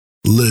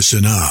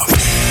Listen up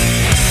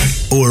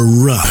or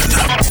run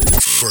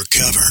for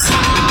cover.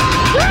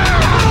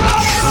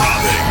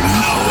 Dropping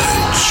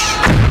knowledge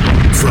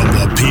from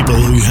the people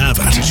who have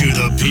it to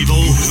the people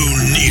who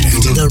need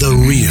it. The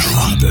real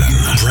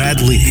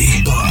Brad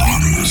Lee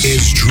Bombs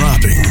is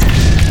dropping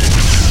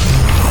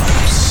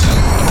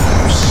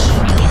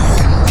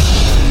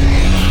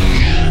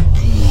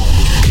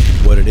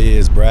What it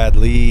is, Brad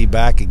Lee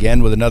back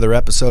again with another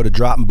episode of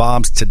Dropping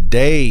Bombs.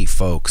 Today,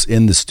 folks,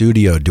 in the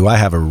studio, do I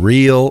have a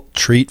real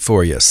treat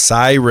for you?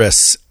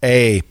 Cyrus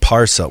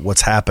Parsa,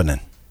 what's happening?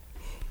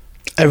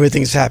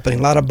 Everything's happening.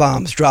 A lot of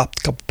bombs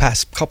dropped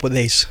past couple of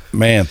days.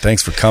 Man,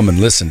 thanks for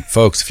coming. Listen,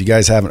 folks, if you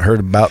guys haven't heard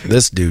about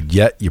this dude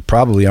yet, you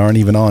probably aren't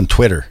even on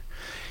Twitter.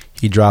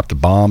 He dropped the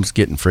bombs,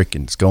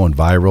 it's going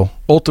viral.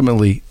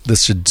 Ultimately,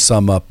 this should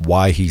sum up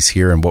why he's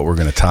here and what we're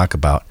going to talk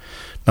about.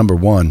 Number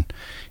one,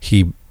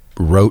 he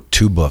wrote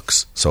 2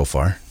 books so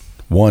far.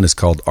 One is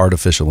called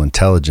Artificial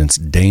Intelligence,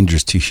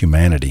 Dangers to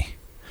Humanity.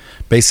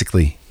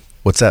 Basically,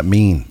 what's that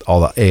mean? All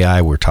the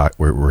AI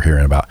we're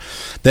hearing about.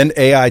 Then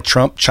AI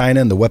trumped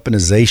China and the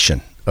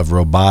weaponization of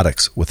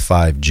robotics with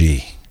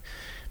 5G.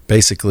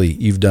 Basically,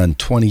 you've done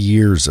 20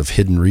 years of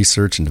hidden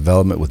research and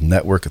development with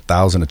Network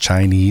 1,000 of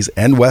Chinese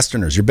and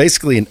Westerners. You're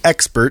basically an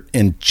expert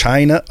in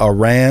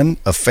China-Iran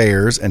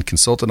affairs and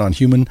consultant on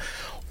human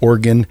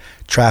organ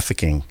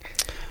trafficking,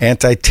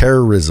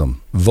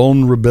 anti-terrorism,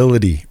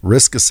 vulnerability,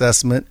 risk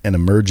assessment, and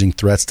emerging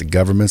threats to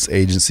governments,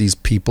 agencies,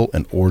 people,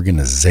 and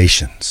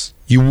organizations.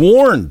 You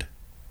warned,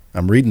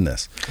 I'm reading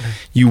this,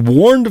 you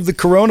warned of the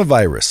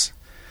coronavirus,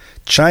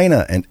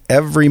 China, and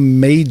every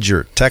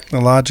major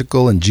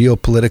technological and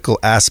geopolitical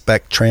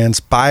aspect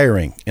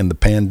transpiring in the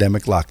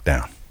pandemic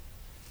lockdown.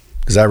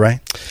 Is that right?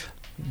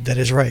 That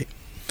is right.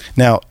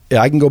 Now,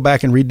 I can go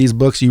back and read these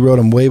books. You wrote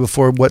them way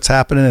before what's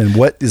happening and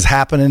what is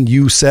happening.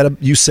 You said.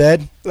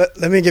 Let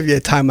me give you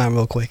a timeline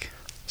real quick.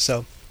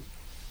 So,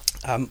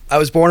 I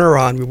was born in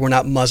Iran. We were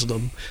not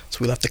Muslim, so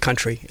we left the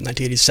country in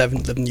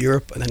 1987. Lived in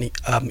Europe and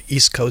then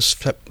East Coast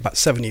for about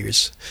 7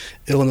 years.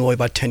 Illinois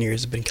about 10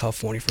 years. I've been in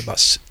California for about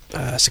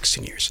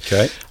 16 years.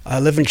 Okay. I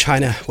lived in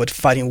China with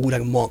fighting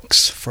Wudang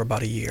monks for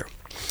about a year.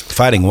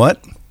 Fighting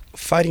what?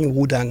 Fighting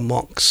Wudang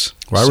monks.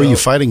 Why were you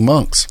fighting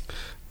monks?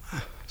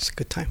 It's a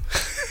good time.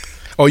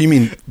 Oh, you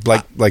mean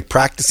like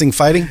practicing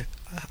fighting?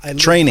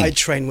 Training. I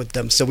trained with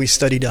them. So we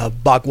studied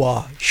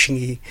Bagua,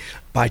 Xingyi,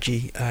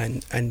 Baji,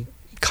 and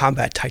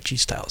combat Tai Chi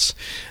styles,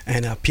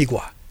 and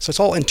Pigua. So it's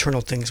all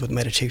internal things with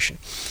meditation.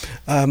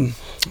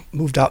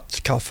 Moved out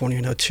to California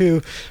in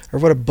 2002. I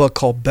wrote a book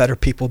called Better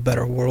People,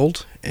 Better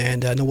World,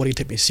 and nobody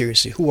took me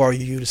seriously. Who are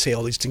you to say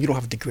all these things? You don't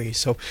have a degree.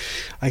 So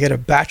I got a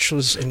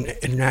bachelor's in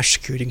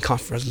international security and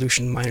conflict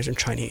resolution, minors in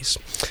Chinese.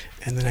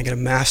 And then I got a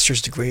master's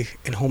degree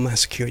in Homeland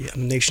Security.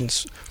 I'm the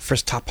nation's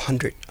first top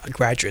 100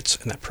 graduates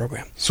in that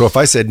program. So if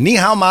I said "Ni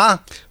hao ma,"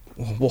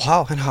 "Wo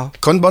hao" and "hao,"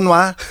 "Kon bon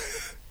wa,"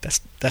 that's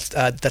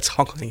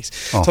Hong Kongese.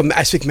 Oh. So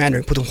I speak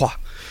Mandarin, Putonghua.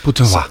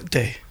 Putonghua. So,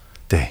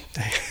 day.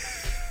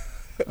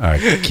 All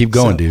right, keep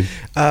going, dude.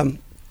 And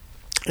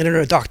in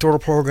a doctoral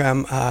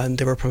program,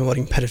 they were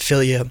promoting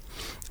pedophilia,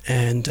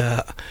 and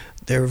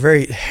they were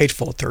very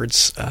hateful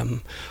towards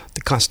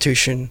the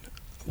Constitution.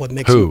 What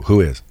makes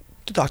who is?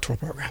 The doctoral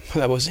program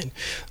that I was in.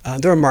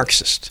 They're a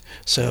Marxist.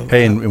 So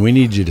hey, and we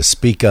need you to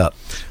speak up.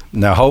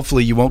 Now,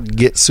 hopefully you won't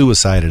get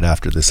suicided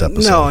after this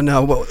episode.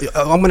 No. Well,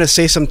 I'm going to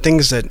say some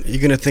things that you're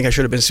going to think I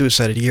should have been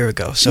suicided a year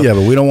ago. So yeah,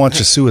 but we don't want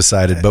you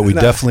suicided, but we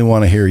definitely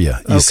want to hear you.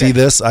 You see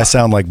this? I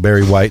sound like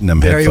Barry White in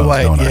them headphones,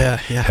 don't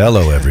I? Yeah.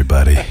 Hello,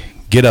 everybody.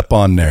 Get up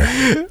on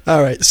there.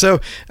 All right.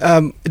 So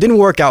it didn't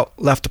work out,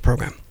 left the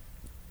program.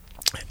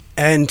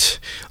 And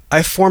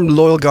I formed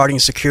Loyal Guardian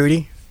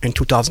Security in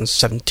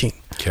 2017.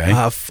 Okay.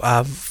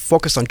 I've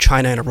focused on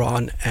China and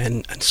Iran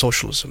and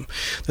socialism,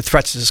 the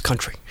threats to this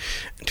country.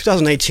 In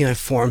 2018, I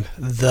formed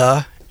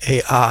the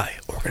AI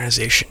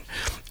organization,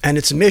 and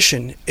its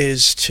mission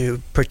is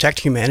to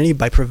protect humanity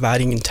by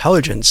providing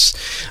intelligence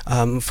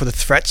for the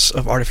threats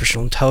of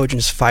artificial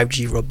intelligence,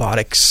 5G,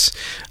 robotics,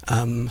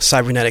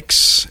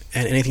 cybernetics,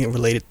 and anything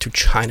related to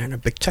China and our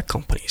big tech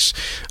companies.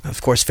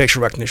 Of course,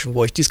 facial recognition,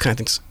 voice, these kind of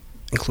things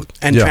include,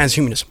 and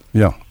transhumanism.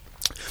 Yeah.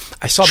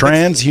 I saw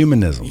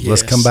transhumanism. Yes.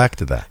 Let's come back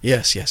to that.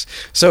 Yes.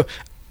 So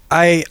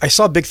I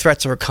saw big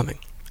threats that were coming.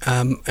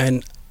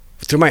 And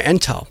through my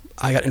intel,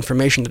 I got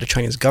information that the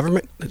Chinese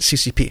government, the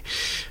CCP,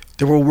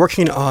 they were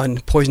working on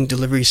poison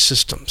delivery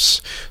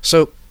systems.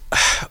 So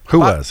Who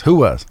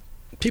was?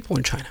 People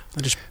in China.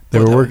 They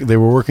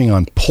were working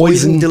on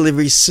poison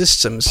delivery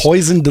systems.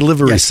 Poison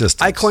delivery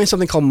systems. I coined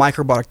something called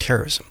microbiologic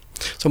terrorism.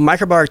 So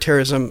microbiologic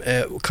terrorism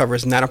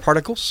covers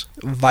nanoparticles,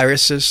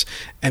 viruses,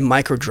 and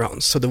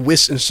microdrones. So the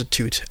WIS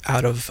Institute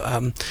out of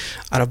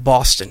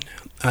Boston,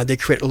 they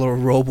create a little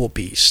robo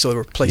bees. So they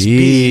replace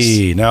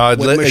bees. Now,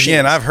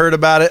 again, I've heard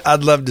about it.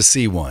 I'd love to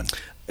see one.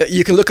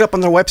 You can look it up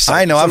on their website.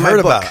 I know. I've heard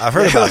about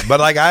it.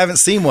 But like, I haven't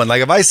seen one.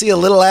 Like, if I see a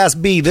little ass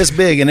bee this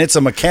big and it's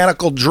a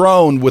mechanical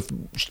drone with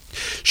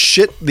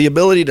the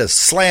ability to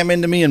slam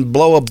into me and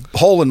blow a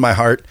hole in my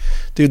heart,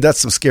 dude, that's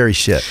some scary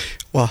shit.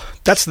 Well,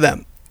 that's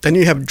them. Then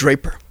you have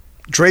Draper.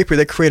 Draper,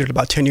 they created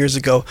about 10 years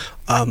ago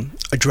a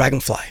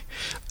dragonfly,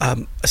 a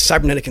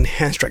cybernetic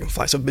enhanced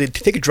dragonfly. So they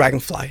take a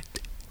dragonfly,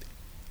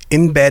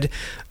 embed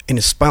in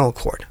a spinal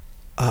cord,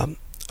 a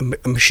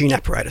machine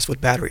apparatus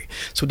with battery,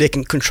 so they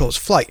can control its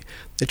flight.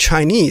 The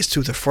Chinese,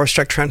 through the force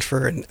tech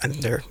transfer and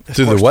their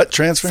through the what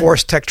transfer?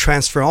 Force tech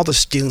transfer, all the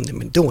stealing they've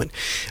been doing.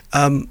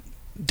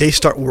 They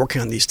start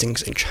working on these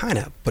things in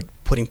China, but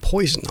putting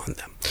poison on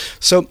them.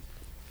 So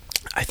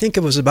I think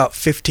it was about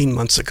 15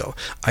 months ago,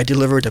 I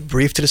delivered a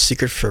brief to the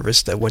Secret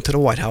Service that went to the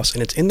White House,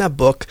 and it's in that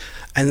book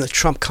and the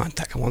Trump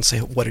contact. I won't say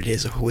what it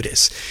is or who it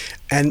is.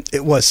 And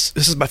this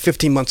is about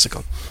 15 months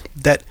ago,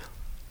 that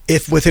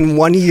if within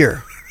 1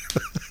 year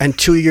and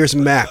 2 years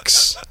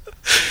max...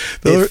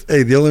 The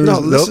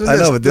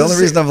only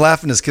reason I'm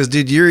laughing is because,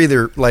 dude, you're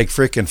either like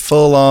freaking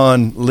full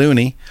on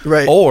loony,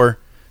 right, or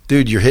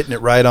dude, you're hitting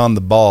it right on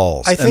the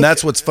balls. And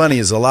that's what's funny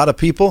is a lot of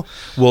people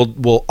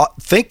will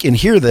think and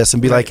hear this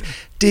and be like,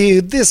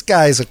 dude, this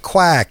guy's a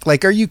quack.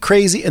 Like, are you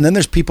crazy? And then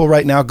there's people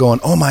right now going,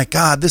 oh my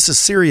God, this is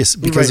serious,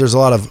 because there's a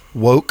lot of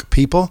woke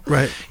people.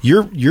 Right.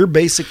 You're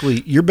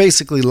basically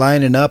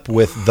lining up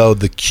with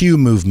the Q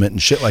movement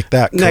and shit like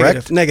that.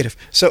 Correct? Negative.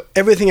 So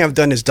everything I've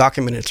done is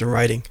documented. It's in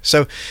writing.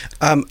 So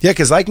yeah,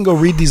 because I can go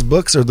read these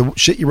books or the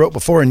shit you wrote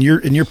before, and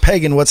you're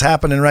pegging what's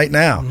happening right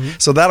now. Mm-hmm.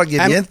 So that'll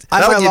give you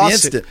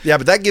instant. Yeah,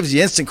 but that gives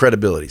you instant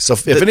credibility. So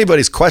if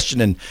anybody's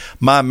questioning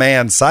my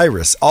man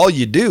Cyrus, all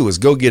you do is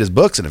go get his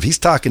books, and if he's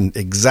talking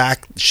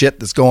exact shit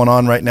that's going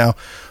on right now,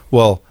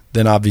 well,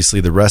 then obviously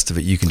the rest of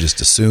it you can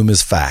just assume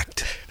is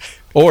fact,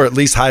 or at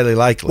least highly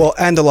likely. Well,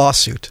 and the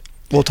lawsuit.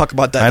 We'll talk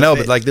about that. I know,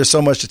 but like, there's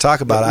so much to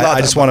talk about. I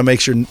just want to make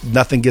sure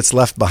nothing gets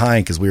left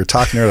behind, because we were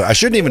talking earlier. I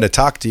shouldn't even have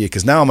talked to you,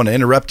 because now I'm going to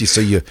interrupt you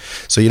so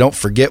you don't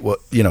forget what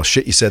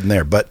shit you said in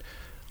there. But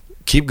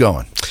keep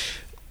going.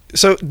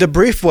 So the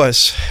brief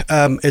is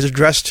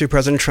addressed to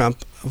President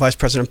Trump, Vice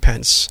President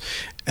Pence,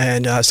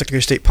 and Secretary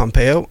of State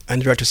Pompeo,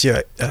 and Director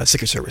of the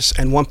Secret Service,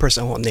 and one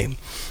person I won't name.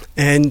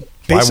 And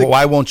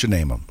why won't you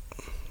name them?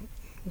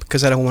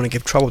 Because I don't want to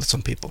give trouble to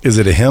some people. Is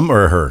it a him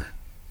or a her?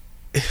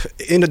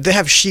 They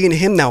have she and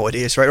him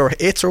nowadays, right? Or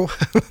it's, or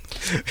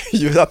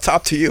you're up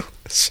top to you.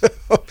 So,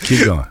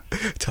 keep going.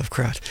 Tough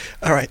crowd.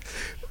 All right.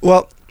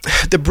 Well,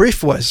 the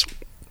brief was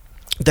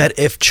that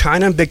if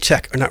China and big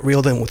tech are not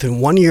reeled in within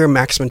 1 year,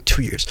 maximum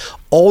 2 years,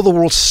 all the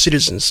world's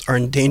citizens are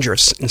in danger of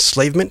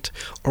enslavement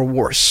or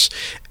worse.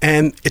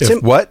 And it's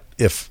If what?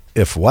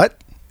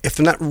 If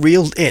they're not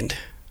reeled in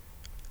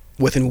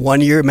within 1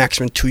 year,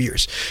 maximum 2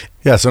 years.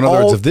 Yeah, so in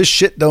other words, if this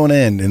shit don't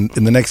end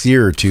in the next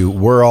year or two,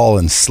 we're all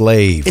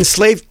enslaved.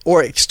 Enslaved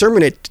or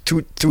exterminated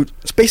through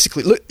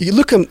basically,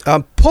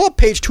 pull up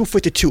page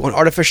 252 on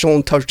artificial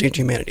intelligence and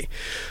humanity.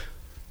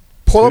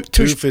 Pull up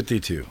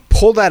 252.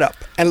 Pull that up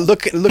and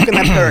look in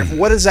that paragraph.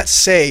 What does that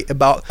say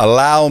about...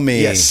 Allow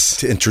me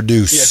to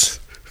introduce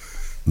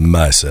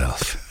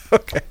myself.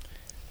 Okay.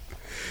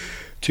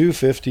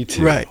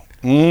 252. Right.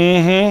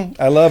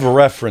 Mm-hmm. I love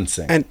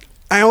referencing. And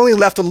I only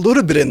left a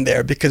little bit in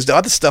there because the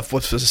other stuff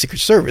was the Secret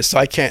Service, so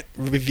I can't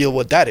reveal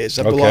what that is.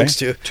 That belongs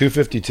to...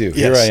 252. Yes.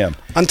 Here I am.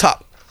 On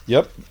top.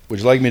 Yep. Would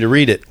you like me to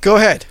read it? Go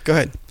ahead.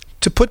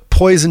 To put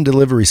poison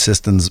delivery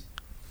systems...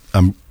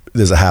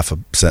 there's a half a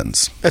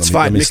sentence. That's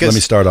fine. Let me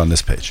start on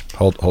this page.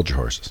 Hold your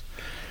horses.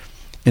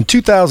 In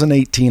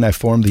 2018, I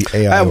formed the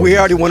AI... we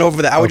already went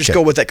over that. I would just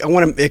go with that. I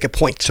want to make a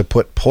point. To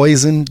put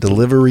poison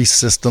delivery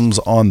systems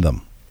on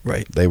them.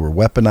 Right. They were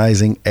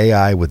weaponizing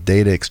AI with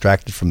data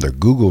extracted from their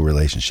Google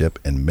relationship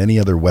and many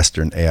other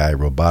Western AI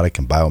robotic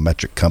and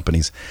biometric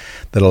companies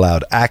that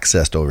allowed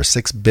access to over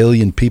 6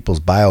 billion people's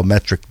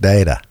biometric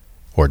data,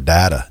 or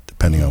data,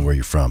 depending on where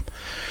you're from.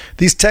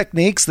 These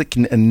techniques that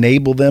can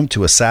enable them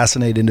to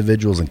assassinate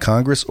individuals in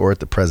Congress or at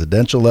the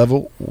presidential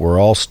level were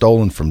all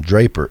stolen from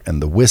Draper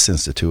and the Wyss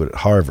Institute at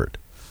Harvard.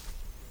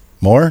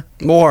 More,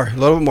 a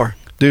little bit more.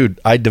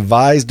 Dude, I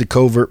devised a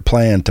covert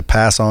plan to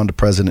pass on to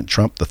President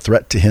Trump the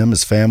threat to him,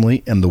 his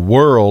family, and the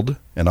world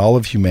and all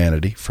of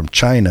humanity from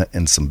China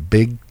and some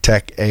big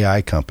tech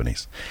AI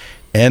companies.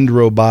 End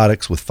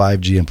robotics with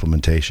 5G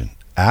implementation.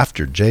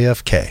 After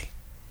JFK,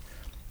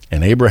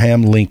 an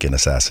Abraham Lincoln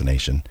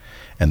assassination,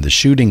 and the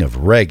shooting of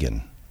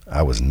Reagan,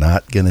 I was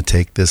not going to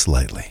take this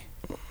lightly.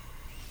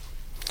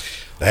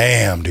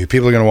 Damn, dude.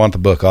 People are going to want the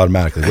book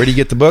automatically. Where do you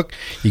get the book?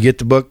 You get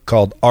the book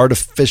called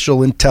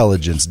Artificial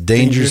Intelligence,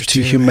 Dangers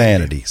to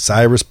Humanity.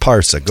 Cyrus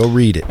Parsa. Go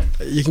read it.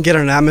 You can get it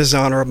on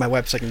Amazon or on my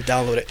website and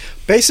download it.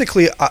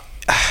 Basically,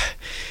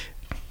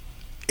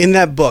 in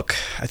that book,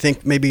 I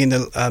think maybe in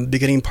the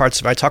beginning parts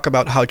of it, I talk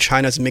about how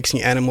China's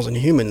mixing animals and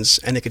humans,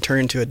 and it can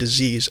turn into a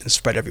disease and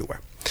spread everywhere.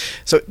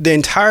 So the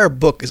entire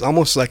book is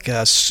almost like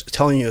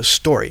telling you a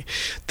story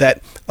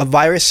that a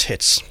virus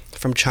hits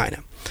from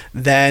China.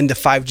 Then the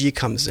 5G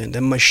comes in,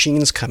 then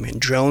machines come in,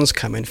 drones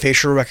come in,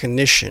 facial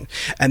recognition,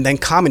 and then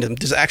communism.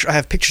 I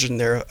have pictures in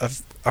there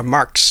of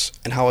Marx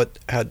and how it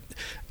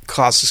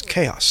causes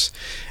chaos.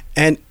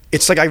 And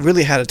it's like I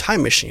really had a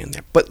time machine in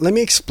there. But let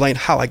me explain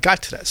how I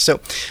got to that. So,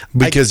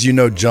 because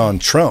John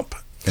Trump,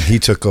 and he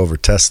took over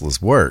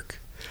Tesla's work.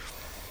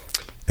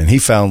 And he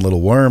found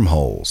little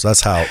wormholes.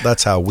 That's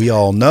how we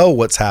all know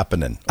what's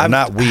happening.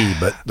 Not we,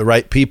 but the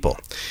right people.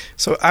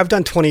 So I've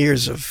done 20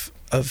 years of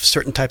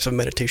certain types of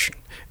meditation.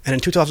 And in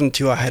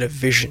 2002, I had a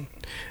vision.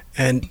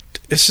 And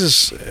this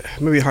is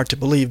maybe hard to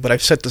believe, but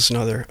I've said this in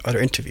other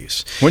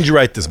interviews. When did you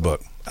write this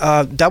book?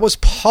 That was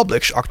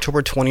published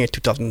October 28,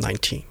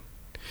 2019.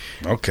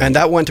 Okay. And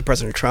that went to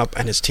President Trump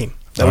and his team.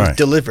 That was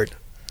delivered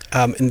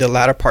in the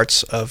latter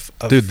parts of...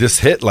 Dude, this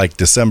hit like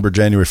December,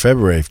 January,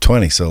 February of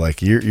 20. So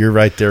like you're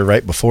right there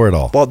right before it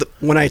all. Well,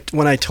 when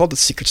I told the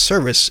Secret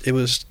Service, it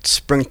was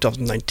spring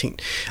 2019.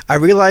 I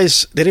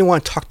realized they didn't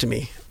want to talk to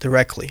me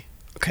directly.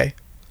 Okay.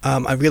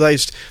 I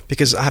realized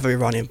because I have an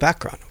Iranian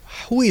background.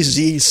 Who is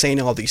he saying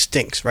all these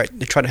things, right?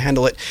 They try to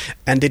handle it,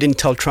 and they didn't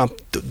tell Trump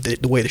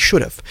the way they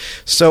should have.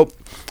 So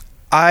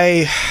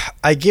I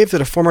gave to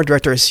the former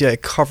director of CIA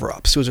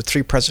cover-ups. It was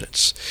 3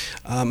 presidents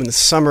in the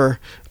summer,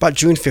 about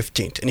June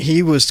 15th, and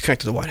he was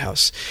connected to the White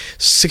House.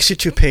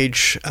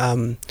 62-page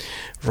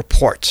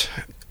report,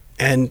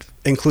 and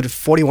included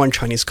 41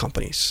 Chinese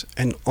companies,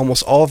 and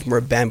almost all of them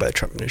were banned by the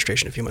Trump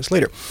administration a few months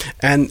later.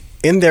 And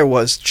in there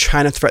was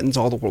China threatens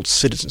all the world's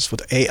citizens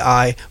with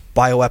AI,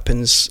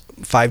 bioweapons,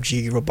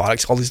 5G,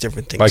 robotics, all these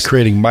different things. By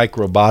creating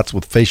microbots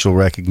with facial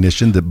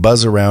recognition that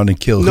buzz around and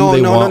kill who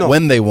they want,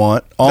 when they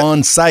want,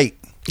 on site.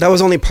 That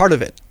was only part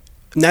of it.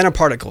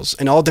 Nanoparticles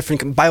and all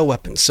different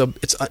bioweapons, so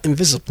it's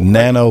invisible.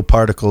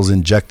 Nanoparticles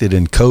injected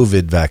in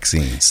COVID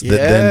vaccines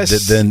that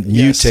then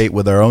mutate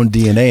with our own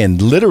DNA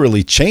and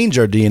literally change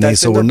our DNA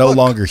so we're no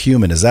longer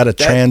human. Is that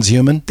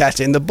transhuman? That's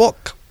in the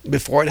book.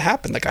 Before it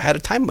happened, like I had a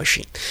time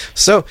machine.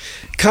 So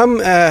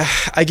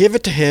I give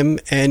it to him,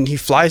 and he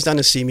flies down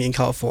to see me in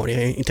California,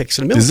 and he takes it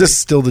to the military. Is this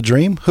still the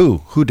dream?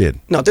 Who did?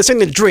 No, this ain't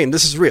the dream.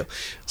 This is real.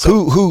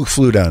 So, who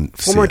flew down?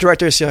 Former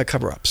director of CIA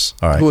cover-ups,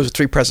 who was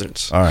 3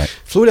 presidents. All right.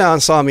 Flew down,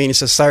 saw me, and he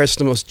says, Cyrus,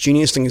 the most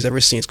genius thing he's ever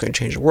seen. It's going to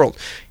change the world.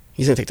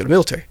 He's going to take it to the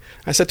military.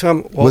 I said to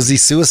him, well, was he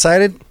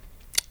suicided?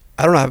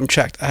 I don't know. I haven't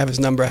checked. I have his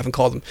number. I haven't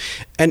called him.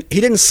 And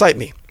he didn't cite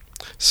me.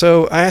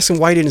 So I asked him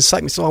why he didn't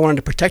cite me. So I wanted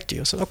to protect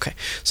you. I said, okay.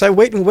 So I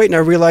wait, and I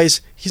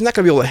realize he's not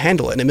going to be able to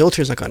handle it, and the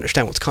military is not going to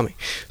understand what's coming.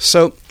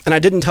 So, and I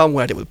didn't tell him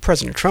what I did with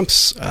President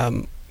Trump's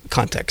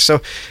context.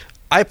 So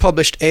I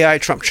published AI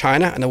Trump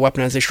China and the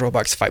Weaponization of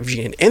Robotics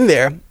 5G. And in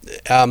there,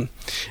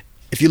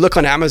 if you look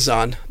on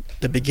Amazon,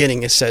 the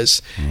beginning, it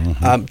says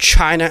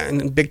China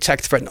and big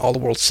tech threaten all the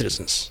world's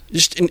citizens.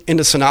 Just in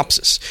the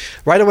synopsis.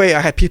 Right away,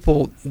 I had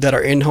people that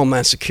are in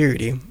Homeland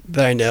Security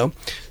that I know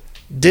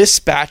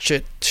dispatch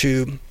it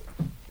to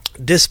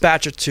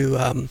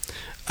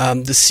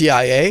the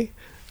CIA,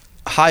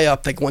 high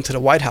up. They went to the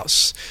White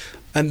House,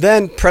 and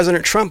then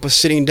President Trump was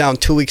sitting down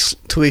 2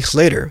 weeks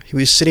later. He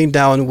was sitting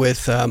down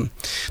with the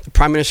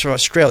Prime Minister of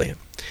Australia,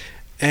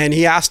 and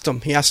he asked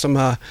him,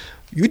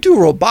 "You do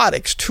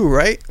robotics too,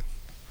 right?"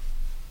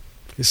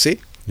 You see?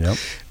 Yep.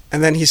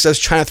 And then he says,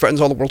 "China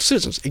threatens all the world's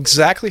citizens."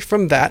 Exactly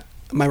from that,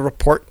 my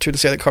report to the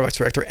CIA Cover-Ups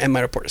Director and my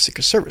report to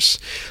Secret Service.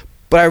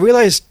 But I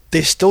realized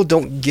they still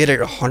don't get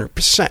it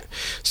 100%.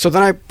 So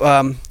then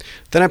I'm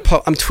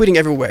tweeting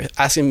everywhere,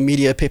 asking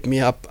media to pick me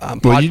up.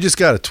 Well, you just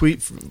got to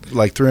tweet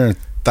like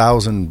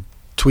 300,000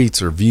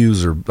 tweets or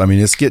views,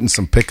 it's getting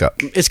some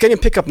pickup. It's getting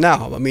pickup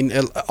now. I mean,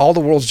 all the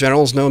world's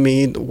generals know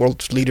me. The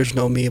world's leaders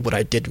know me. What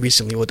I did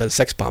recently with that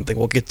sex bomb thing.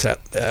 We'll get to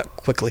that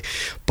quickly.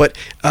 But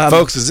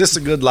folks, is this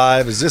a good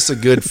live? Is this a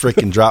good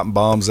freaking dropping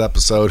bombs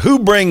episode? Who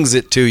brings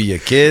it to you,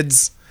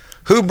 kids?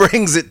 Who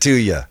brings it to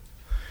you?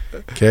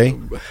 Okay.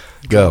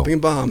 Go. Dropping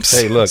bombs.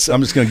 Hey, look,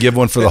 I'm just going to give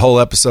one for the whole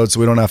episode so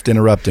we don't have to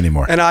interrupt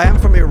anymore. And I am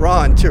from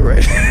Iran too,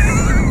 right?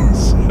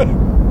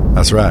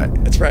 That's right.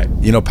 That's right.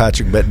 You know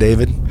Patrick Bet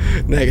David?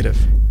 Negative.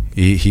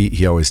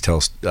 He always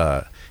tells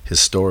his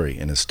story,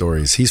 and his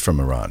stories. He's from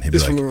Iran.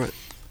 He's from Iran.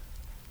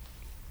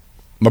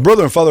 My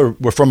brother and father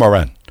were from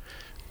Iran.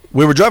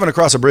 We were driving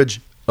across a bridge.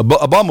 A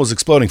bomb was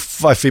exploding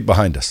 5 feet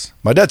behind us.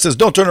 My dad says,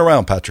 "Don't turn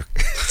around, Patrick."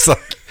 It's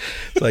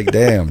like,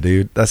 damn,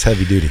 dude, that's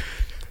heavy duty.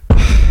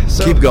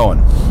 So, keep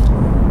going.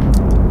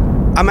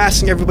 I'm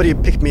asking everybody to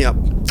pick me up.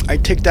 I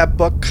take that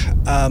book.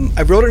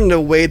 I wrote it in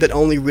a way that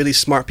only really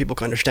smart people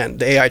can understand,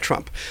 the AI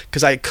Trump,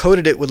 because I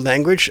coded it with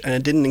language and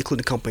it didn't include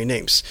the company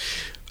names.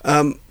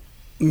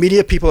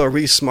 Media people are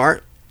really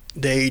smart.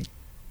 They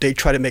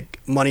try to make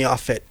money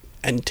off it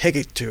and take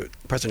it to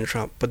President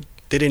Trump, but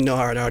they didn't know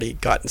how it already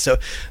gotten. So,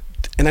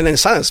 and then they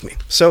silenced me.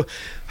 So,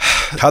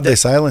 how'd they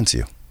silence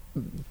you?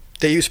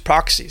 They use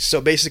proxies.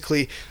 So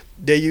basically,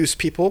 they use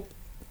people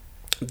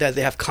that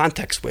they have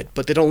contacts with,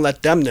 but they don't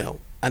let them know.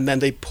 And then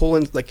they pull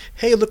in like,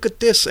 "Hey, look at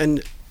this,"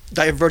 and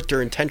divert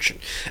their intention.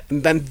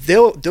 And then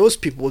those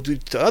people will do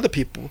it to other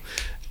people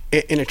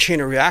in a chain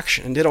of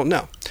reaction, and they don't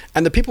know.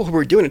 And the people who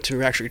were doing it to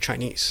were actually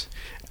Chinese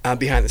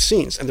behind the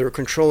scenes, and they were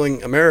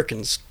controlling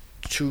Americans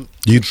to...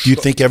 Do you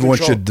think everyone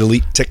should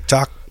delete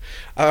TikTok?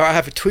 I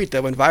have a tweet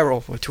that went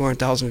viral with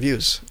 200,000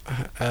 views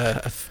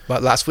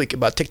about last week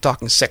about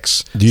TikTok and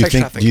sex. Do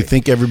you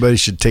think everybody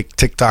should take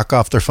TikTok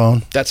off their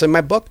phone? That's in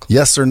my book.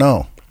 Yes or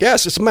no?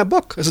 Yes, it's in my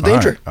book. It's a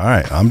danger. All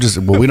right.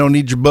 We don't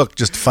need your book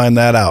just to find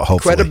that out,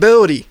 hopefully.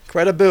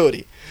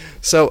 Credibility.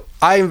 So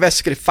I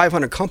investigated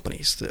 500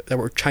 companies that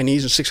were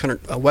Chinese and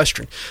 600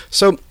 Western.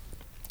 So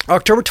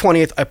October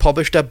 20th, I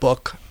published that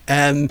book,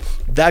 and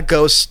that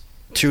goes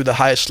to the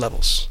highest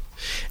levels.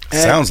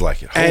 And, sounds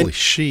like it. Holy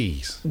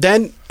sheesh.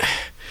 Then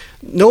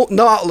no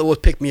outlet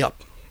would pick me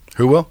up.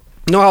 Who will?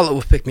 No outlet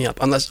would pick me up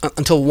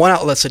until one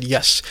outlet said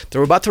yes. They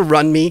were about to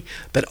run me,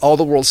 that all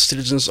the world's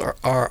citizens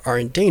are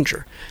in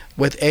danger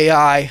with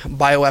AI,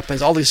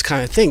 bioweapons, all these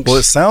kind of things. Well,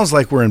 it sounds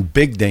like we're in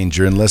big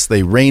danger unless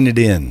they rein it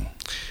in.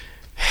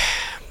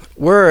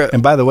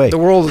 And by the way,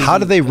 how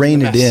do they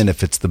rein it in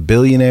if it's the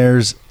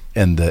billionaires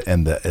and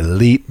the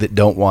elite that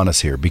don't want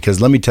us here? Because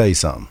let me tell you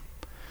something.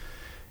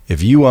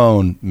 If you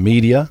own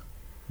media,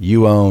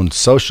 you own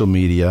social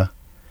media,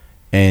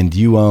 and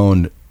you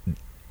own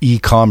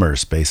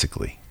e-commerce,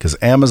 basically. Because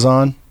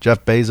Amazon,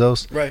 Jeff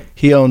Bezos, right,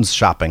 he owns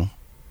shopping.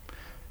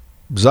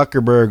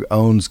 Zuckerberg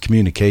owns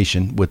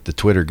communication with the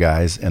Twitter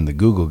guys and the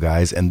Google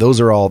guys, and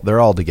they're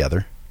all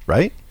together,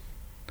 right?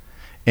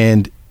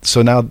 And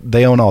so now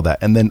they own all that.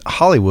 And then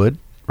Hollywood,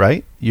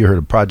 right? You heard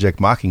of Project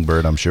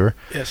Mockingbird, I'm sure.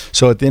 Yes.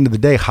 So at the end of the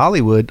day,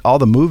 Hollywood, all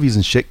the movies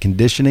and shit,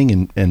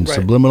 conditioning and right,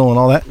 subliminal and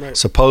all that, right,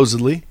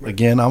 supposedly, right,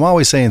 again, I'm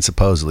always saying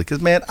supposedly, because,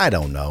 man, I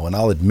don't know, and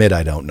I'll admit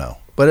I don't know.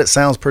 But it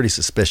sounds pretty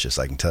suspicious,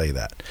 I can tell you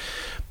that.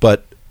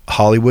 But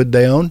Hollywood,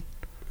 they own.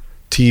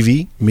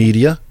 TV,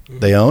 media,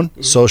 they own.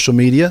 Social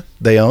media,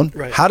 they own.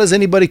 Right. How does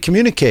anybody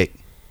communicate?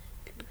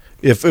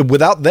 If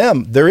without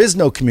them, there is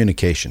no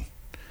communication.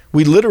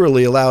 We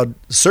literally allowed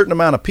a certain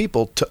amount of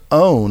people to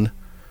own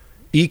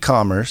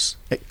e-commerce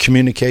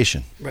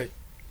communication. Right.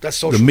 That's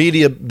social.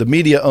 The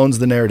media owns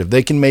the narrative.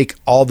 They can make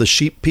all the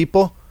sheep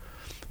people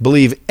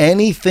believe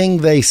anything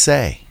they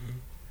say.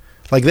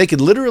 Like they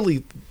could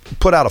literally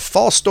put out a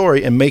false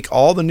story and make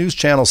all the news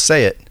channels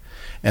say it.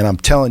 And I'm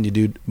telling you,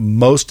 dude,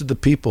 most of the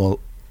people,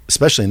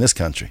 especially in this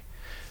country,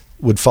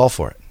 would fall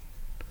for it.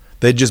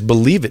 They'd just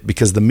believe it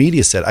because the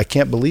media said. I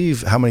can't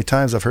believe how many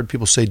times I've heard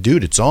people say,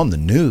 dude, it's on the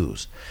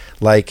news.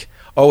 Like,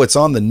 oh, it's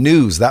on the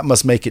news. That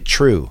must make it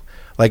true.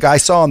 Like I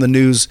saw on the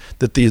news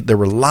that there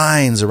were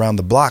lines around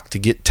the block to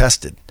get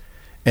tested,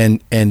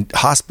 and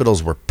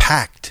hospitals were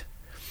packed.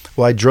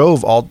 Well, I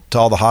drove to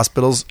all the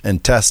hospitals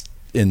and test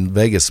in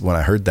Vegas when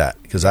I heard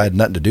that because I had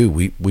nothing to do.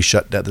 We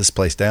shut this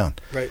place down.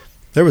 Right.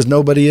 There was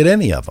nobody at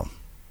any of them.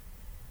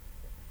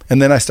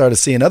 And then I started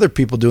seeing other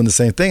people doing the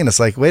same thing, and it's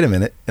like, wait a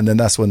minute. And then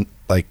that's when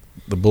like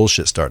the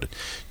bullshit started.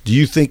 Do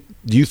you think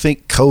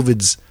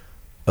COVID's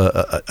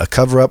a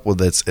cover up? Well,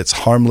 it's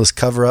harmless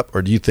cover up,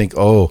 or do you think,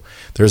 oh,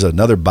 there's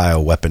another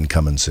bioweapon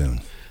coming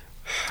soon?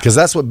 Because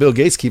that's what Bill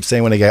Gates keeps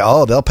saying when they go,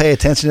 oh, they'll pay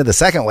attention to the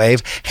second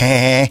wave,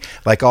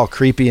 like all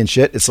creepy and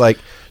shit. It's like,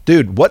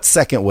 dude, what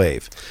second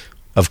wave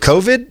of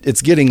COVID?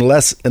 It's getting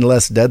less and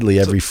less deadly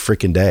every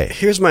freaking day.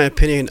 Here's my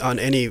opinion on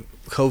any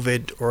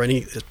COVID or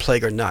any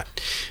plague or not.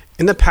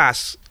 In the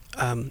past,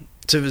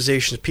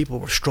 civilizations, people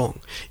were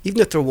strong.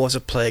 Even if there was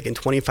a plague and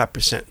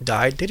 25%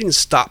 died, they didn't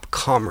stop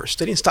commerce.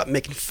 They didn't stop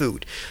making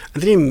food.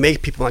 And they didn't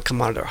make people not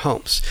come out of their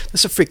homes.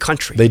 That's a free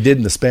country. They did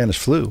in the Spanish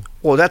flu.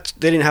 Well, they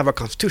didn't have our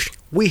Constitution.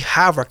 We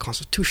have our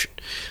Constitution.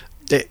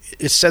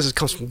 It says it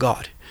comes from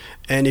God.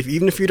 And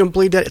even if you don't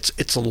believe that,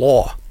 it's a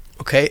law.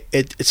 Okay,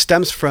 it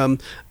stems from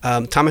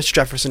Thomas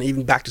Jefferson,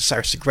 even back to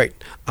Cyrus the Great,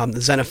 the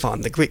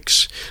Xenophon, the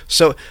Greeks.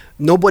 So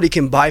nobody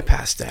can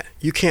bypass that.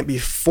 You can't be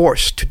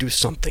forced to do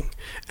something.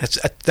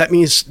 That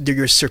means that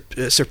you're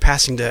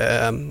surpassing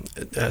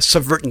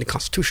subverting the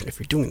Constitution if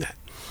you're doing that.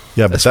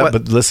 Yeah,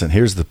 but listen,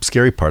 here's the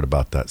scary part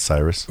about that,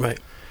 Cyrus. Right.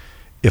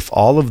 If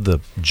all of the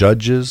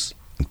judges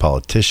and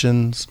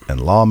politicians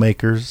and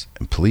lawmakers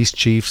and police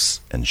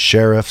chiefs and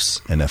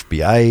sheriffs and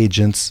FBI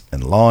agents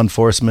and law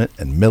enforcement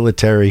and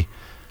military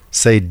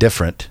say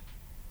different,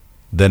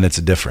 then it's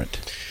different.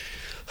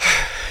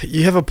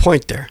 You have a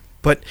point there.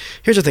 But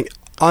here's the thing.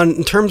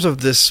 In terms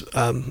of this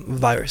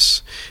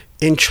virus,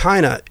 in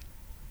China,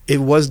 it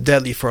was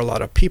deadly for a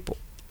lot of people.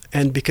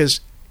 And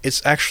because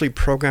it's actually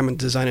programmed and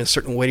designed in a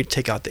certain way to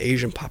take out the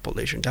Asian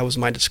population. That was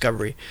my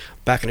discovery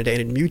back in the day,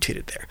 and it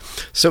mutated there.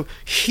 So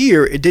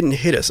here, it didn't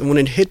hit us. And when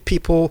it hit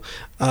people,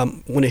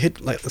 when it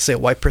hit, like, let's say, a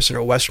white person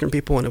or Western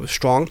people, and it was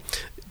strong,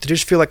 they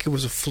just feel like it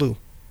was a flu.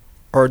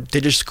 Or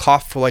they just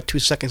cough for like 2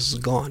 seconds,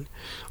 it's gone.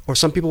 Or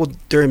some people,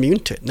 they're immune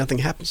to it, nothing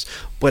happens.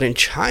 But in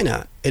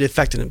China, it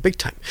affected them big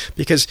time.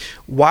 Because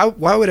why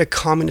would a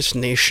communist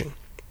nation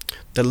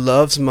that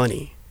loves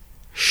money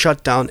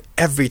shut down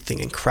everything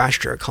and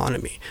crash their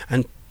economy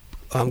and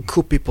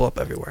coop people up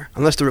everywhere,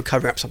 unless they were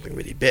covering up something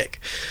really big?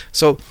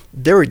 So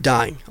they were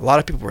dying. A lot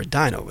of people were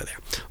dying over there.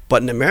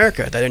 But in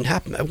America, that didn't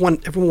happen.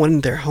 Everyone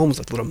in their homes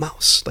like a little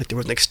mouse, like there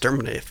was an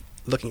exterminator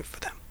looking for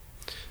them.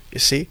 You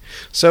see?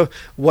 So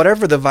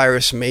whatever the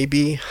virus may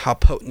be, how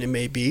potent it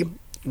may be,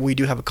 we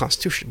do have a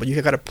constitution. But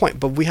you got a point.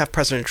 But we have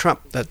President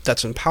Trump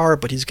that's in power,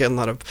 but he's getting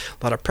a lot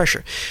of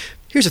pressure.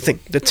 Here's the thing.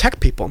 The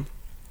tech people,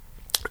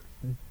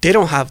 they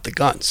don't have the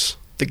guns.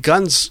 The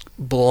guns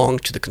belong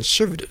to the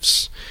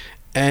conservatives.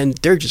 And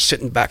they're just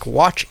sitting back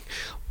watching.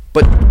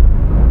 But,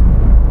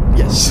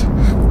 yes.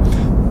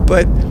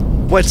 But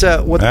what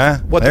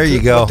there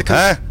you go.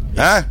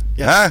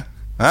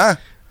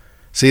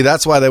 See,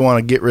 that's why they want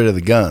to get rid of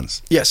the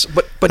guns. Yes,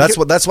 but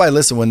that's why.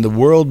 Listen, when the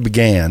world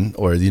began,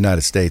 or the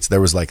United States,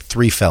 there was like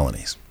 3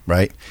 felonies,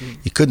 right?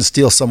 You couldn't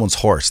steal someone's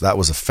horse; that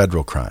was a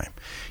federal crime.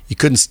 You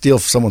couldn't steal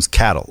someone's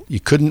cattle. You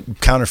couldn't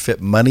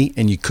counterfeit money,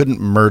 and you couldn't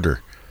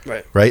murder.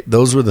 Right.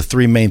 Those were the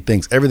 3 main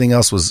things. Everything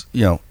else was,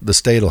 the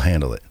state will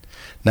handle it.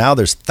 Now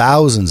there's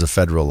thousands of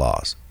federal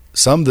laws.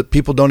 Some that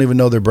people don't even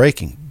know they're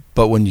breaking.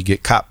 But when you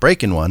get caught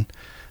breaking one,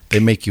 they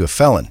make you a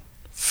felon.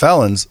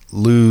 Felons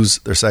lose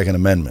their Second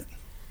Amendment.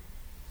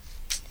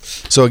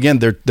 So again,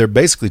 they're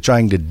basically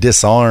trying to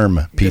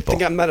disarm people. I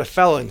think I'm not a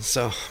felon,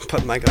 so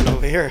put my gun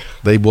over here.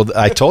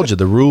 I told you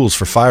the rules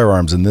for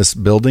firearms in this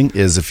building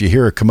is if you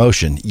hear a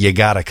commotion, you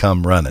gotta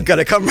come running.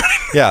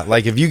 Yeah,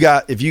 like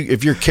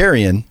if you're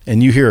carrying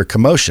and you hear a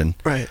commotion.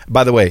 Right.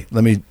 By the way,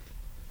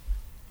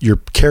 you're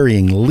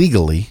carrying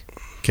legally.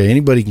 Okay,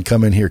 anybody can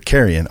come in here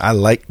carrying. I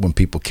like when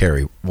people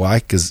carry. Why?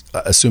 Because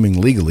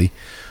assuming legally,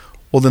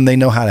 well, then they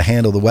know how to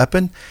handle the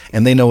weapon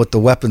and they know what the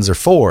weapons are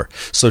for.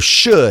 So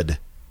should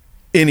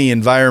any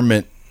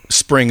environment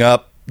spring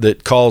up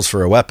that calls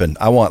for a weapon,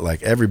 I want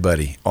like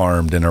everybody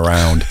armed and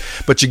around.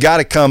 But you got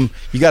to come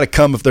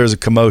if there's a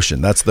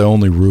commotion. That's the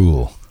only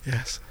rule.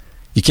 Yes.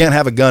 You can't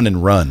have a gun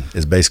and run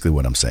is basically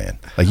what I'm saying.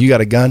 Like you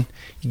got a gun,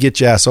 you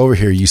get your ass over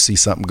here, you see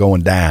something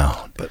going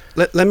down. But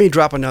let me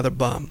drop another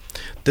bomb.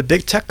 The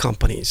big tech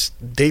companies,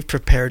 they've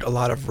prepared a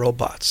lot of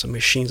robots and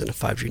machines in the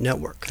 5G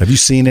network. Have you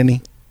seen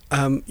any?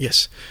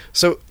 Yes.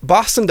 So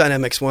Boston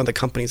Dynamics, one of the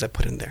companies I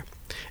put in there.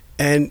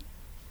 And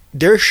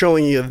they're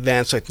showing you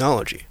advanced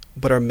technology.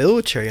 But our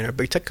military and our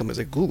big tech companies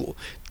like Google,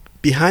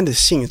 behind the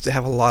scenes, they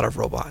have a lot of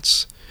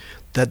robots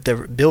that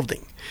they're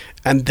building.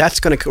 And that's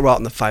going to go out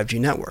in the 5G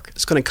network.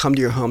 It's going to come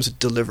to your homes to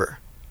deliver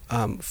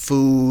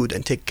food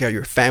and take care of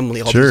your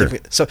family. Sure.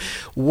 So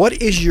what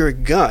is your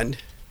gun?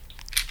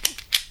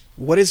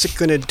 What is it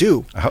going to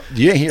do?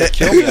 You ain't here to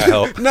kill me, I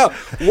hope. No.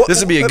 This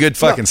would be a good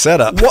fucking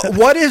setup.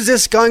 What is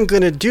this gun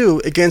going to do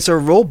against a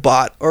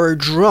robot or a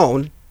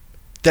drone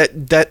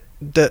that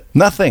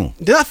Nothing.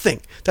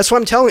 That's what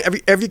I'm telling you.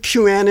 Every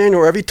QAnon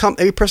or every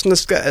person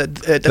that's that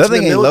thing in the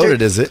military, ain't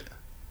loaded, is it?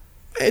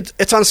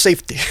 It's on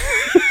safety.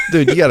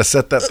 Dude, you got to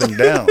set that thing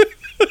down.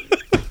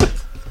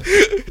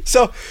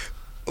 So,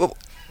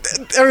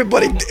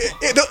 everybody,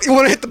 you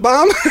want to hit the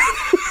bomb?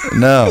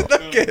 No.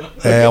 Okay.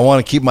 Hey, I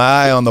want to keep my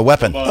eye on the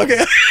weapon.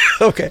 Okay.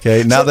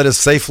 Okay. Now that it's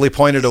safely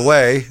pointed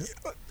away,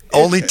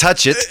 only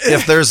touch it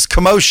if there's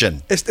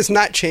commotion. It's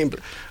not chambered.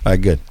 All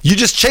right, good. You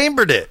just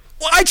chambered it.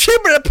 Well, I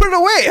chambered it. I put it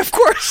away, of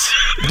course.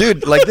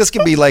 Dude, like this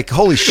could be like,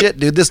 holy shit,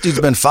 dude, this dude's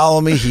been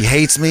following me. He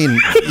hates me.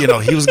 And,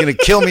 he was going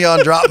to kill me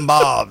on dropping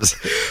bombs.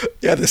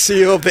 Yeah, the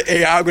CEO of the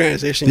AI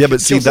organization. Yeah,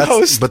 but see,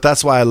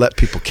 that's why I let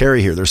people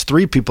carry here. There's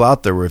 3 people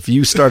out there where if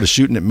you started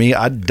shooting at me,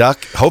 I'd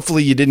duck.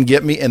 Hopefully you didn't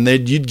get me, and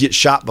then you'd get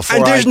shot before.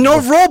 And there's no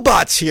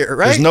robots here,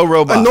 right? There's no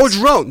robots. And no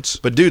drones.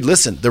 But dude,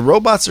 listen, the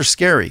robots are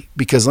scary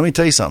because let me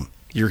tell you something.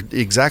 You're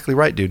exactly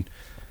right, dude.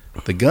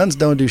 The guns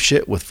don't do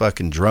shit with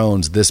fucking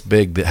drones this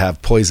big that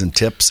have poison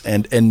tips.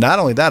 And not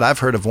only that, I've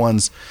heard of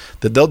ones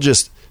that they'll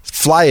just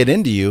fly it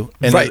into you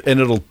and, and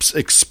it'll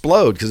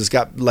explode because it's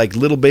got like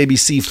little baby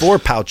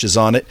C4 pouches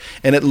on it.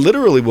 And it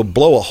literally will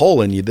blow a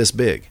hole in you this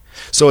big.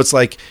 So it's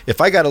like if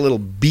I got a little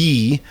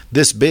bee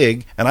this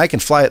big and I can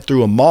fly it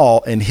through a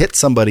mall and hit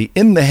somebody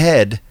in the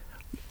head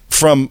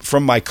from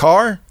my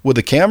car with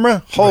a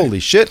camera, holy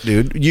shit,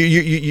 dude.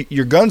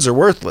 Your guns are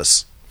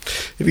worthless.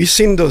 Have you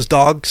seen those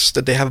dogs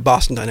that they have at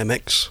Boston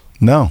Dynamics?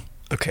 No.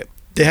 Okay.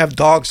 They have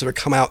dogs that are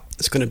come out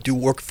that's going to do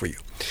work for you.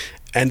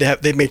 And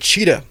they made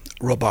cheetah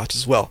robots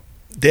as well.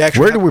 They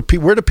actually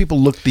where do people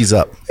look these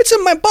up? It's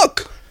in my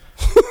book.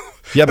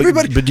 Yeah,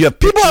 but do you have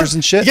pictures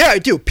and shit? Yeah, I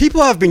do.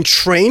 People have been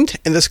trained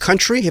in this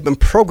country, have been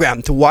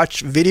programmed to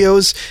watch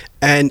videos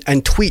and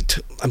tweet.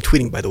 I'm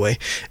tweeting, by the way,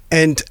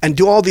 and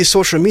do all these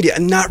social media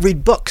and not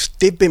read books.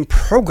 They've been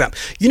programmed.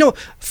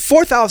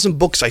 4,000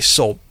 books I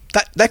sold.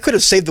 That could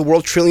have saved the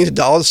world trillions of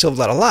dollars, saved a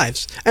lot of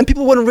lives. And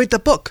people wouldn't read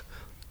that book,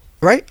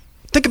 right?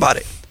 Think about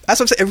it. That's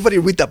what I'm saying. Everybody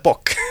read that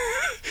book.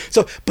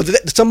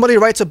 But somebody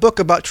writes a book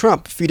about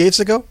Trump a few days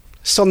ago,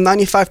 sold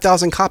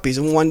 95,000 copies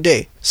in one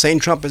day, saying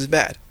Trump is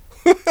bad.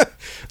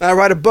 And I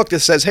write a book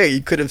that says, hey,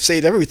 you could have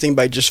saved everything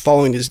by just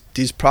following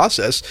these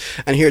process,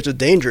 and here's the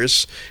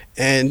dangers,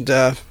 and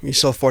you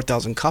sell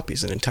 4,000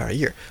 copies in an entire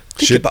year.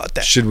 Think about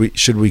that.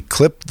 Should we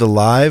clip the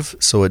live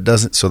so it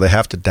doesn't? So they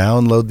have to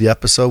download the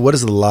episode. What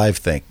does the live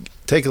think?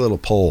 Take a little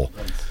poll.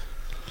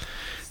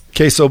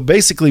 Okay, so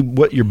basically,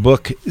 what your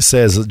book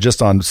says,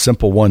 just on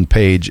simple one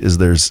page, is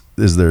there's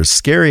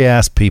scary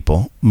ass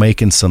people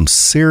making some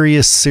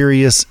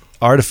serious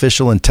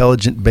artificial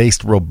intelligent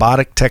based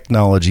robotic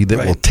technology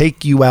that will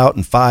take you out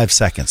in 5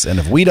 seconds. And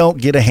if we don't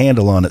get a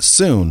handle on it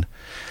soon,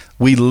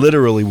 we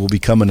literally will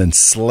become an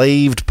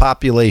enslaved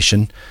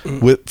population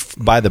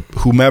by the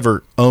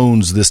whomever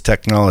owns this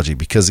technology.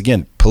 Because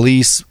again,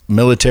 police,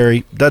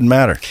 military, doesn't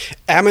matter.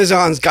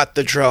 Amazon's got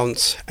the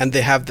drones, and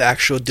they have the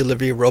actual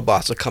delivery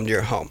robots that come to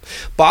your home.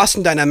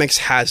 Boston Dynamics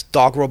has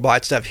dog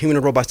robots. They have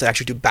human robots that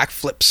actually do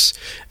backflips,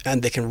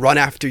 and they can run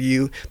after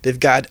you. They've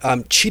got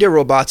cheetah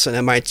robots at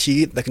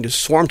MIT that can do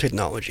swarm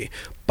technology.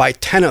 Buy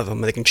 10 of them,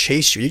 and they can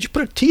chase you. You just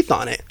put a teeth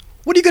on it.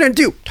 What are you going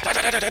to do?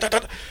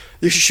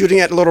 You're shooting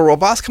at little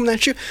robots coming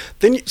at you.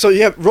 So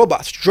you have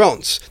robots,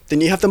 drones.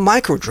 Then you have the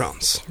micro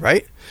drones,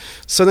 right?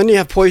 So then you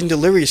have poison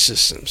delivery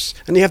systems.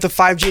 And you have the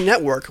 5G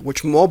network,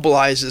 which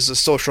mobilizes the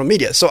social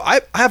media. So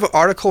I have an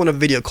article and a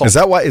video called... Is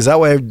that why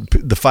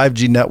the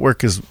 5G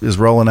network is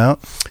rolling out?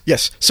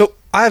 Yes. So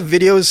I have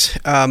videos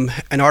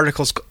and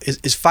articles.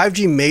 Is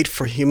 5G made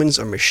for humans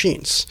or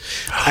machines?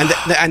 And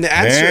the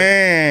answer...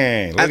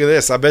 Dang, look at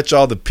this. I bet you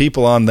all the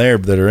people on there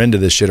that are into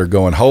this shit are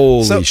going,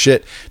 holy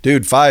shit.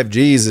 Dude,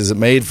 5Gs, is it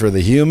made for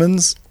the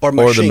humans or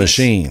the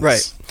machines?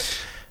 Right.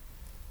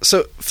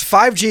 So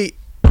 5G...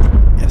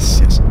 Yes.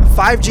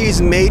 5G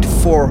is made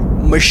for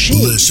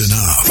machines. Listen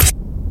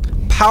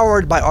up.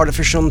 Powered by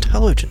artificial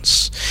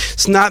intelligence.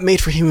 It's not made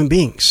for human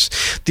beings.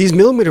 These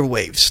millimeter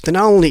waves, they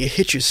not only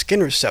hit your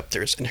skin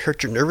receptors and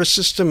hurt your nervous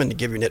system and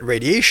give you net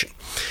radiation,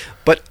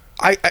 but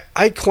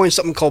I coined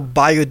something called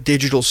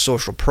biodigital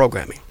social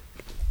programming.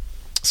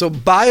 So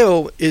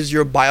bio is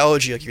your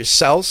biology, like your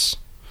cells,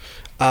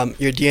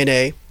 your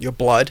DNA, your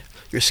blood,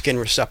 your skin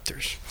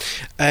receptors.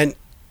 And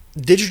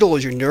digital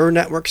is your neural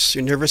networks,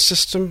 your nervous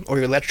system, or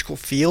your electrical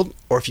field,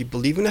 or if you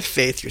believe in a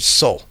faith, your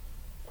soul,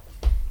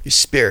 your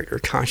spirit, your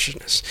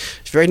consciousness.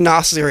 It's very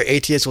Gnostic or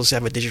atheist will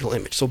have a digital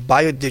image. So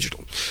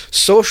biodigital.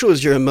 Social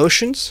is your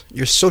emotions,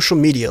 your social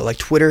media like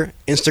Twitter,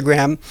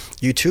 Instagram,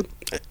 YouTube,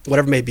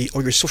 whatever it may be,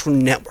 or your social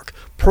network.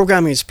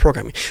 Programming is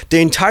programming. The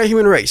entire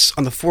human race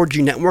on the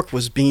 4G network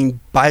was being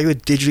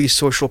biodigitally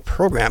social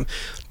programmed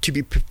to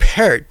be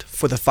prepared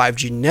for the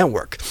 5G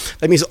network.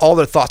 That means all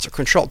their thoughts are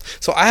controlled.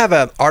 So I have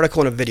an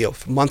article and a video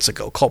from months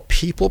ago called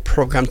People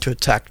Programmed to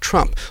Attack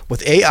Trump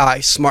with AI,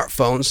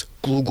 smartphones,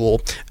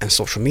 Google, and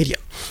social media.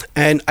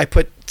 And I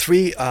put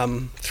three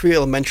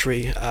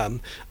elementary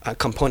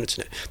components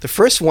in it. The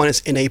first one is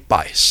innate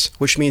bias,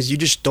 which means you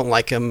just don't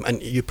like him,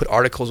 and you put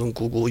articles on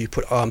Google, you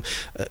put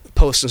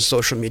posts on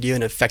social media,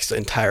 and it affects the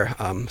entire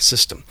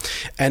system.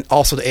 And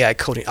also the AI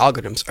coding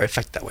algorithms are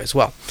affected that way as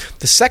well.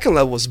 The second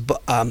level is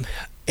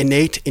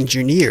innate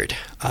engineered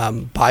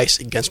bias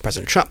against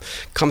President Trump.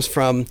 Comes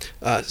from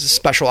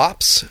special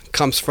ops,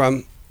 comes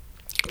from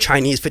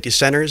Chinese 50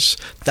 centers,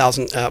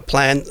 1,000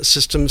 plan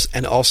systems,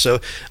 and also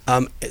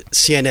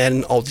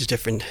CNN, all these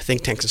different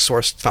think tanks and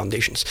source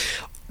foundations.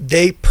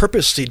 They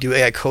purposely do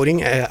AI coding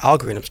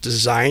algorithms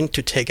designed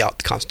to take out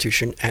the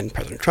Constitution and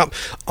President Trump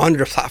under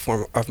the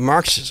platform of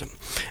Marxism.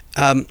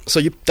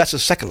 That's the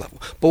second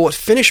level. But what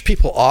finished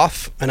people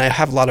off, and I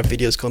have a lot of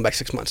videos going back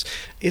 6 months,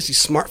 is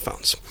these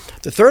smartphones.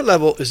 The third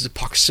level is the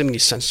proximity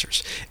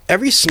sensors.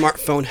 Every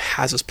smartphone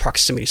has this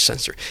proximity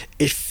sensor.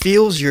 It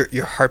feels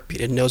your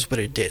heartbeat. It knows what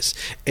it is.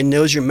 It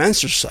knows your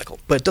menstrual cycle,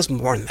 but it does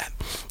more than that.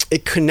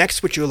 It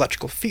connects with your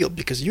electrical field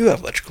because you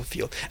have electrical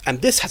field,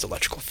 and this has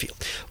electrical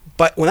field.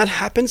 But when that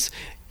happens,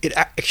 it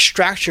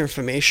extracts your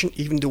information,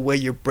 even the way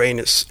your brain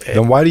is.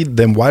 Then why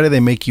do they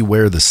make you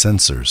wear the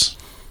sensors?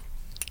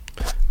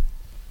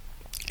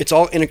 It's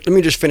all. Let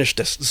me just finish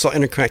this. It's all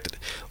interconnected.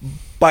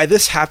 By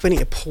this happening,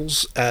 it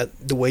pulls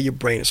the way your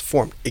brain is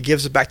formed. It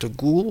gives it back to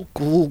Google.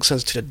 Google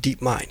sends it to the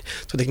deep mind,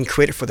 so they can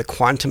create it for the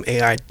quantum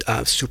AI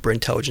super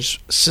intelligence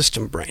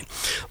system brain.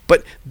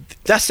 But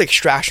that's the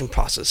extraction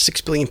process. 6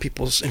 billion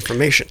people's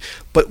information.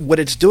 But what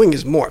it's doing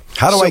is more.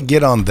 How do I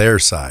get on their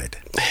side?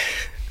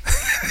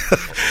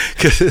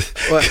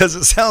 Because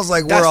it sounds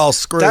like we're all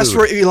screwed. That's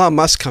where Elon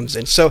Musk comes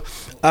in. So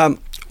on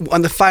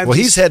the 5G... Well,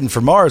 he's heading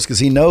for Mars because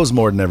he knows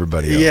more than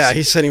everybody else. Yeah,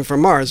 he's heading for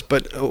Mars,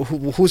 but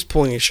who's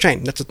pulling his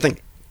chain? That's the thing.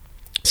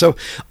 So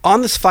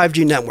on this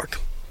 5G network,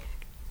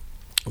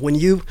 when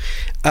you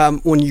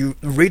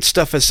read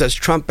stuff that says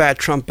Trump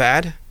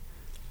bad,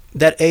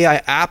 that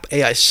AI app,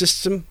 AI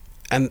system,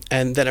 and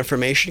that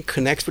information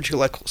connects with your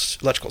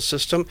electrical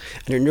system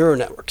and your neural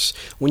networks.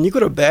 When you go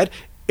to bed,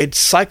 it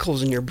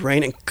cycles in your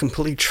brain and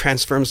completely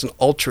transforms and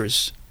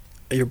alters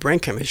your brain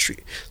chemistry.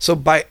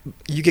 So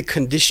you get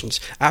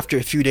conditions after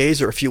a few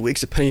days or a few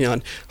weeks, depending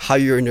on how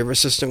your nervous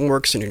system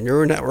works and your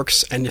neural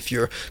networks, and if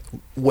you're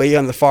way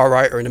on the far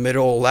right or in the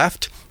middle or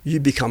left,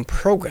 you become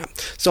programmed.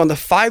 So on the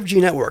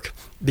 5G network,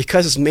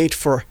 because it's made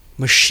for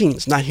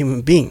machines, not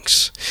human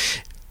beings,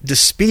 the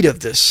speed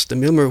of this, the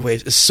millimeter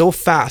waves, is so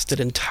fast that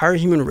the entire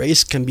human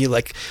race can be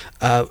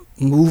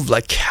move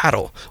like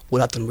cattle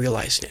without them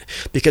realizing it.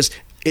 Because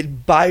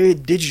it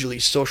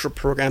biodigitally social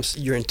programs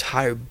your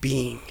entire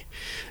being.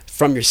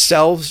 From your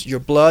cells, your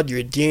blood,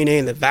 your DNA,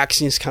 and the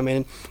vaccines come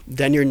in,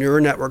 then your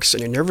neural networks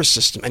and your nervous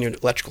system and your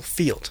electrical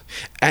field.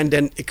 And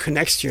then it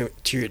connects to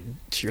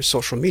your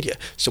social media.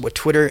 So with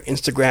Twitter,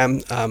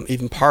 Instagram,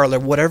 even Parler,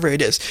 whatever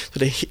it is. So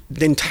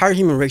the entire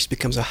human race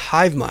becomes a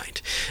hive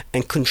mind.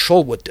 and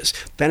controlled with this.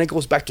 Then it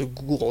goes back to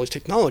Google, all these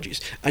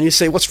technologies. And you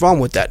say, what's wrong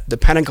with that? The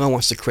Pentagon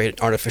wants to create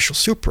an artificial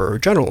super or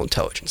general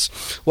intelligence.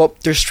 Well,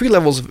 there's 3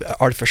 levels of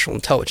artificial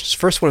intelligence.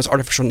 First one is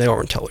artificial narrow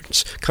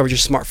intelligence. Covers your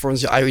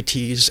smartphones, your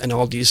IoTs, and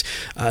all these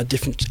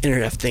different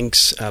Internet of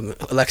Things,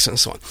 Alexa and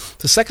so on.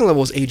 The second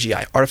level is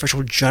AGI,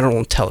 artificial general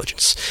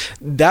intelligence.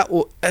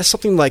 That's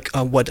something like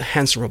what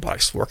Hanson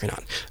Robotics is working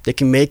on. They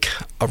can make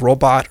a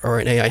robot or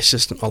an AI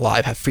system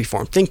alive, have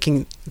freeform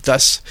thinking,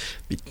 thus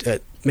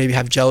maybe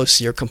have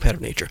jealousy or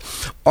competitive nature.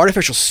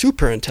 Artificial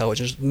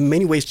superintelligence,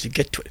 many ways to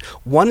get to it.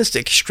 One is to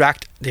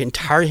extract the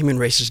entire human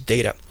race's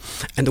data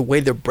and the way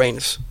their brain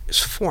is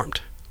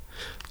formed.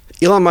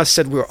 Elon Musk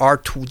said we are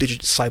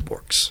 2-digit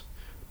cyborgs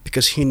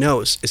because he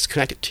knows it's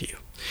connected to you.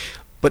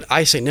 But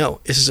I say no,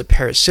 this is a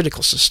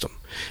parasitical system.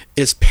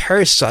 It's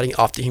parasiting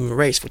off the human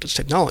race with its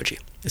technology.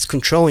 It's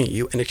controlling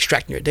you and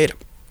extracting your data.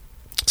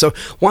 So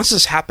once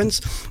this happens,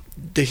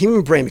 the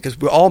human brain, because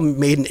we're all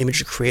made in the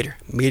image of the Creator,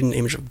 made in the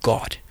image of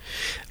God,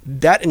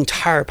 that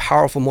entire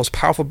most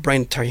powerful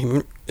brain,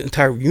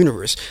 entire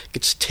universe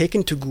gets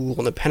taken to Google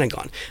and the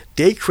Pentagon.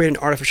 They create an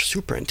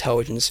artificial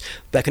superintelligence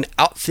that can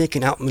outthink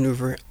and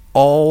outmaneuver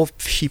all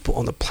people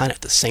on the planet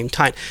at the same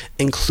time,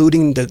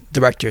 including the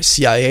director of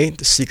CIA,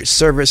 the Secret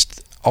Service,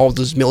 all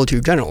those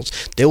military generals.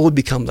 They will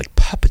become like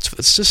puppets for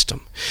the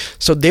system.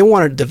 So they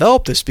want to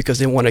develop this because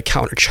they want to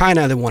counter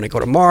China. They want to go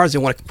to Mars. They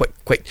want to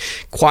create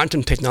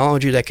quantum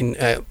technology that can,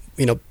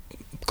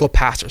 go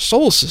past our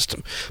solar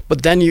system.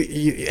 But then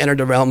you enter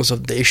the realms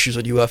of the issues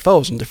of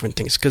UFOs and different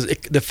things, because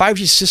the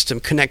 5G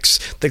system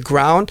connects the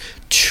ground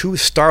to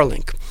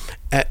Starlink,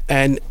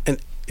 and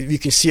you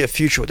can see a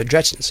future with the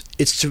Jetsons.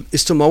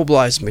 It's to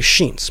mobilize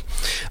machines.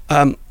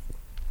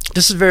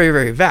 This is very,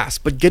 very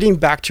vast, but getting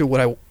back to what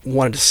I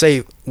wanted to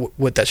say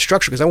with that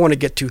structure, because I want to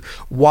get to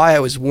why I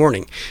was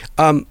warning.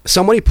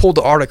 Somebody pulled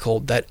the article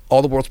that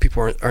all the world's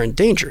people are in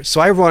danger. So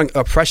I run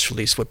a press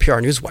release with PR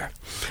Newswire,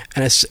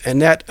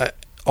 and that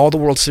all the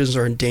world's citizens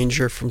are in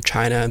danger from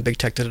China and big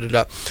tech,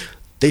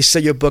 They say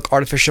your book,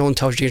 Artificial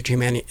Intelligence to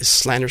Humanity, is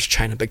slanders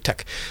China, big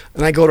tech.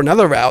 And I go to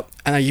another route,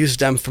 and I use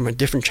them from a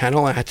different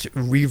channel. I had to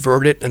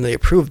revert it, and they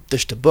approved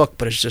the book,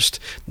 but it's just...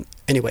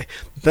 Anyway,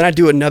 then I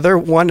do another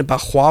one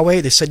about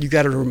Huawei. They said you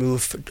got to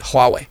remove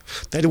Huawei.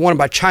 Then I do one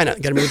about China.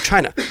 You got to remove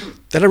China.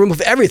 Then I remove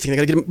everything. They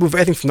got to remove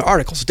everything from the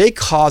articles. They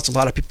caused a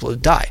lot of people to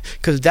die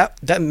because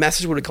that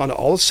message would have gone to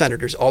all the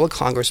senators, all the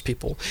Congress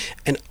people,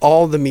 and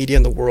all the media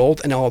in the world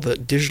and all the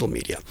digital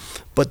media.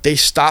 But they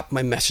stopped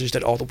my message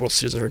that all the world's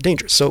citizens are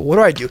dangerous. So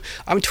what do?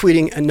 I'm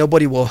tweeting, and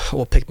nobody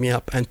will pick me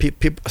up. And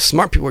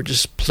smart people are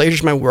just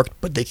plagiarizing my work,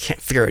 but they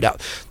can't figure it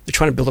out. They're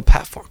trying to build a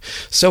platform.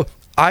 So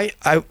I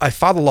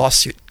filed a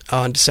lawsuit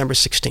on December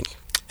 16th,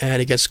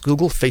 and against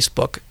Google,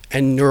 Facebook,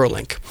 and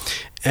Neuralink.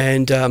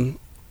 And I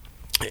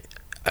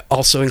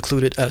also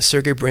included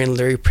Sergey Brin,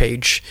 Larry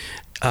Page,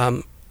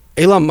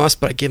 Elon Musk,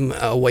 but I gave him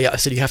a way out. I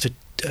said you have to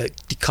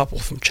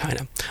decouple from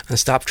China and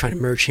stop trying to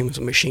merge humans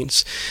with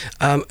machines.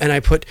 And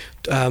I put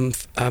the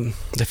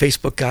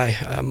Facebook guy,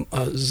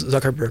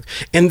 Zuckerberg.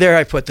 In there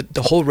I put that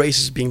the whole race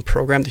is being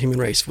programmed, the human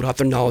race, without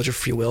their knowledge of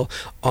free will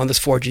on this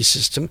 4G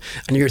system,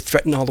 and you're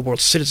threatening all the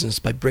world's citizens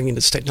by bringing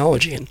this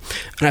technology in.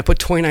 And I put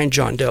 29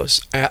 John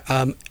Does.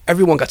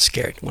 Everyone got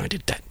scared when I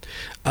did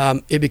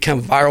that. It became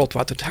viral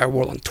throughout the entire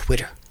world on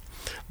Twitter.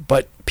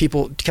 But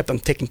people kept on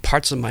taking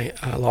parts of my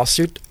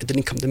lawsuit. It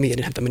didn't come to me. I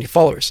didn't have that many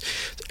followers.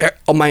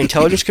 My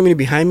intelligence community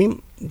behind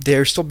me,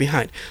 they're still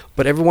behind.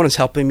 But everyone is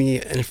helping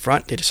me in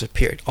front. They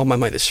disappeared. All my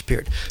money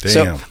disappeared.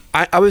 Damn. So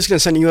I was going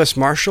to send U.S.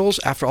 Marshals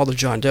after all the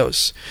John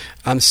Does,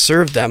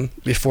 serve them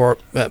before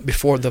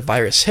the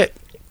virus hit.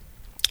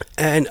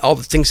 And all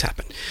the things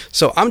happen.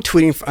 So I'm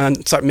tweeting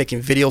and start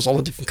making videos, all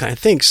the different kind of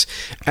things,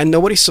 and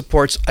nobody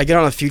supports. I get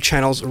on a few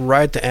channels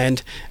right at the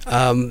end.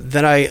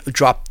 Then I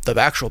drop the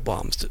actual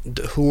bombs,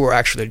 who were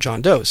actually the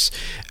John Does.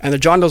 And the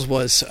John Does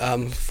was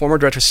former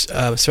director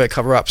CIA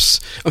cover-ups.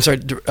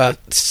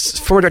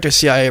 Former director of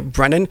CIA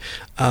Brennan,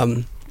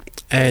 and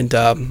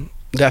the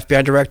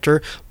FBI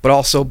director, but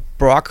also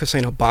Barack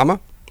Hussein Obama,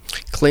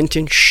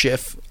 Clinton,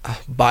 Schiff,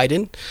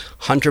 Biden,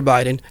 Hunter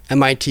Biden,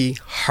 MIT,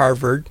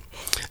 Harvard,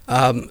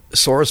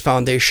 Soros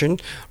Foundation,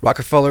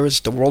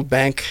 Rockefellers, the World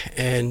Bank,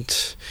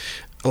 and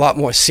a lot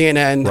more.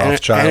 CNN,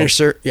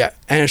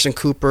 Anderson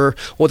Cooper.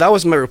 Well, that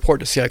was my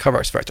report to CIA cover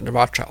expert on the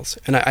Rothschilds,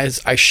 and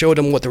I showed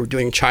them what they were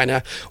doing in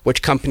China,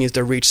 which companies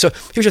they reached. So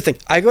here's the thing: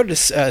 I go to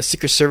the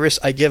Secret Service,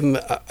 I give them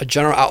a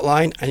general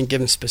outline, and give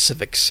them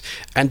specifics,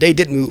 and they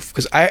did move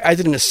because I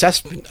did an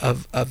assessment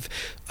of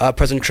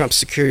President Trump's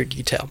security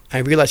detail. I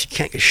realized he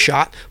can't get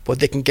shot, but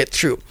they can get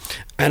through,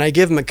 and I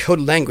give them a code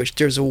language.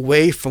 There's a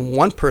way from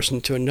one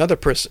person to another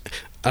person.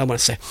 I don't want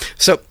to say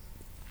so.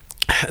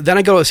 Then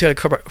I go to the CIA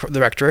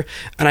director,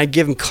 and I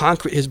give him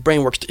concrete. His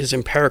brain works is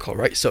empirical,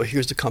 right? So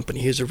here's the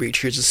company, here's the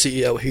reach, here's the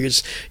CEO,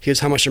 here's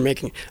how much they're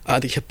making,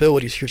 the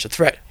capabilities, here's the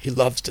threat. He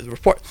loves the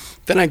report.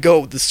 Then I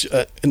go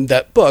in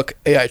that book,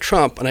 AI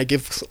Trump, and I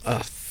give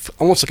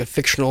almost like a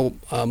fictional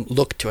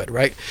look to it,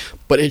 right?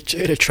 But it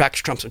attracts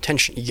Trump's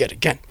attention yet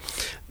again.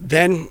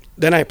 Then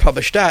I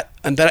publish that,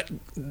 and that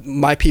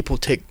my people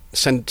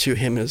send it to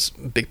him as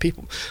big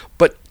people.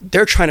 But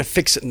they're trying to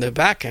fix it in the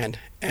back end,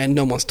 and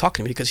no one's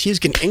talking to me because he's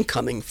getting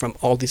incoming from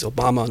all these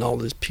Obama and all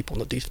these people in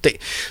the deep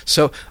state.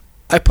 So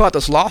I put out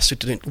this lawsuit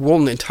to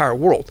the entire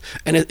world.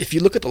 And if you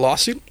look at the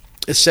lawsuit,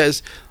 it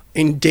says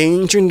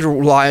endangering the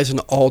lives of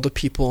all the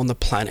people on the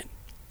planet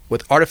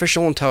with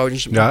artificial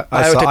intelligence,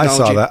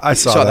 biotechnology. I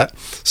saw that.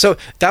 So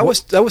that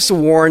was the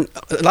warrant.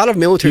 A lot of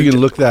military. You can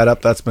look that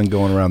up. That's been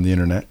going around the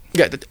internet.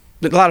 Yeah,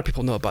 a lot of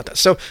people know about that.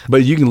 So,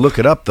 but you can look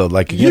it up though.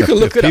 Like again,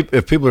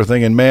 if people are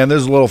thinking, "Man,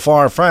 this is a little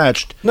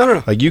far-fetched,"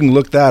 no. Like you can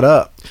look that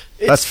up.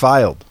 That's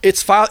filed.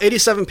 It's filed,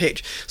 87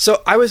 page.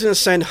 So I was going to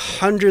send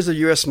hundreds of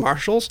U.S.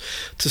 Marshals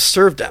to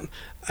serve them,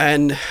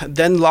 and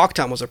then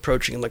lockdown was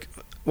approaching,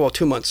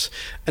 2 months,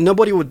 and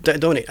nobody would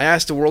donate. I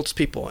asked the world's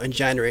people in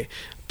January,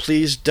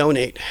 please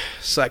donate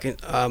so I can,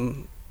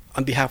 on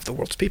behalf of the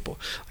world's people.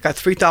 I got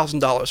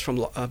 $3,000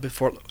 from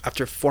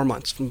after 4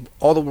 months from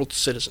all the world's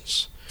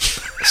citizens.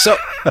 So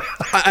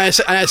I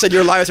said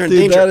your lives are in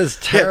danger. That is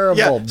terrible.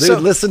 Yeah. Dude, so,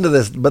 listen to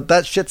this. But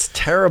that shit's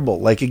terrible.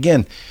 Like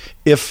again,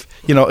 it's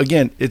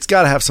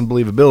got to have some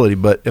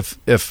believability. But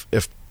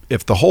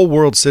if the whole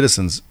world's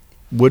citizens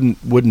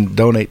wouldn't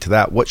donate to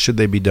that, what should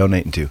they be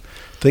donating to?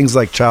 Things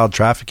like child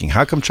trafficking.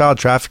 How come child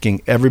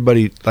trafficking?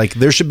 Everybody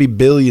there should be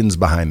billions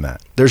behind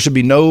that. There should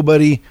be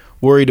nobody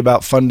worried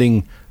about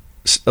funding,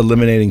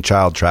 eliminating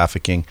child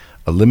trafficking,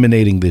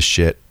 eliminating this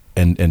shit.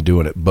 And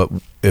doing it. But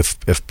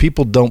if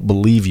people don't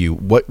believe you,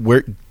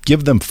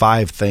 give them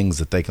 5 things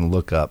that they can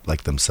look up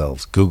like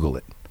themselves. Google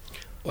it.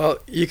 Well,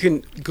 you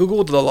can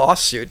Google the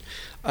lawsuit.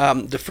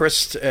 The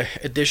first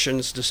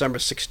edition's December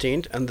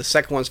 16th, and the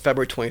second one's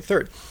February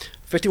 23rd.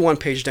 51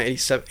 pages and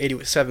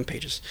 87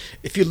 pages.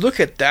 If you look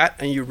at that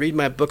and you read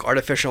my book,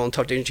 Artificial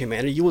Intelligence and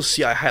Humanity, you will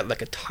see I had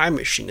like a time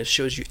machine that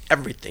shows you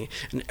everything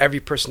and every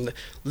person that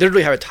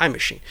literally have a time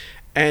machine.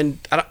 And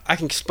I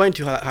can explain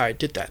to you how I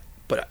did that.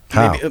 But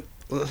how? Maybe,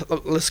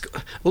 let's go.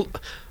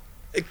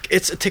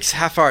 It takes a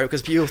half hour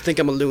because people think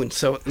I'm a loon.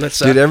 So let's.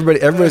 Dude,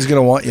 everybody's going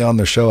to want you on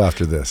their show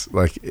after this.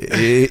 Like,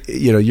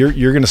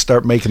 you're going to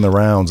start making the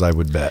rounds. I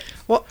would bet.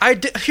 Well,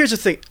 here's the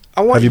thing.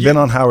 Have you been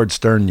on Howard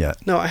Stern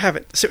yet? No, I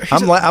haven't. So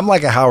I'm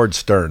like a Howard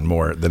Stern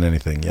more than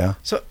anything. Yeah.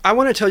 So I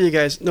want to tell you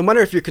guys, no matter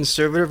if you're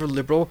conservative or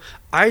liberal,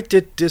 I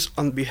did this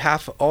on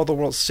behalf of all the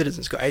world's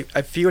citizens.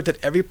 I feel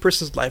that every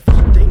person's life is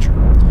in danger.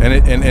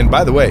 And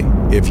by the way,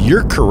 if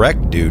you're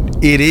correct,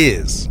 dude, it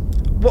is.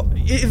 Well,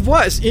 it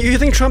was. You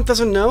think Trump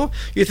doesn't know?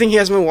 You think he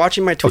hasn't been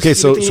watching my tweets? Okay,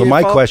 so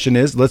my question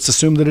is, let's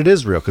assume that it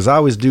is real, because I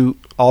always do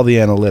all the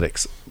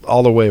analytics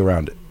all the way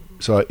around it.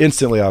 So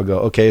instantly I'll go,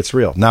 okay, it's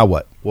real. Now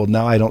what? Well,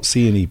 now I don't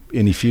see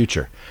any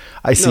future.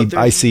 I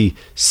see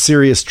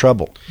serious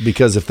trouble,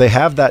 because if they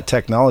have that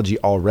technology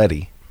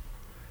already,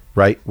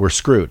 right, we're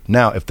screwed.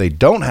 Now, if they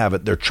don't have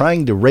it, they're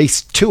trying to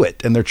race to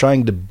it, and they're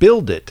trying to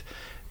build it.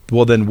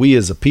 Well, then we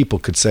as a people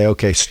could say,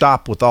 okay,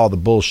 stop with all the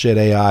bullshit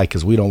AI,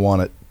 because we don't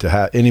want it to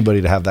have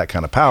anybody to have that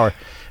kind of power.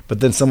 But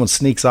then someone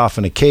sneaks off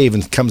in a cave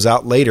and comes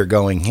out later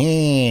going,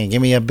 hey,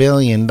 give me $1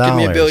 billion. Give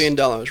me $1 billion,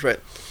 right.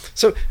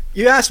 So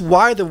you asked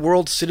why the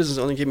world's citizens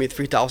only give me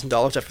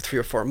 $3,000 after 3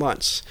 or 4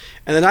 months.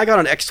 And then I got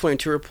an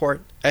X-22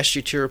 report,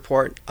 SG2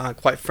 report,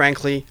 quite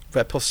frankly,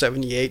 Red Pill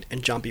 78,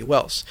 and John B.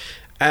 Wells.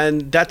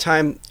 And that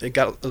time, it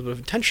got a little bit of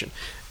attention.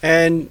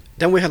 And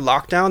then we had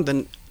lockdown,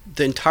 then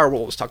the entire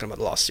world was talking about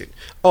the lawsuit.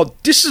 Oh,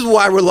 this is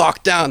why we're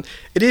locked down.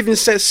 It even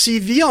says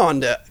CV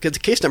on the, because the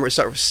case number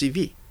starts with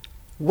CV.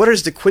 What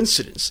is the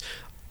coincidence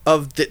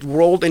of the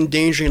world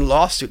endangering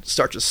lawsuit that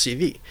starts with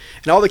CV?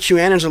 And all the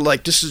QAnons are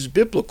like, this is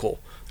biblical.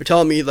 They're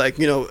telling me, like,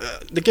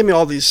 they give me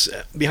all these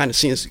behind the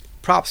scenes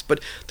props, but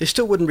they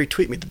still wouldn't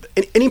retweet me.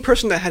 Any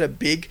person that had a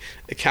big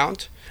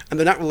account, and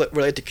they're not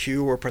related to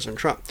Q or President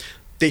Trump,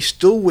 they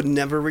still would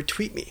never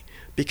retweet me,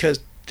 because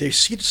they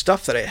see the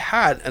stuff that I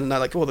had, and they're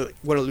like, "Oh, they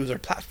want to lose their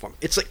platform."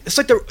 It's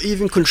like they're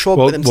even controlled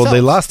by themselves. Well,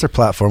 they lost their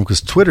platform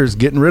because Twitter's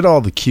getting rid of all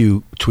the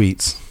Q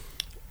tweets.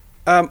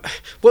 Well,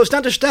 it's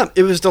not just them;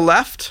 it was the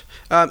left.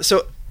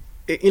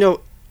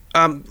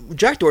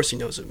 Jack Dorsey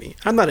knows of me.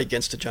 I'm not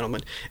against the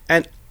gentleman,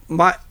 and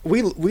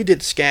we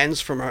did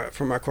scans from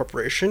our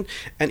corporation,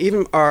 and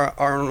even our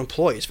own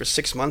employees for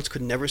 6 months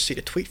could never see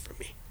the tweet from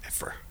me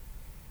ever.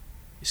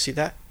 You see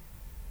that?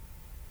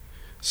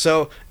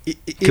 So,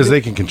 because they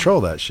can control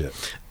that shit.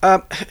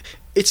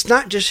 It's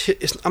not just.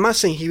 I'm not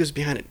saying he was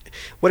behind it.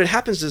 What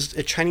happens is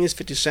a Chinese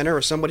 50 center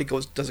or somebody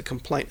does a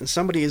complaint, and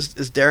somebody is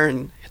there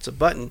and hits a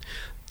button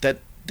that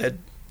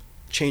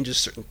changes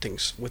certain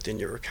things within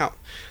your account.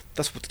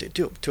 That's what they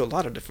do to a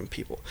lot of different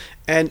people.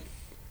 And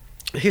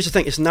here's the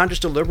thing: it's not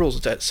just the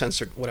liberals that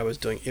censored what I was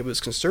doing. It was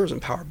conservatives in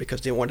power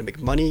because they wanted to make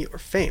money or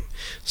fame.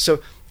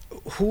 So,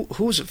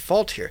 who's at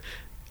fault here?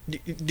 Do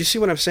you see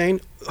what I'm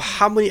saying?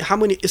 How many?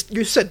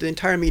 You said the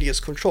entire media is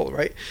controlled,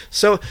 right?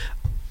 So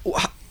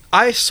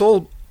I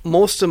sold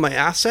most of my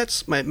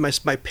assets, my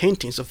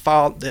paintings, to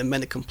file the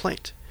amended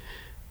complaint.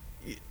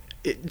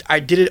 I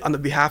did it on the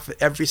behalf of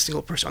every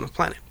single person on the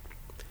planet.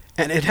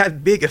 And it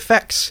had big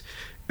effects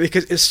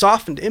because it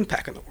softened the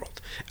impact on the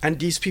world. And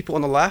these people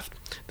on the left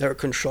that were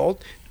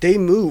controlled, they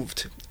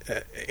moved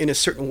in a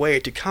certain way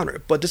to counter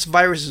it. But this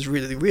virus is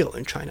really real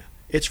in China.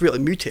 It's really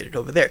mutated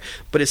over there.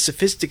 But it's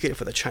sophisticated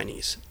for the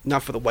Chinese,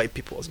 not for the white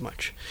people as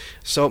much.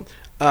 So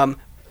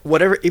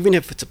whatever, even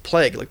if it's a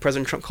plague, like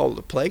President Trump called it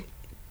a plague,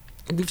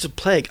 if it's a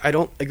plague, I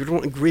don't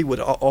agree with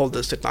all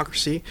this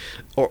technocracy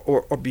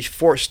or be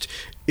forced.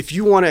 If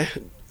you want to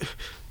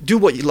do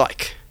what you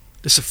like,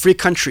 it's a free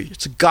country.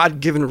 It's a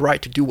God-given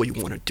right to do what you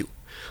want to do.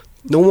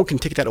 No one can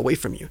take that away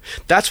from you.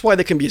 That's why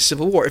there can be a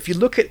civil war. If you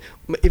look at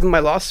even my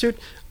lawsuit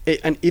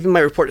and even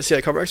my report to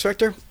CIA Cover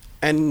Director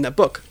and in the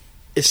book,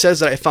 it says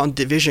that I found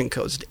division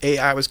codes. The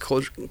AI was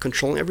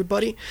controlling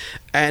everybody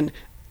and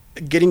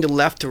getting the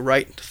left to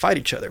right to fight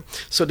each other.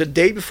 So the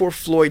day before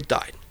Floyd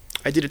died,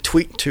 I did a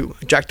tweet to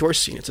Jack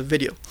Dorsey, and it's a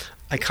video.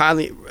 I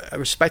kindly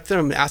respected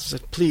him and asked him,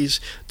 please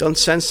don't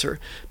censor,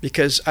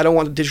 because I don't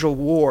want the digital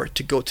war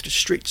to go to the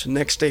streets. The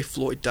next day,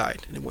 Floyd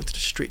died, and it went to the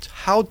streets.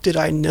 How did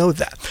I know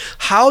that?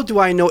 How do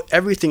I know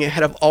everything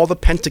ahead of all the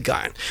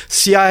Pentagon,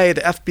 CIA,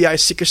 the FBI,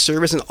 Secret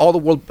Service, and all the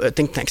world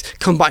think tanks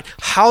combined?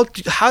 How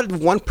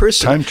did one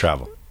person... Time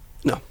travel.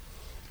 No.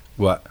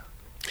 What?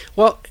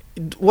 Well,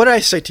 what did I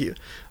say to you?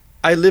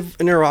 I live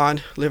in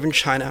Iran, live in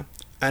China,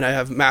 and I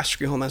have master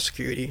degree in Homeland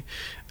Security.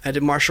 I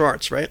did martial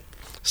arts, right?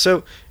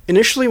 So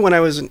initially when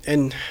I was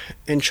in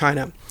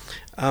China,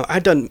 I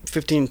had done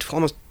 15,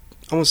 12,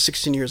 almost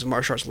 16 years of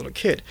martial arts as a little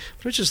kid.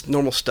 But it was just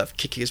normal stuff,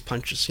 kicking his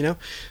punches, you know?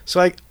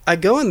 So I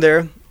go in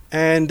there,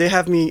 and they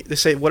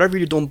say, whatever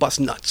you do, don't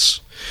bust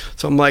nuts.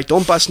 So I'm like,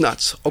 don't bust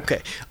nuts.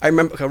 Okay. I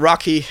remember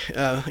Rocky,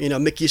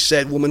 Mickey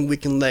said, woman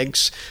weakened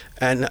legs.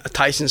 And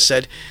Tyson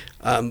said,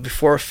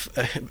 before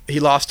he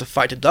lost a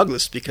fight to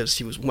Douglas because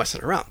he was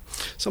messing around.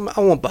 So I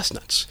won't bust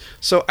nuts.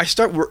 So I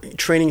start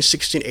training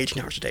 16,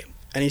 18 hours a day.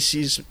 And he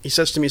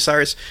says to me,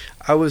 Cyrus,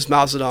 I was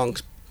Mao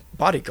Zedong's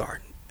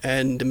bodyguard.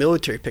 And the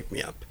military picked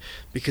me up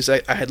because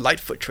I had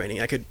Lightfoot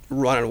training. I could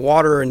run on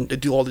water and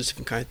do all these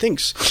different kind of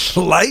things.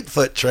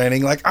 Lightfoot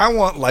training? Like, I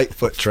want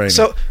Lightfoot training.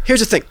 So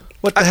here's the thing.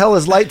 What the hell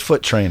is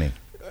Lightfoot training?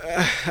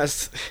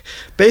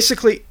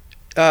 Basically,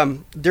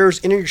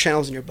 there's energy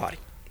channels in your body.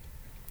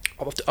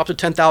 Up to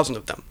 10,000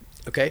 of them,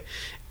 okay?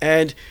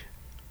 And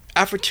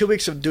after 2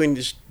 weeks of doing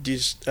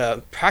these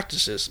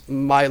practices,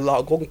 my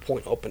Laogong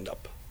point opened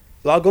up.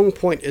 Laogong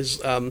point is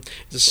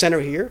the center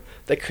here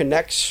that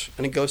connects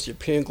and it goes to your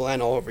pineal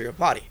gland all over your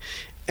body.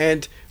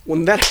 And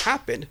when that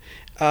happened,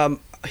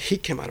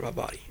 heat came out of my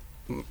body,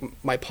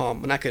 my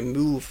palm, and I could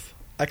move.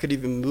 I could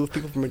even move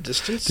people from a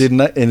distance.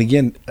 And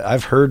again,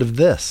 I've heard of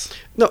this.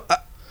 No.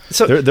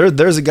 So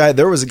there was a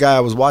guy I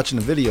was watching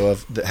a video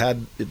of that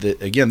had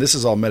again, this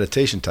is all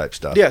meditation type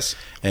stuff. Yes.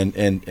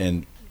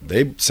 And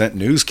they sent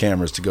news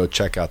cameras to go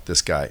check out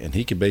this guy, and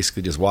he could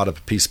basically just wad up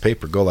a piece of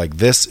paper, go like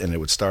this, and it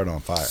would start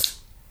on fire.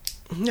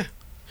 Yeah.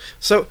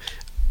 So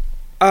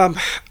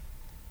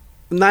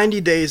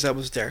 90 days I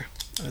was there.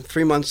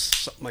 3 months,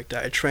 something like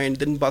that. I trained,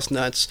 didn't bust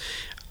nuts.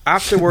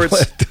 Afterwards,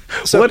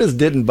 what does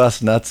 "didn't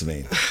bust nuts"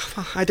 mean?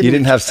 You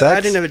didn't have sex? I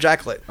didn't have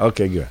ejaculate.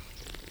 Okay, good.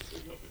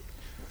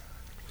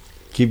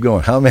 Keep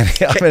going. How many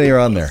are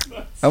on there?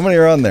 How many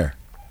are on there?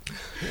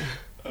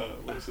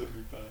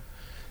 175.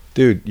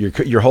 Dude,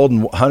 you're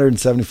holding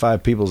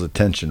 175 people's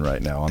attention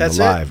right now on That's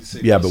the live.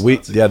 it? Yeah, but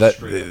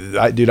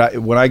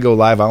when I go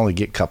live, I only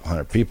get a couple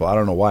hundred people. I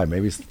don't know why.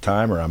 Maybe it's the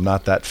time, or I'm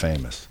not that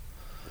famous.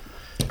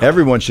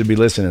 Everyone should be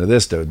listening to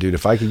this, though, dude.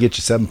 If I could get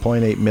you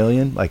 7.8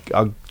 million, like,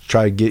 I'll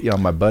try to get you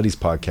on my buddies'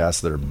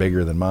 podcasts that are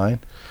bigger than mine.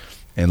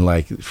 And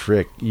like,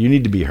 frick, you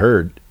need to be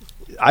heard.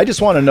 I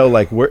just want to know,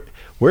 like, where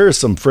are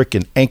some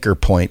frickin' anchor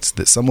points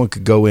that someone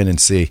could go in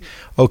and see,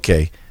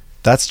 okay,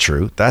 that's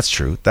true, that's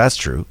true, that's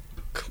true.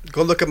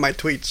 Go look at my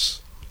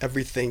tweets,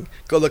 everything.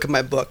 Go look at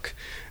my book,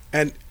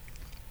 and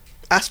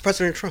ask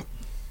President Trump.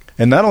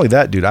 And not only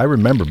that, dude, I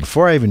remember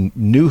before I even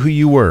knew who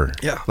you were,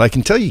 yeah, like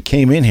until you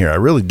came in here, I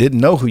really didn't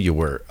know who you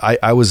were.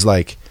 I was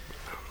like,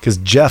 because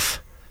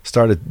Jeff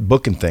started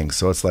booking things,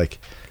 so it's like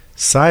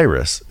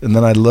Cyrus, and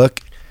then I look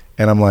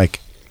and I'm like,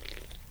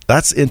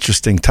 that's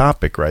interesting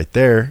topic right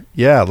there.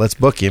 Yeah, let's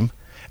book him.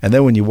 And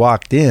then when you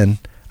walked in,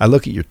 I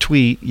look at your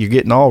tweet, you're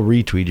getting all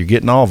retweet, you're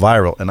getting all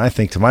viral, and I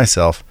think to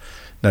myself,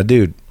 now,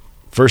 dude,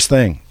 first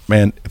thing,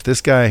 man, if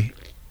this guy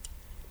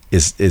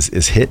is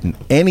hitting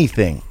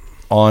anything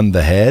on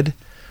the head,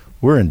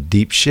 we're in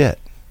deep shit.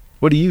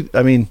 What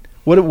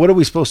are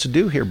we supposed to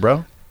do here,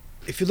 bro?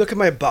 If you look at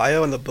my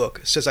bio in the book,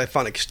 it says I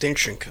found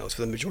extinction codes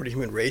for the majority of the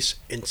human race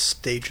in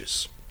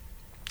stages.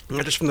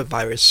 Not just from the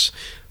virus,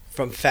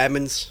 from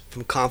famines,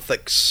 from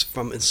conflicts,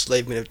 from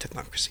enslavement of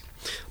technocracy.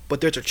 But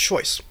there's a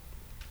choice.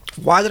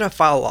 Why did I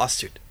file a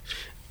lawsuit?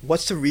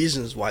 What's the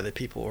reasons why the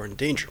people are in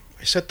danger?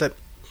 I said that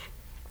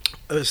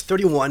it was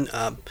 31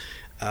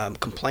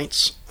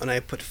 complaints, and I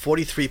put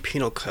 43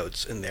 penal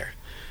codes in there.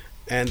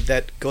 And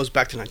that goes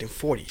back to the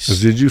 1940s. So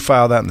did you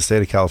file that in the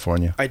state of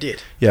California? I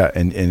did. Yeah,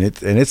 and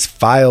it's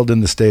filed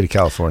in the state of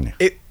California.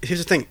 Here's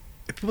the thing.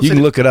 You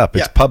can look it up.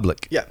 It's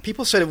public. Yeah,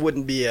 people said it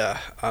wouldn't be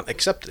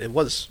accepted. It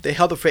was. They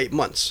held it for 8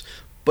 months.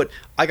 but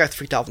I got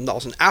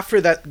 $3,000. And after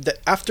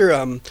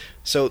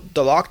so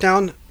the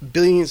lockdown,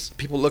 billions of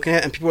people looking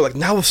at it, and people were like,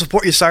 now we'll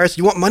support you, Cyrus.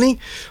 You want money?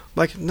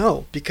 Like,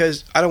 no,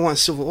 because I don't want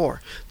a civil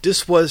war.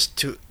 This was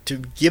to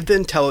give the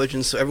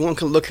intelligence so everyone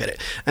can look at it.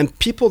 And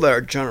people that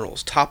are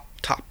generals, top.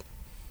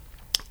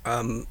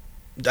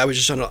 I was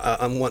just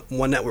on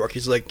one network.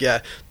 He's like,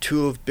 yeah,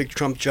 2 of big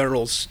Trump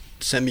generals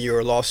send me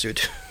your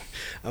lawsuit.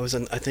 I was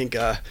on, I think,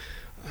 what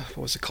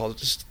was it called?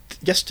 Just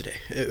yesterday.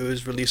 It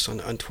was released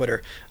on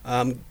Twitter.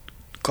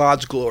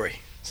 God's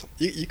Glory. So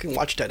you can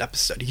watch that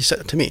episode. He said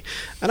it to me.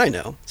 And I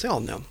know. They all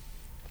know.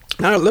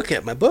 Now I look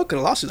at my book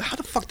and a lawsuit. How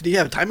the fuck did he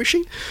have a time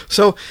machine?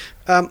 So,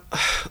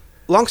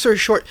 long story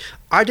short,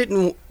 I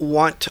didn't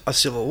want a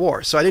civil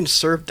war. So I didn't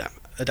serve them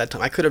at that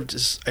time. I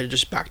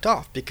just backed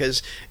off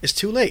because it's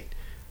too late.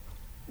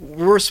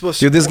 We're supposed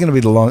to. Dude, this is gonna be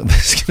the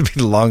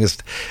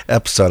longest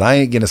episode. I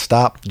ain't gonna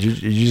stop. You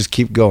just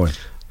keep going.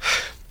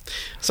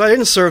 So I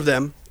didn't serve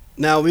them.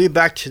 Now we're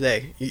back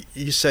today.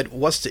 You said,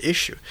 what's the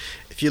issue?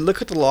 If you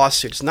look at the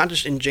lawsuit, it's not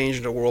just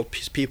endangering the world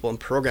people and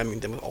programming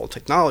them with all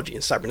technology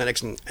and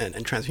cybernetics and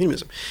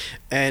transhumanism,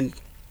 and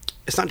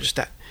it's not just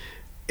that.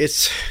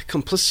 It's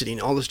complicity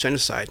in all this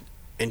genocide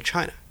in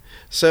China.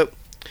 So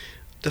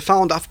the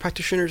Falun Dafa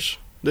practitioners,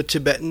 the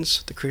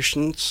Tibetans, the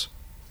Christians,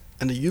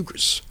 and the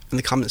Uyghurs and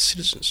the common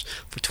citizens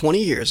for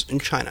 20 years in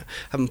China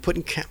have been put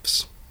in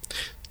camps.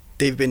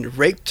 They've been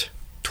raped,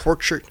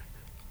 tortured,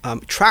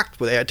 tracked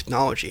with AI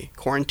technology,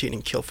 quarantined,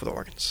 and killed for the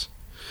organs.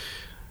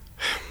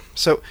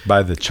 So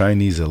by the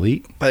Chinese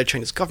elite? By the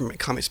Chinese government,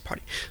 Communist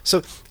Party.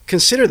 So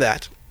consider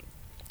that.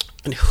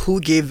 And who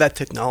gave that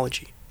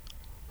technology?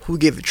 Who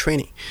gave the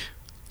training?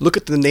 Look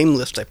at the name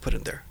list I put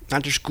in there,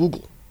 not just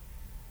Google.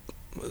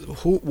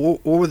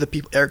 What were the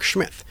people? Eric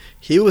Schmidt.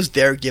 He was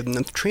there giving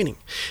them training.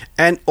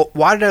 And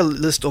why did I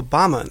list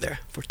Obama in there?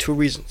 For 2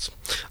 reasons.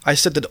 I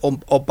said that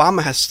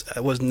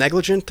Obama was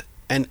negligent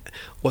and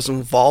was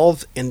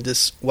involved in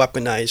this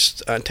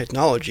weaponized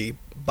technology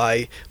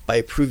by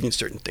approving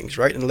certain things,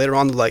 right? And later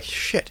on, they're like,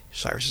 shit,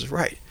 Cyrus is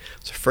right.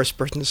 It's the first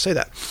person to say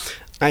that.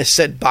 And I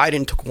said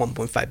Biden took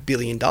 $1.5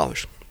 billion.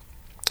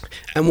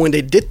 And when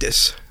they did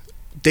this,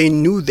 they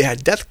knew they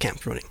had death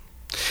camps running.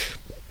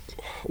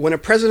 When a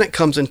president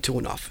comes into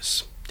an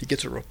office, he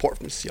gets a report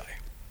from the CIA.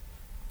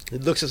 He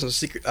looks at some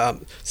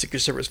secret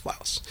service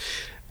files.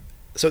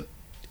 So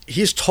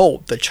he's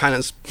told that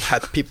China's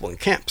had people in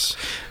camps.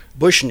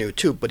 Bush knew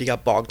too, but he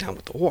got bogged down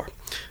with the war.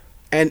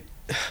 And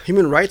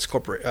human rights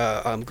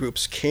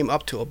groups came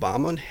up to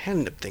Obama and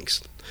handed him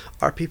things.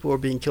 Our people are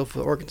being killed for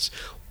the organs.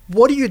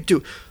 What do you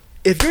do?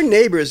 If your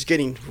neighbor is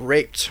getting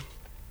raped,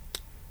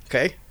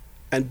 okay,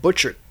 and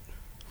butchered,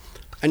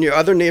 and your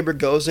other neighbor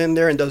goes in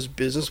there and does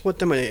business with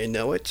them and they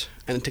know it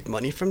and they take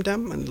money from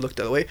them and look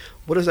the other way,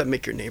 what does that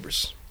make your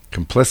neighbors?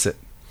 Complicit.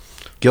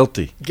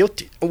 Guilty.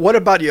 What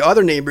about your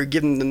other neighbor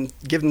giving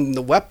them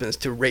the weapons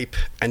to rape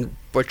and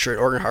butcher and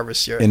organ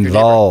harvest your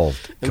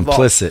Involved.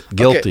 Complicit.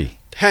 Guilty. Okay.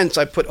 Hence,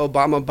 I put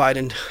Obama,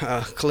 Biden,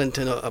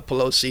 Clinton,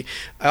 Pelosi.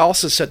 I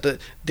also said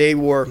that they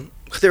were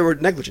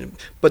negligent,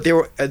 but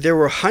they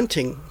were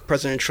hunting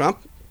President Trump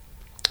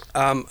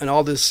and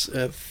all this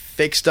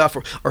fake stuff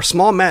or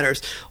small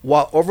matters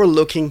while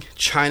overlooking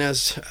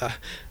China's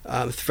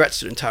threats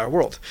to the entire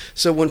world.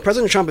 So when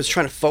President Trump is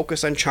trying to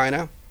focus on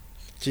China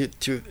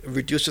to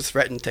reduce the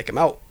threat and take him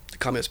out, the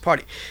Communist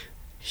Party,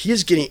 he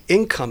is getting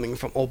incoming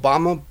from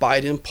Obama,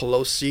 Biden,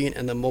 Pelosi,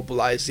 and the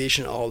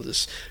mobilization of all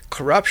this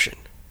corruption.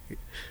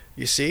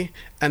 You see?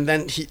 And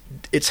then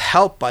it's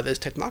helped by this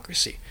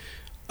technocracy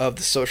of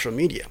the social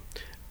media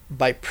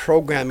by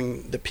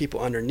programming the people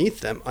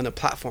underneath them on the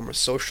platform of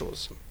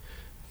socialism.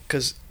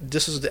 Because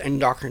this is the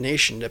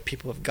indoctrination that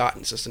people have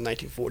gotten since the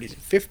 1940s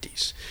and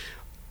 50s.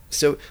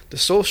 So the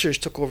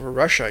socialists took over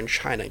Russia and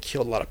China and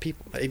killed a lot of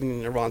people, even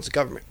in Iran's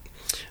government.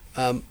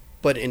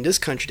 But in this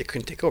country, they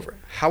couldn't take over.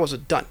 How was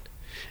it done?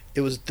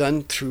 It was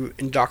done through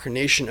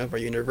indoctrination of our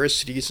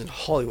universities and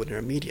Hollywood and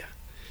our media.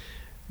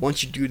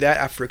 Once you do that,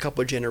 after a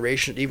couple of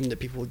generations, even the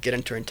people who get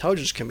into our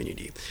intelligence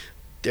community,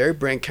 their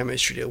brain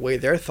chemistry, the way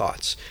their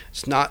thoughts,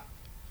 it's not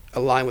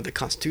aligned with the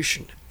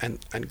Constitution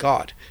and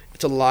God.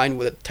 It's aligned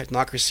with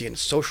technocracy and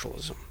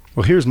socialism.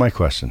 Well, here's my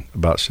question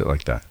about shit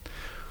like that.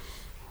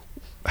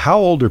 How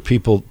old are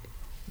people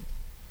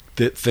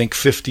that think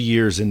 50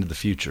 years into the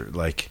future?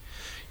 Like,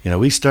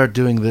 we start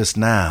doing this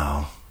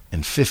now,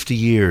 in 50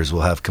 years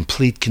we'll have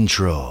complete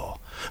control.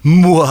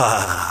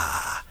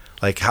 Mwah!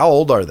 Like, how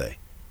old are they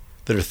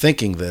that are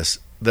thinking this,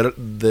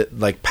 that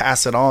like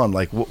pass it on?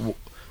 Like,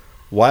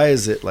 why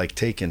is it like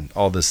taking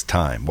all this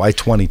time? Why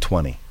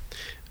 2020?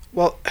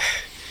 Well,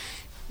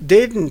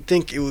 they didn't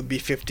think it would be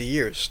 50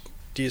 years,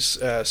 these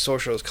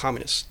socialist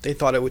communists. They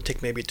thought it would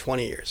take maybe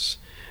 20 years.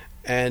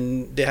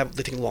 And they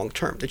think long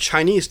term. The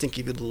Chinese think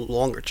even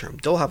longer term.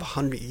 They'll have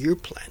 100-year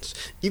plans.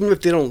 Even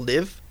if they don't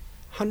live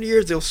 100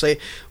 years, they'll say,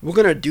 we're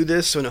going to do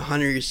this so in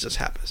 100 years this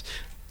happens.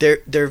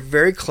 They're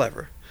very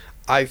clever.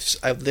 I've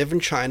lived in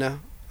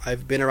China.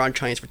 I've been around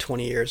Chinese for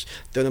 20 years.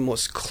 They're the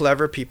most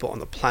clever people on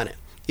the planet.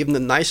 Even the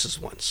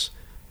nicest ones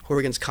who are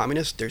against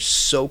communists, they're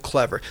so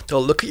clever.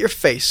 They'll look at your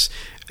face,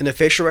 and the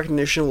facial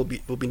recognition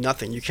will be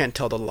nothing. You can't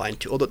tell they're lying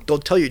to you. They'll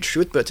tell you the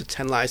truth, but it's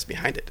 10 lies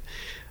behind it.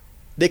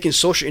 They can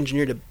social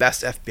engineer the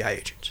best FBI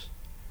agents,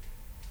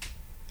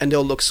 and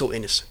they'll look so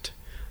innocent.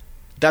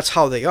 That's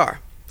how they are,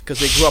 because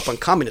they grew up on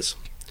communism.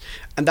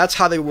 And that's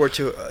how they were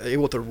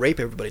able to rape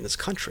everybody in this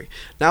country.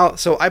 Now,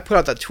 so I put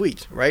out that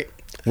tweet, right?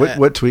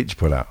 What tweet did you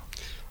put out?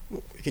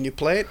 Can you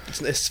play it?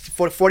 It's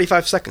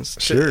 45 seconds.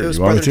 Sure. It was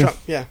you want me to? Trump.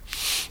 Yeah.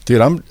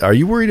 Dude, are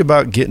you worried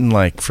about getting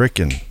like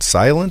freaking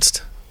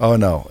silenced? Oh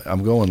no,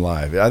 I'm going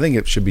live. I think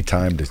it should be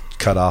time to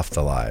cut off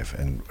the live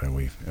and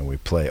we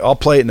play. I'll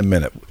play it in a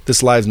minute.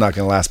 This live's not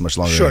going to last much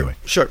longer anyway.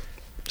 Sure.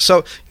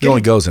 So it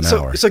only goes an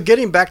hour. So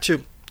getting back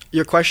to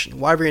your question,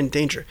 why we're in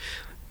danger.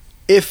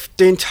 If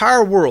the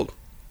entire world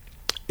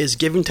is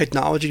giving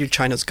technology to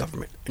China's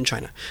government in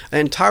China, and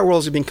the entire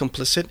world is being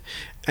complicit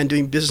and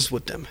doing business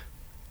with them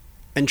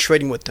and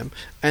trading with them,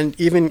 and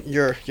even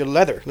your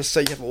leather, let's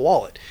say you have a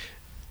wallet,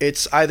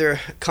 it's either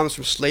comes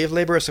from slave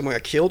labor or someone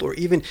got killed, or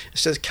even it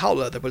says cow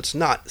leather, but it's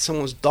not.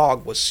 Someone's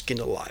dog was skinned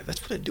alive.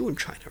 That's what they do in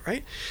China,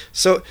 right?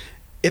 So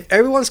if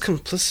everyone's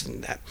complicit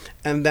in that,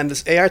 and then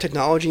this AI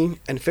technology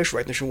and facial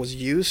recognition was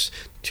used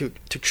to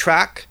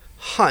track,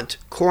 hunt,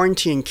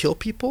 quarantine, kill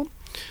people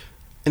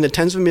in the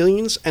tens of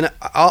millions, and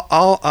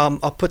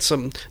I'll put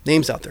some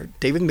names out there.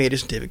 David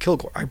Matus and David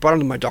Kilgore. I brought them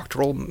to my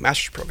doctoral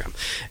master's program.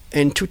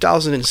 In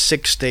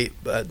 2006, they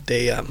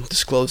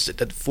disclosed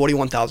that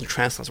 41,000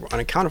 transplants were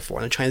unaccounted for,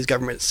 and the Chinese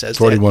government says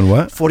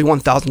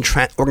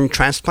 41,000 organ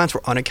transplants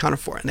were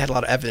unaccounted for, and they had a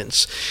lot of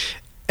evidence.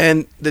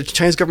 And the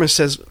Chinese government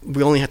says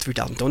we only had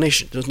 3,000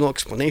 donations. There's no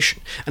explanation,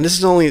 and this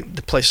is only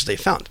the places they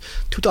found.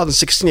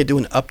 2016, they do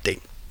an update.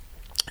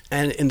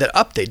 And in that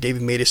update,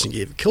 David Matus and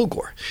David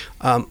Kilgore,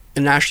 a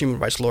national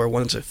human rights lawyer,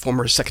 one is a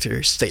former Secretary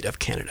of State of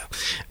Canada,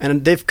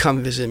 and they've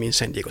come visit me in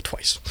San Diego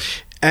twice.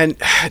 And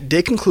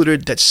they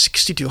concluded that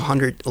 60 to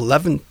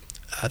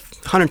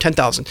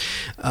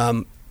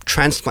 110,000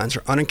 transplants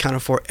are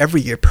unaccounted for every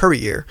year, per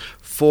year,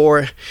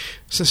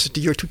 since the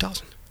year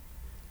 2000.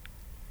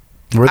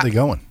 Where are they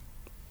going?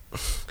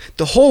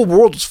 The whole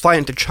world was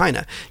flying to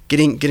China,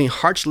 getting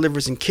hearts,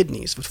 livers, and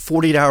kidneys with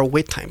 48-hour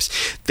wait times.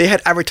 They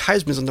had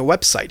advertisements on their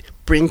website,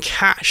 bring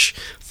cash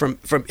from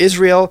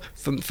Israel,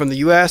 from the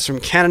U.S.,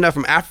 from Canada,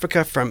 from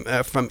Africa,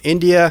 from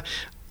India.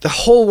 The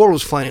whole world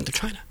was flying into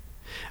China.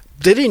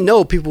 They didn't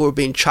know people were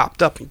being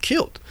chopped up and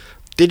killed.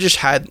 They just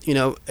had,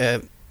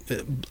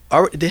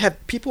 they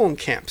had people in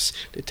camps.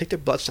 They take their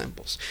blood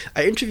samples.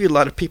 I interviewed a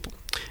lot of people,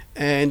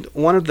 and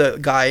one of the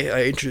guy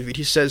I interviewed,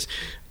 he says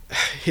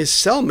his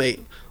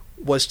cellmate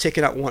was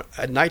taken out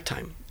at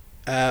nighttime,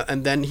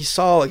 and then he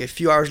saw like a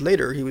few hours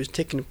later he was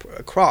taken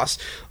across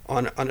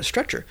on a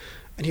stretcher,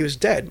 and he was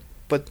dead,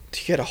 but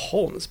he had a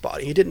hole in his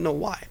body. He didn't know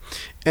why,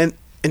 and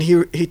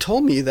he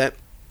told me that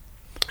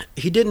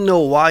he didn't know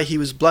why he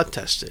was blood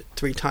tested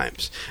 3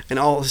 times, and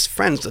all his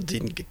friends that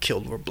didn't get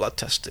killed were blood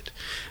tested,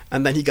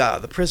 and then he got out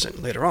of the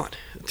prison later on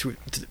through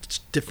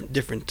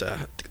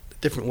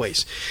different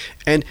ways.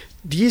 And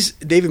these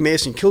David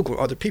Matus and Kilgore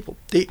are the people.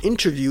 They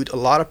interviewed a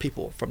lot of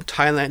people from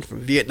Thailand, from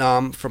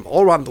Vietnam, from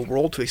all around the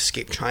world to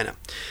escape China.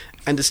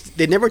 And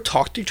they never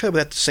talked to each other, but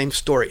had the same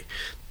story.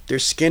 Their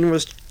skin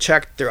was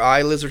checked, their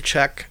eyelids were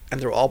checked, and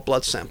they were all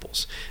blood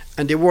samples.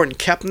 And they weren't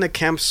kept in the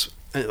camps,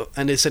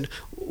 and they said,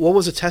 what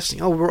was the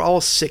testing? Oh, we were all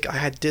sick. I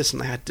had this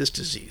and I had this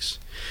disease.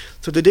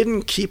 So they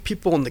didn't keep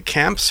people in the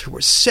camps who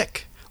were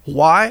sick.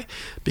 Why?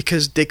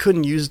 Because they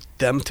couldn't use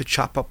them to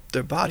chop up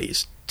their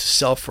bodies to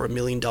sell for $1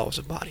 million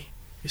a body.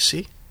 You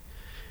see?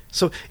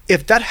 So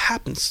if that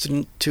happens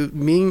to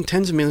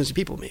tens of millions of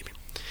people, maybe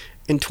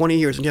in 20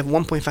 years, and you have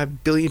 1.5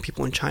 billion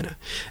people in China,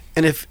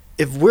 and if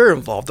we're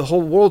involved, the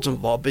whole world's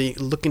involved,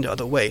 looking the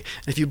other way.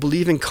 And if you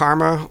believe in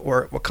karma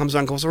or what comes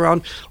around goes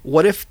around,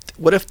 what if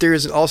there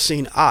is an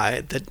all-seeing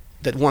eye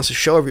that wants to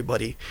show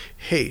everybody,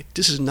 hey,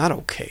 this is not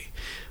okay,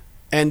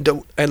 and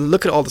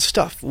look at all the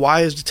stuff.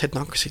 Why is the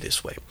technocracy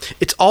this way?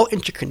 It's all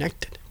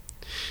interconnected.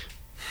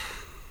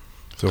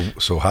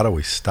 So how do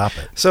we stop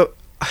it? So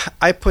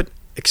I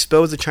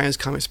expose the Chinese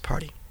Communist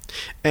Party.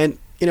 And,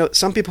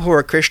 some people who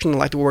are Christian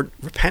like the word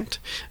repent.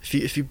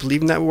 If you believe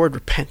in that word,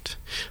 repent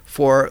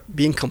for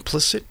being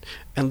complicit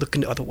and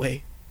looking the other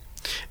way.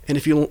 And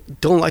if you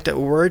don't like that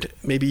word,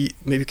 maybe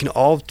we can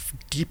all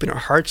deep in our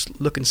hearts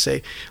look and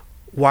say,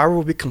 why were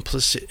we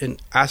complicit,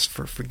 and ask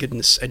for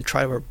forgiveness and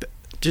try our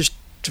just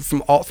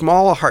from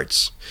all our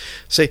hearts.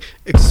 Say,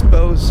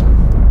 expose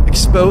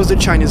the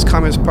Chinese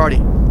Communist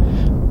Party.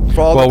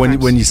 Well,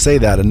 when you say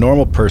that, a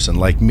normal person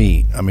like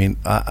me, I mean,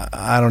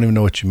 I don't even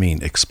know what you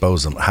mean.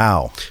 Expose them?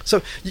 How?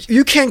 So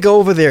you can't go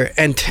over there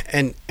and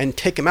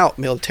take them out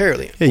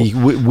militarily.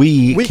 Yeah,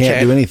 we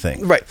can't do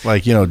anything, right?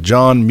 Like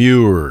John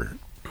Muir,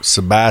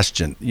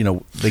 Sebastian,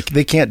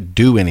 they can't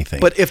do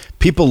anything. But if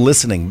people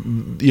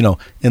listening,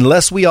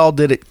 unless we all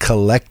did it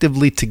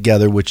collectively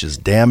together, which is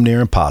damn near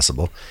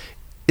impossible,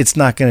 it's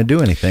not going to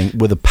do anything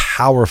with a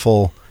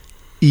powerful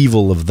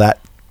evil of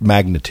that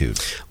magnitude.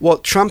 Well,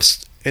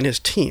 Trump's and his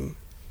team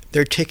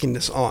they're taking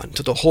this on.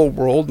 So the whole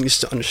world needs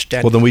to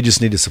understand. Well, then we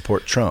just need to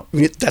support Trump.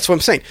 That's what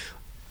I'm saying.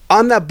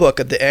 On that book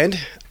at the end,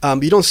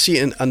 you don't see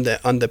it on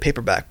the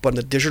paperback, but on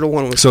the digital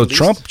one. So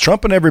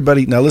Trump and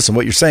everybody. Now listen,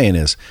 what you're saying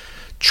is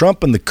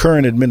Trump and the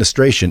current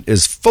administration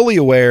is fully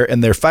aware,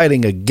 and they're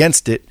fighting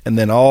against it. And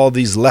then all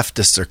these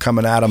leftists are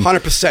coming at them.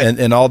 100%.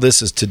 And all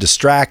this is to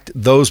distract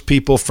those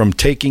people from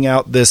taking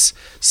out this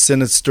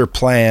sinister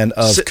plan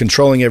of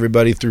controlling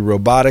everybody through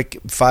robotic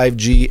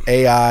 5G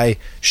AI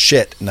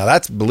shit. Now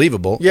that's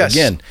believable. Yes.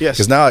 Again, yes.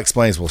 Because now it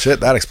explains, well, shit,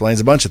 that explains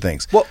a bunch of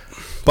things. Well,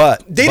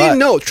 But they didn't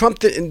know.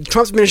 Trump's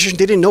administration,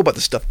 they didn't know about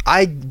this stuff.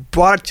 I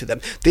brought it to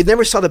them. They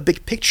never saw the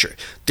big picture.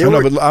 But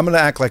I'm going to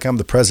act like I'm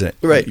the president.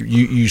 Right.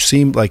 You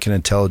seem like an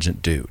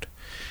intelligent dude.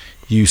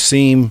 You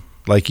seem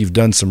like you've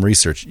done some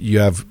research. You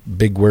have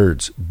big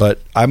words.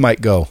 But I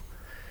might go,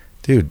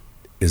 dude,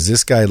 is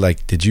this guy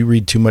like, did you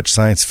read too much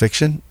science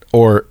fiction?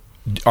 Or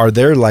are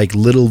there like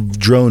little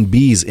drone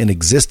bees in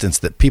existence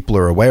that people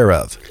are aware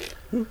of?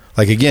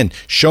 Like, again,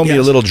 show me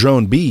a little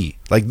drone bee.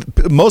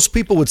 Like, most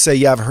people would say,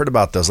 yeah, I've heard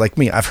about those. Like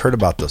me, I've heard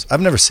about those.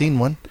 I've never seen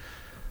one.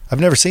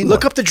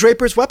 Look up the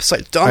Draper's website.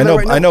 It's on there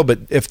right now. I know, but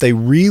if they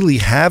really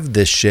have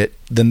this shit,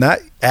 then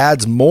that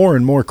adds more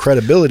and more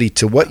credibility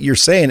to what you're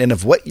saying. And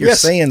if what you're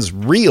saying's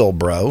real,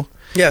 bro.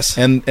 Yes.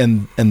 And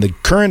the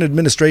current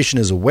administration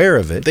is aware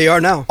of it. They are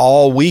now.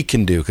 All we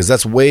can do, because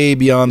that's way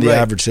beyond the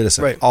average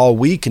citizen. Right. All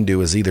we can do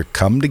is either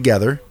come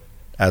together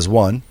as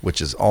one, which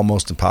is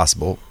almost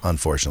impossible,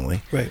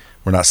 unfortunately. Right.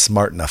 We're not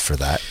smart enough for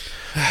that.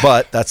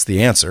 But that's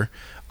the answer.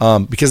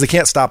 Because they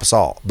can't stop us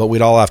all, but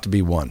we'd all have to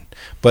be one.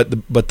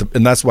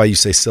 And that's why you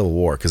say civil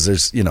war, because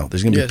there's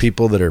going to be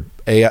people that are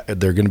AI,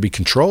 they're going to be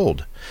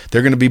controlled.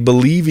 They're going to be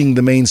believing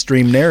the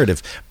mainstream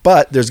narrative.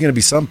 But there's going to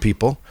be some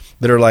people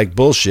that are like,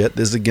 bullshit,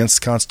 this is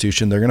against the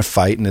Constitution. They're going to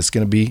fight, and it's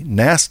going to be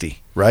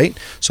nasty, right?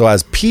 So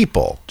as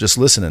people just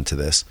listening to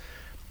this,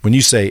 when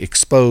you say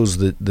expose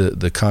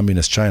the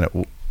communist China,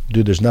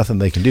 dude, there's nothing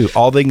they can do.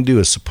 All they can do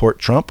is support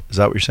Trump. Is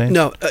that what you're saying?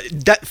 No,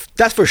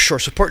 that's for sure.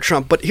 Support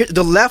Trump. But here,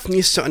 the left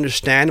needs to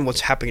understand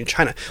what's happening in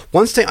China.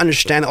 Once they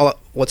understand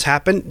what's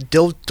happened,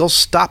 they'll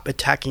stop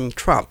attacking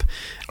Trump.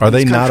 Are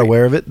they not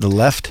aware of it? The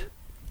left?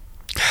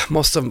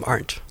 Most of them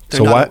aren't.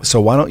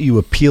 So why don't you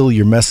appeal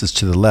your message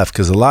to the left?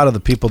 Because a lot of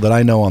the people that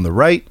I know on the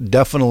right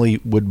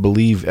definitely would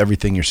believe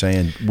everything you're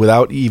saying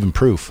without even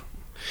proof.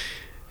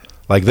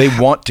 Like, they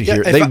want to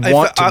hear, they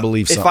want to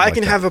believe something. If I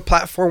can have a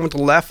platform with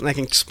the left and I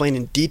can explain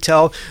in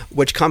detail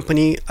which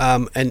company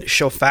and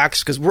show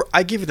facts, because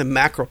I give you the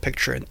macro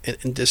picture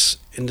in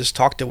this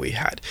talk that we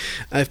had.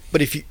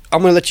 But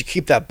I'm going to let you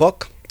keep that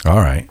book. All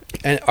right.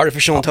 And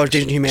Artificial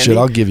Intelligence and Humanity.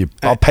 Shit,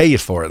 I'll pay you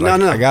for it. Like,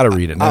 no. I got to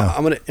read it now.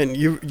 And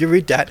you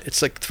read that.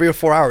 It's like 3 or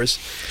 4 hours.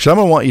 So I'm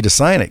going to want you to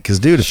sign it, because,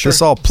 dude, if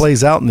this all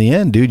plays out in the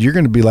end, dude, you're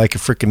going to be like a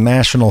freaking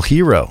national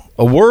hero,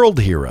 a world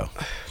hero.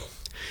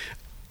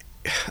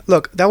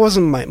 Look, that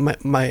wasn't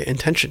my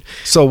intention.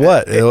 So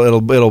what?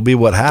 It'll be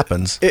what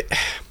happens. It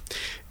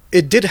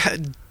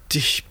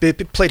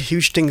played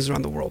huge things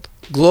around the world.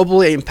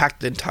 Globally, it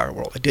impacted the entire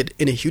world. It did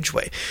in a huge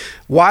way.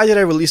 Why did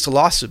I release the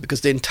lawsuit?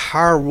 Because the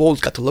entire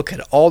world got to look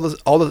at it. All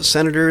the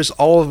senators,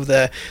 all of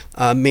the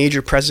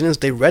major presidents,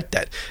 they read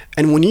that.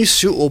 And when you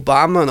sue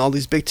Obama and all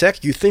these big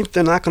tech, you think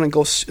they're not going to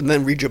go and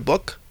then read your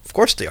book? Of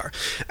course they are.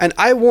 And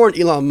I warned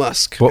Elon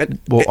Musk.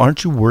 Well,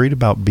 aren't you worried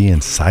about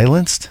being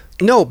silenced?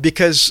 No,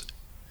 because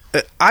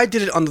I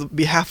did it on the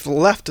behalf of the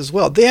left as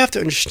well. They have to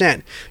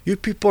understand, you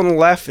people on the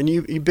left and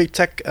you big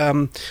tech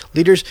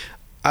leaders,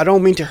 I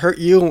don't mean to hurt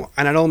you,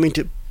 and I don't mean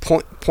to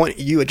point at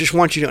you. I just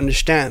want you to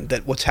understand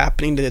that what's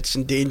happening, that it's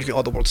endangering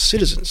all the world's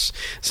citizens.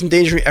 It's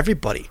endangering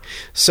everybody.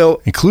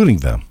 So including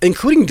them.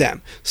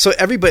 So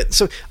everybody.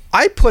 So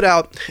I put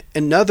out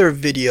another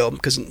video,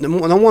 because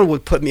no one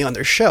would put me on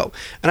their show,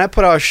 and I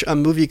put out a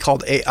movie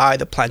called AI: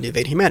 The Plan to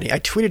Invade Humanity. I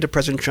tweeted to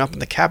President Trump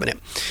and the cabinet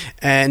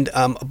and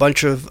a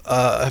bunch of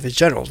his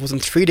generals. Within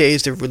 3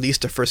 days, they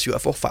released their first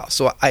UFO file.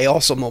 So I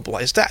also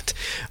mobilized that,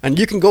 and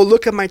you can go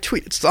look at my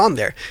tweet. It's on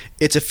there.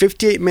 It's a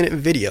 58-minute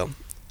video,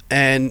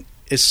 and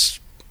it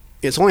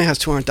only has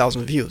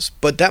 200,000 views,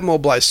 but that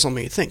mobilized so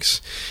many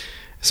things.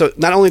 So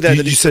not only that,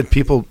 you said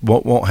people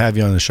won't have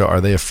you on the show.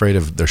 Are they afraid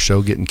of their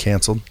show getting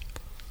canceled?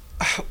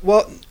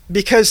 Well,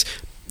 because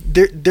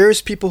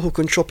there's people who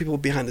control people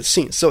behind the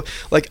scenes. So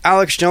like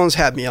Alex Jones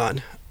had me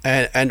on,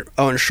 and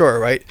Owen Shore,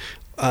 right?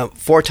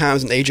 4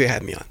 times, and AJ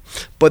had me on.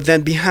 But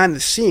then behind the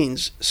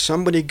scenes,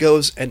 somebody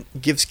goes and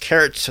gives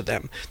carrots to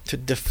them to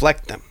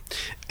deflect them.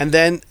 And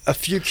then a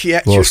few key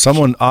actors. Well, if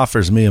someone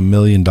offers me $1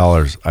 million,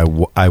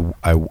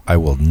 I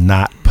will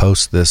not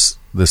post this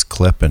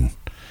clip, and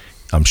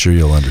I'm sure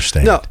you'll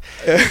understand. No.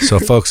 So,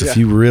 folks, if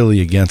you're really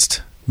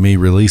against me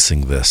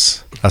releasing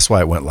this, that's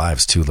why it went live.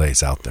 It's too late.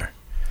 It's out there.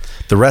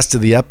 The rest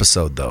of the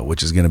episode, though,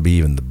 which is going to be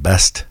even the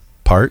best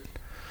part,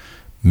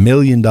 $1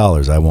 million,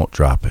 I won't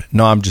drop it.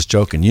 No, I'm just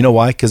joking. You know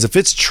why? Because if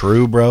it's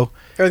true, bro,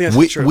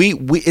 true.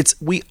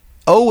 We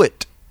owe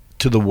it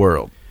to the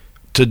world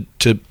to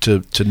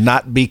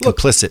not be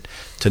complicit,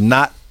 to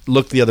not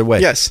look the other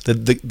way. Yes.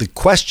 The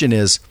question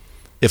is,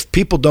 if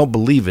people don't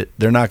believe it,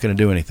 they're not going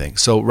to do anything.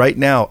 So right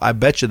now, I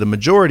bet you the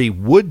majority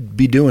would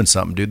be doing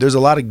something, dude. There's a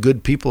lot of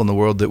good people in the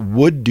world that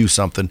would do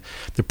something.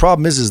 The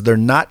problem is they're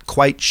not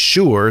quite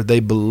sure they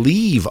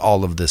believe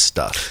all of this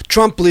stuff.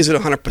 Trump believes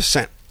it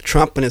 100%.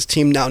 Trump and his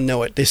team now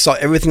know it. They saw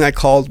everything I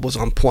called was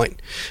on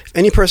point.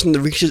 Any person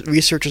that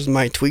researches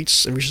my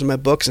tweets and researches my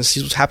books and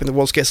sees what's happening in the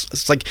world scale,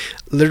 it's like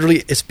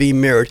literally it's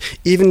being mirrored.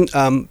 Even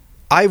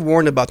I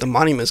warned about the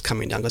monuments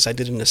coming down because I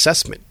did an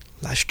assessment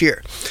last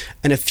year.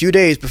 And a few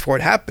days before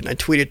it happened, I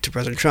tweeted to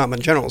President Trump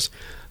and generals,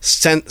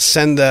 send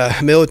the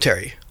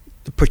military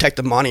to protect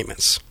the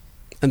monuments.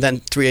 And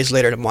then 3 days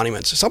later, the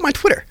monuments. It's on my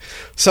Twitter.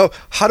 So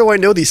how do I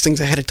know these things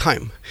ahead of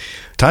time?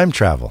 Time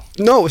travel.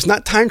 No, it's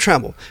not time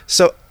travel.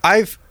 So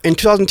in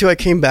 2002, I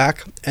came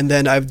back, and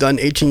then I've done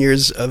 18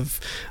 years of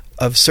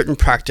certain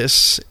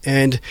practice.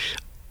 And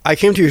I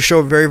came to your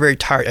show very, very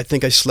tired. I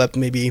think I slept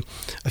maybe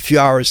a few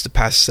hours the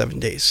past 7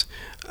 days.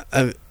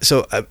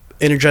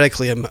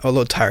 Energetically, I'm a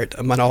little tired.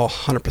 I'm not all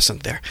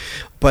 100% there.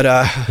 But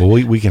well,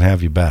 we can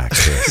have you back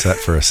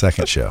for a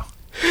second show.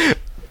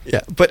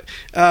 Yeah, but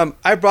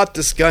I brought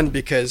this gun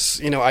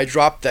because, I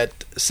dropped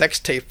that sex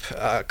tape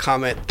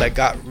comment that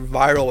got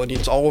viral and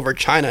it's all over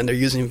China and they're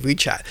using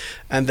WeChat.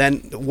 And then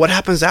what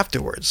happens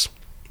afterwards?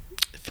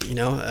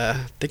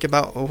 Think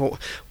about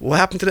what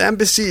happened to the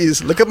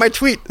embassies. Look at my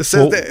tweet. It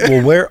says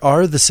well, where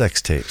are the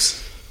sex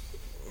tapes?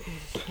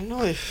 I don't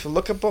know. If you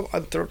look up,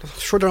 I'm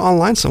sure they're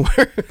online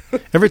somewhere.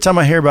 Every time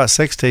I hear about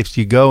sex tapes,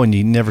 you go and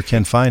you never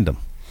can find them.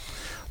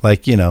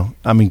 Like, Kim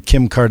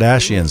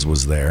Kardashian's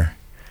was there.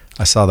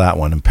 I saw that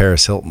one in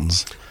Paris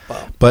Hilton's.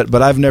 Wow.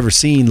 But I've never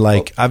seen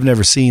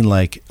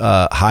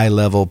high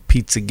level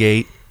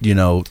Pizzagate,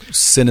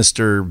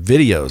 sinister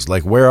videos.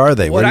 Like, where are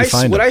they? Where do you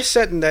find them? What I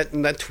said in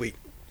that tweet,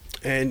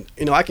 and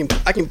I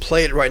can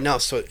play it right now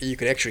so you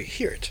can actually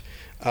hear it.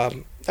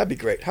 That'd be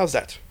great. How's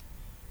that?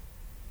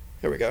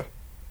 Here we go.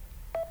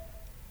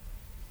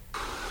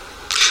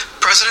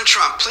 President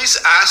Trump, please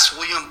ask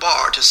William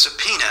Barr to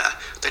subpoena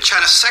the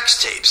China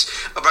sex tapes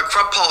of our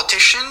corrupt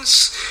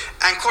politicians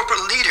and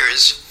corporate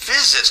leaders'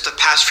 visits the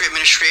past three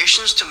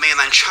administrations to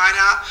mainland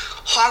China,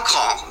 Hong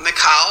Kong,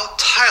 Macau,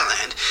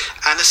 Thailand,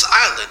 and this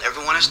island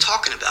everyone is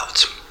talking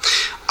about.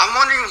 I'm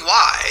wondering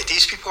why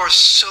these people are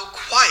so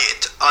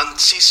quiet on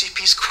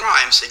CCP's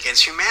crimes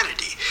against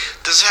humanity.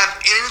 Does it have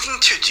anything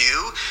to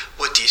do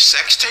with these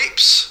sex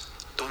tapes,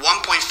 the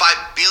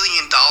 $1.5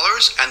 billion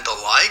and the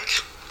like?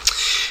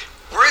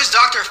 Where is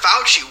Dr.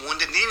 Fauci when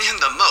they needed him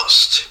the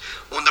most?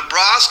 When the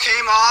bras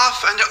came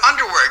off and the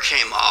underwear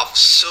came off,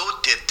 so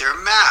did their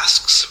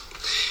masks.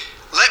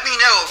 Let me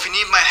know if you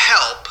need my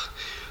help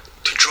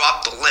to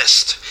drop the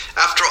list.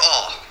 After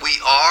all, we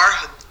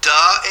are the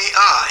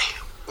AI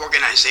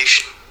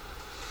organization.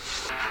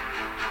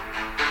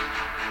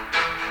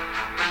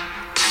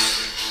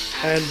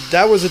 And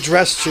that was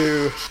addressed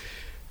to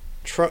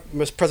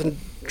President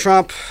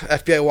Trump,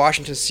 FBI,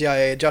 Washington,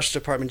 CIA, Justice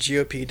Department,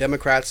 GOP,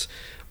 Democrats,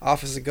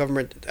 Office of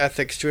Government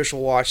Ethics, Judicial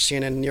Watch,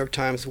 CNN, New York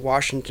Times,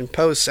 Washington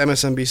Post,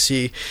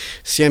 MSNBC,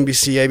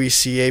 CNBC,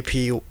 ABC,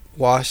 AP,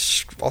 Wall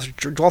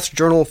Street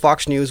Journal,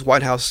 Fox News,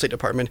 White House, State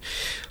Department,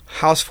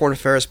 House Foreign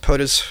Affairs,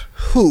 POTUS,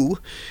 WHO,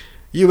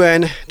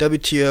 UN,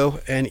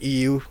 WTO, and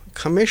EU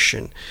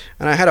Commission.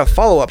 And I had a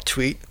follow-up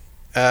tweet.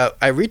 I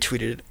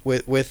retweeted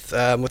it with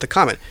a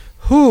comment.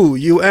 WHO,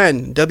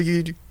 UN,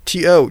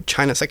 WTO,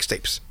 China sex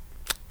tapes.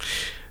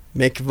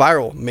 Make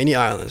viral many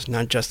islands,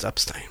 not just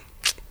Epstein.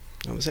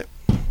 That was it.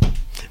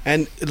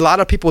 And a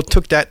lot of people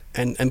took that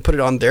and put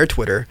it on their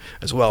Twitter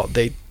as well.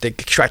 They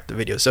extract the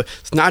video. So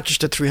it's not just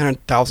the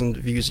 300,000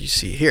 views you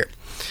see here.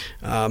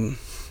 In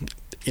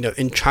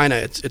China,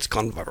 it's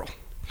gone viral.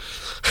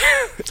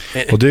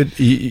 Well, dude,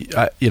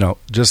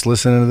 just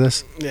listening to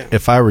this, yeah.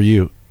 If I were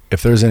you,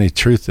 if there's any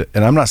truth,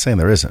 and I'm not saying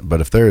there isn't,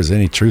 but if there is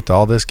any truth to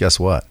all this, guess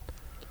what?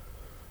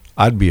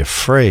 I'd be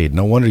afraid.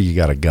 No wonder you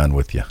got a gun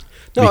with you.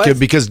 No,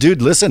 because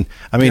dude, listen,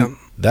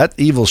 that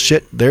evil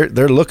shit, they're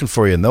looking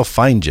for you and they'll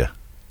find you.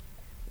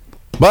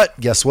 But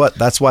guess what?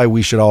 That's why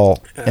we should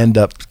all end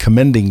up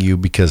commending you,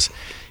 because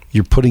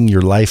you're putting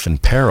your life in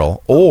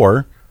peril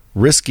or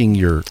risking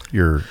your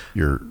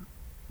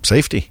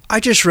safety. I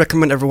just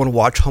recommend everyone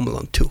watch Home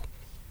Alone 2.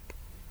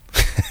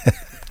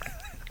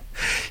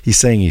 He's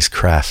saying he's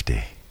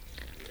crafty.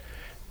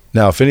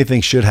 Now, if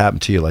anything should happen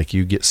to you, like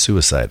you get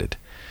suicided,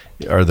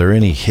 are there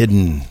any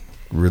hidden,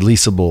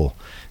 releasable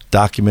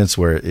documents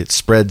where it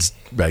spreads,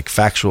 like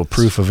factual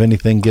proof of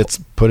anything gets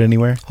put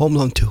anywhere? Home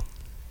Alone 2.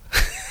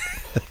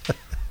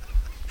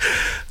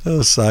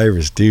 Oh,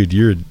 Cyrus, dude,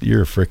 you're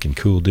a freaking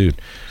cool dude.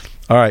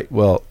 All right,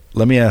 well,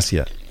 let me ask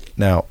you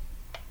now.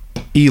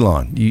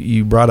 Elon,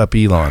 you brought up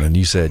Elon, and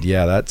you said,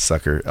 "Yeah, that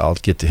sucker. I'll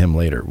get to him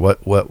later."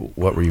 What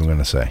were you going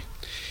to say?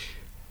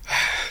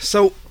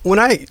 So when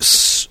I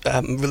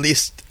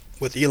released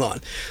with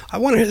Elon, I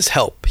wanted his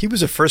help. He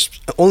was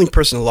the only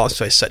person in law.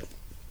 So I said,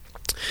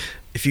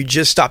 "If you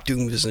just stop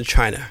doing business in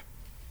China,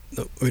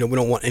 we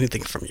don't want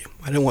anything from you."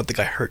 I didn't want the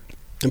guy hurt.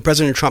 And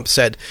President Trump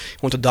said he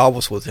went to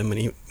Davos with him,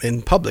 and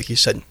in public he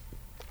said,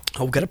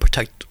 "Oh, we've got to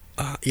protect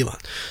Elon.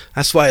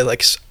 That's why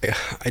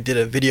I did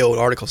a video, an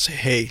article, say,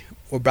 hey,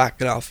 we're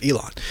backing off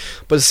Elon.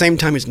 But at the same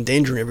time, he's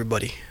endangering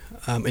everybody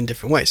in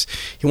different ways.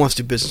 He wants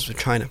to do business with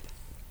China.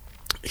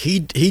 He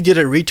did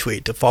a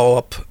retweet to follow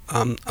up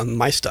on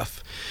my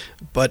stuff,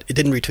 but it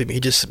didn't retweet me. He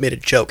just made a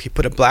joke. He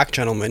put a black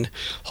gentleman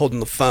holding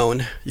the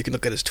phone. You can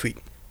look at his tweet.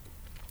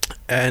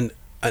 And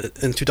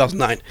in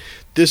 2009,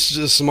 this is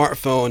a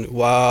smartphone.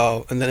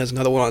 Wow. And then there's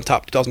another one on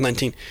top,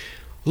 2019.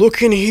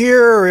 Look in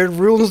here, it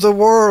ruins the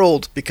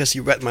world, because he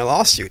read my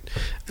lawsuit.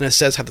 And it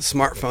says how the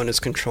smartphone is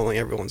controlling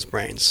everyone's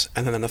brains.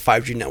 And then the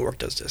 5G network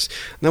does this.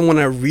 And then when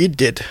I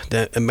redid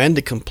the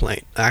amended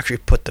complaint, I actually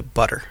put the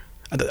butter.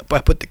 I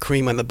put the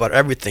cream on the butter,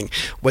 everything,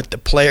 with the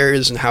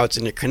players and how it's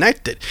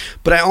interconnected.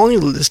 But I only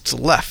list the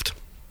left,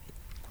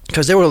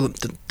 because they were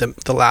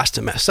the last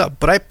to mess up.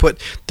 But I put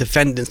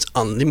defendants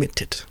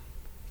unlimited.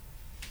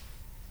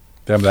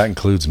 Damn, that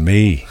includes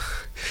me.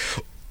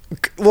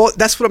 Well,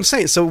 that's what I'm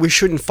saying. So we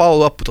shouldn't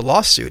follow up with a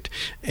lawsuit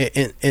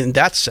in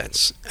that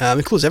sense. It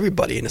includes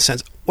everybody in a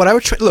sense. What I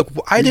would try, look,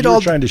 I did all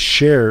trying to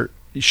share.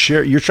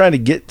 You're trying to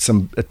get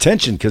some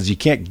attention because you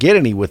can't get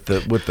any with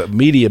the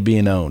media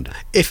being owned.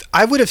 If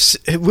we would have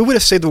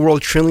saved the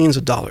world trillions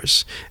of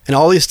dollars, and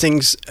all these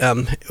things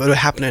it would have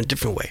happened in a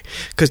different way,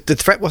 because the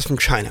threat was from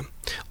China.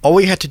 All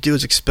we had to do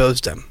is expose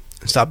them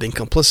and stop being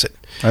complicit.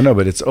 I know,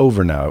 but it's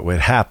over now.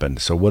 It happened.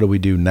 So what do we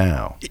do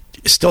now?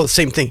 It's still the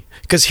same thing.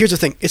 Because here's the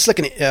thing. It's like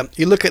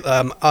you look at.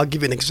 I'll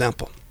give you an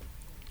example.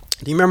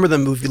 Do you remember the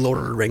movie Lord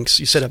of the Rings?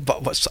 You said I've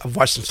watched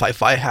some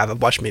sci-fi.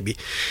 I've watched maybe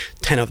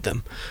 10 of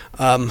them.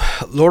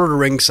 Lord of the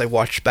Rings I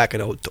watched back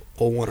in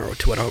 01 or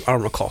 02. I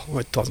don't recall.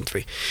 Or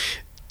 2003.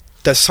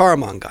 The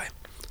Saruman guy.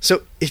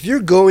 So if you're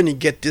going to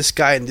get this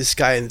guy and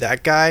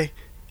that guy,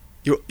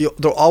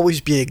 there'll always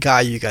be a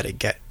guy you got to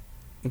get.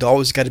 There'll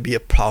always got to be a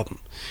problem.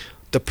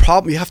 The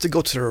problem, you have to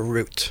go to the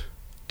root.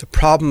 The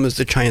problem is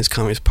the Chinese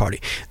Communist Party.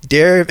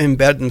 They've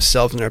embedded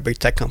themselves in our big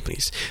tech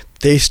companies.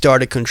 They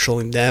started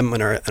controlling them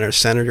and our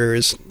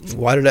senators.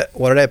 Why did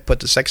I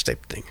put the sex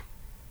tape thing?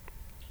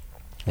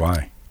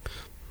 Why?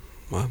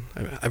 Well,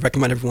 I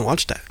recommend everyone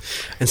watch that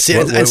and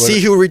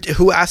see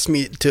who asked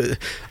me to.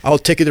 I'll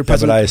take you to the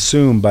president. But I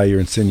assume by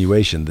your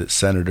insinuation that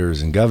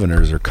senators and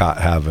governors are caught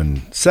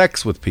having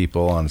sex with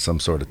people on some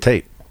sort of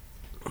tape.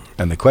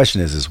 And the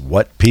question is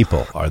what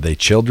people? Are they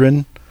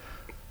children?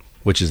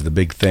 Which is the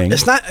big thing.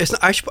 It's not.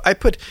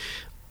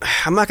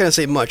 I'm not going to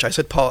say much. I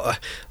said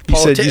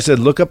you said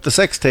look up the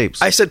sex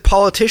tapes. I said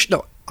politician.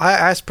 No, I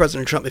asked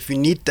President Trump, if you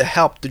need the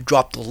help to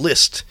drop the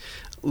list,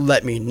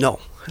 let me know.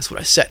 That's what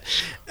I said.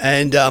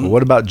 And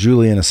what about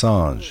Julian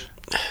Assange?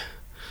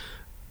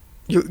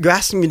 You're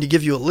asking me to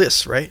give you a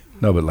list, right?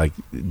 No, but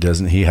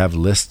doesn't he have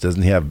lists?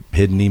 Doesn't he have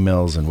hidden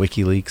emails and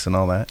WikiLeaks and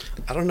all that?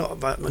 I don't know.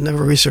 I've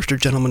never researched a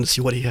gentleman to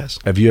see what he has.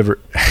 Have you ever?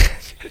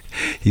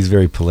 He's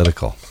very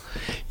political.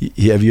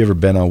 Have you ever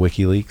been on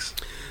WikiLeaks?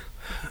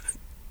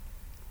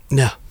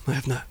 No, I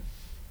have not.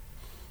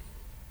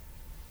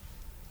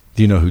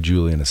 Do you know who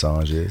Julian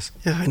Assange is?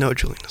 Yeah, I know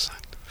Julian Assange.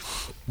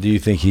 Do you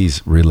think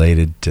he's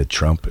related to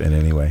Trump in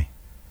any way?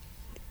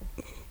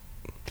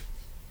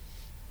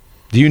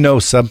 Do you know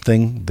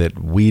something that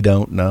we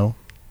don't know?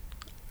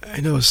 I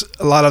know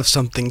a lot of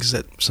some things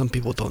that some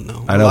people don't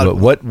know. I know,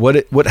 but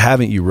what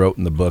haven't you wrote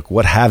in the book?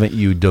 What haven't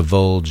you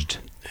divulged?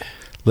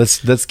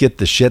 Let's get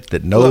the shit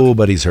that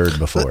nobody's heard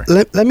before.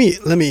 Let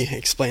me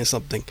explain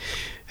something.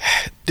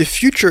 The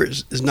future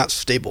is not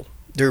stable.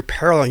 There are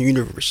parallel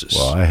universes.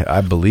 Well,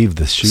 I believe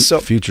the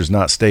future's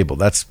not stable.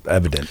 That's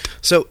evident.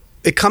 So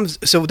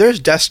there's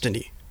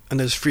destiny and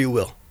there's free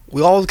will.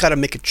 We all got to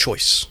make a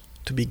choice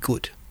to be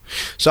good.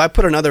 So I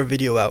put another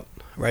video out,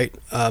 right?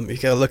 You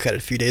got to look at it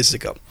a few days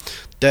ago.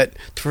 That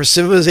for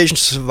civilization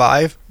to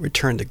survive,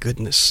 return to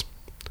goodness.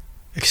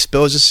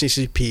 Expose the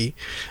CCP.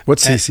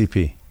 What's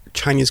CCP?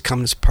 Chinese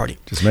Communist Party.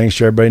 Just making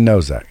sure everybody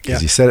knows that,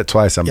 because you said it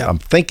twice. I'm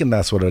thinking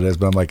that's what it is,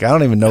 but I'm like, I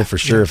don't even know for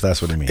sure if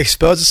that's what it means.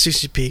 Expose the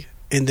CCP,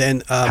 and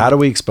then how do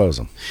we expose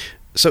them?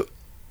 So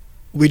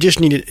we just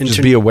need to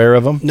just be aware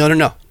of them.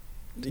 No.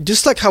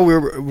 Just like how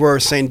we're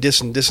saying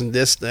this and this and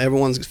this,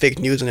 everyone's fake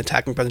news and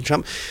attacking President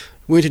Trump.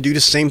 We need to do the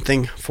same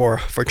thing for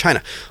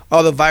China.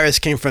 Oh, the virus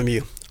came from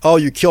you. Oh,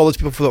 you killed those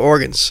people for the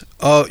organs.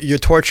 Oh, you're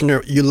torturing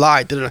her. You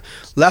lied.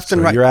 Left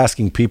and right. You're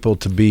asking people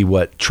to be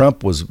what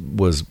Trump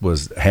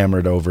was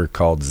hammered over,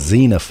 called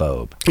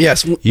xenophobe.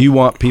 Yes. You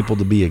want people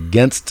to be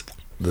against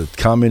the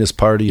Communist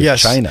Party of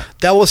China.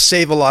 That will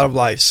save a lot of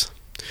lives.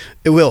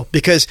 It will,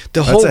 because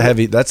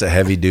that's a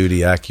heavy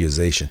duty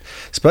accusation,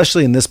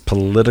 especially in this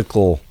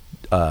political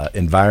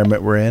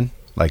environment we're in.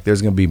 Like,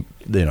 there's going to be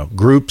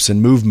groups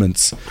and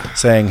movements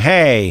saying,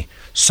 "Hey,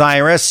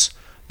 Cyrus,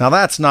 now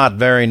that's not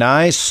very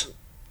nice."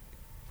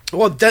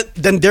 Well,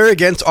 then they're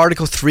against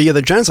Article 3 of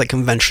the Genocide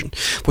Convention,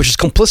 which is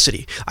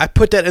complicity. I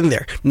put that in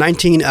there.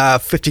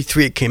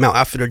 1953 it came out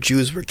after the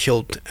Jews were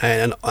killed,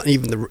 and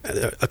even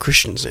the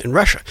Christians in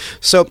Russia.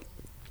 So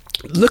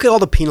look at all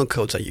the penal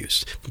codes I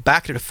used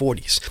back to the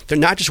 40s. They're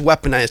not just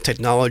weaponized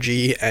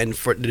technology, and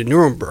for the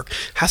Nuremberg.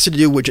 It has to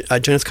do with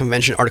Genocide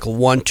Convention Article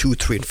 1, 2,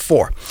 3, and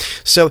 4.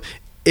 So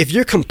if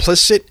you're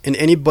complicit in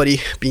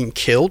anybody being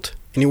killed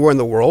anywhere in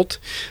the world,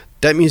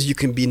 that means you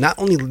can be not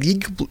only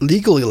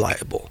legally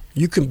liable,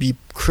 you can be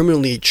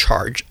criminally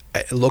charged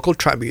at local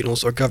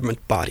tribunals or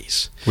government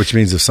bodies. Which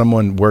means if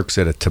someone works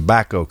at a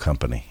tobacco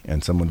company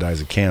and someone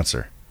dies of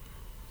cancer,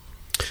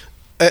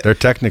 they're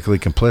technically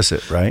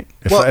complicit, right?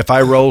 If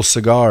I roll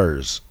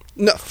cigars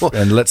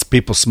and lets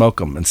people smoke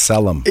them and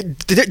sell them.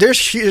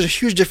 There's a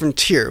huge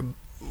difference here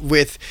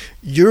with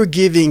you're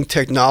giving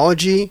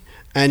technology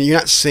and you're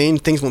not saying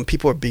things when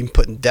people are being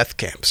put in death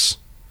camps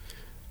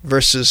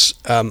versus,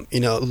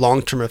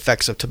 long-term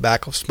effects of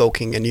tobacco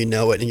smoking and you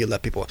know it and you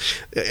let people.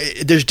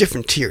 There's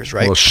different tiers,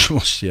 right?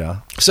 Well,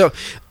 yeah. So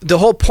the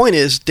whole point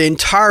is the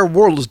entire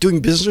world is doing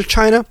business with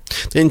China.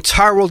 The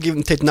entire world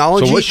giving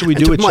technology. So what should we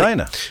do with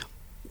China?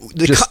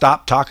 Just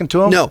stop talking to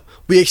them? No,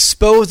 we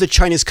expose the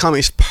Chinese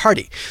Communist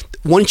Party.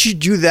 Once you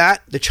do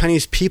that, the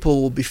Chinese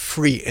people will be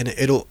free, and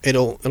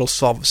it'll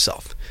solve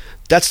itself.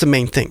 That's the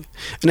main thing,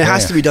 and it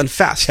has to be done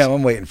fast. Yeah,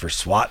 I'm waiting for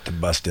SWAT to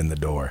bust in the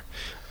door.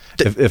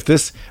 If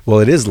this, well,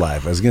 it is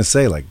live. I was gonna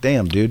say, like,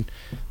 damn, dude,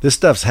 this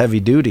stuff's heavy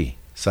duty.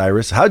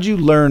 Cyrus, how'd you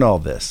learn all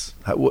this?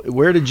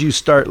 Where did you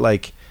start,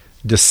 like,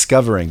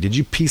 discovering? Did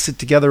you piece it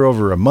together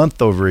over a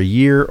month, over a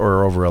year,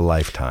 or over a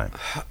lifetime?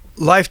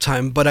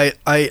 Lifetime, but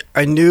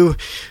I knew.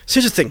 So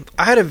here's the thing: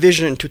 I had a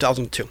vision in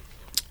 2002,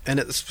 and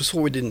this was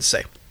what we didn't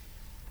say.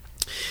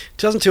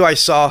 2002, I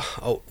saw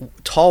a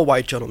tall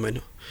white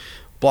gentleman,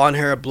 blonde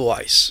hair, blue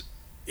eyes.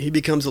 He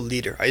becomes a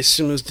leader. I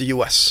assume it was the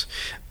U.S.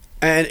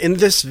 And in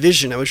this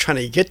vision, I was trying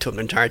to get to him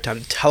the entire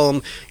time to tell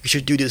him you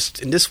should do this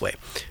in this way,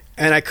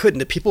 and I couldn't.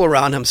 The people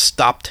around him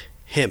stopped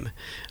him,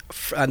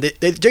 and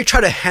they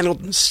tried to handle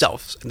it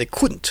themselves, and they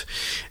couldn't.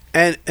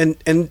 And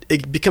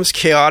it becomes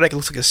chaotic. It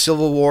looks like a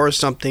civil war or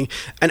something.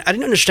 And I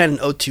didn't understand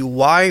in '02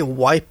 why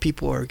white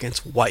people are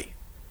against white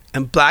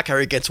and black are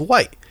against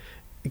white,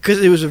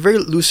 because it was a very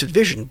lucid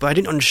vision. But I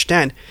didn't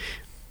understand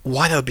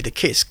why that would be the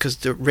case, because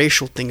the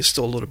racial thing is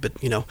still a little bit,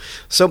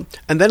 So,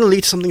 and then it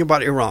leads to something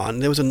about Iran.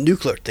 There was a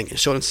nuclear thing. It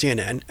showed on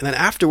CNN. And then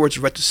afterwards,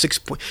 it read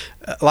to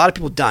a lot of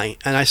people dying.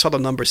 And I saw the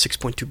number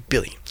 6.2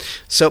 billion.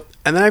 So,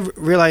 and then I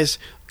realized,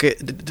 okay,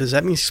 does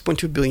that mean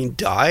 6.2 billion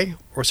die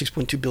or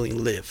 6.2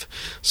 billion live?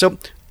 So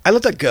I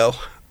let that go.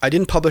 I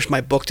didn't publish my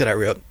book that I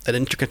wrote that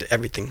interconnected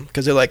everything,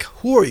 because they're like,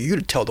 who are you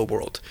to tell the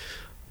world?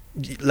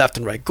 Left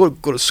and right. Go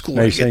to school.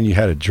 Now you're saying you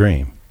had a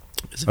dream.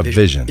 A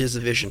vision. It is a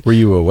vision. Were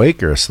you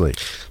awake or asleep?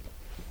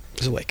 I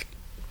was awake.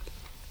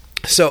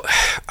 So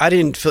I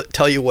didn't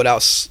tell you what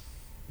else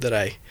that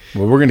I.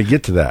 Well, we're going to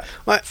get to that.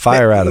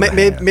 Fire out of the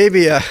hand.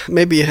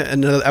 Maybe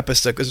another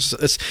episode,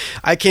 because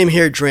I came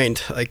here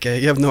drained. Like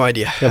you have no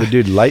idea. Yeah, but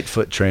dude,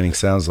 Lightfoot training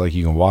sounds like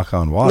you can walk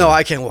on water. No,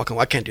 I can't walk on.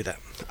 I can't do that.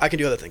 I can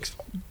do other things.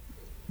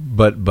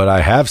 But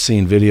I have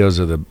seen videos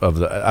of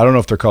the I don't know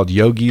if they're called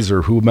yogis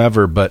or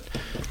whomever, but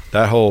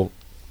that whole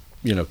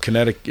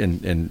kinetic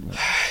and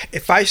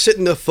if I sit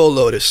in the full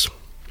lotus,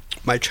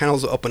 my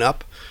channels will open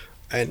up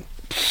and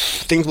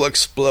things will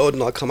explode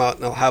and I'll come out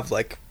and I'll have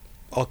like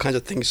all kinds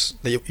of things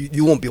that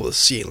you won't be able to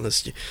see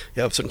unless you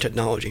have certain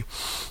technology.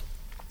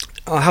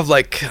 I'll have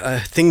like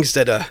things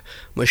that a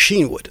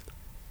machine would,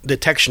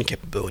 detection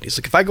capabilities.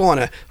 Like if I go on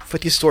a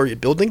 50-story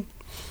building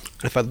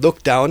and if I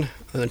look down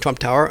on the Trump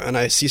Tower and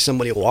I see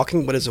somebody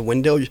walking, but there's a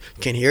window, you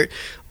can't hear it,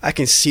 I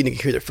can see and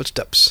hear their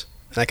footsteps.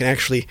 And I can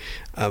actually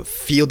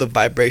feel the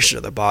vibration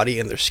of their body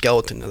and their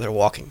skeleton as they're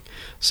walking.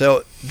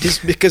 So this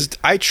because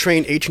I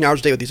train 18 hours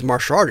a day with these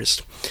martial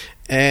artists,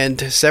 and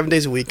 7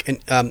 days a week,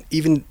 and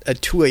even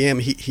at 2 a.m.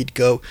 he'd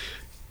go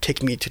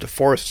take me to the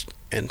forest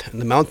and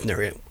the mountain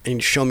area and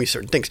he'd show me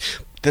certain things.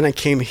 Then I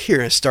came here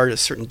and started a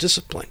certain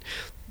discipline.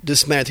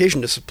 This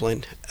meditation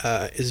discipline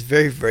is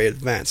very, very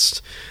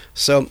advanced.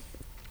 So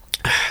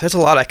that's a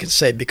lot I can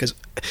say, because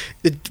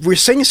we're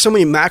saying so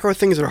many macro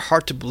things that are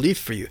hard to believe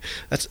for you.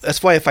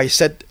 That's why if I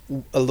said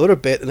a little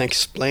bit and I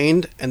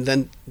explained, and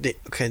then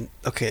and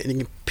you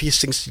can piece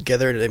things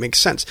together and it makes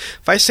sense.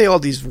 If I say all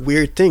these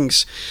weird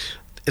things,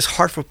 it's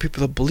hard for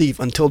people to believe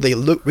until they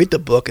read the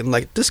book and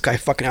like, this guy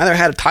fucking either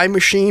had a time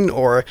machine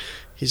or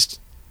he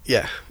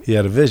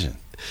had a vision.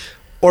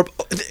 Or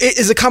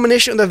it's a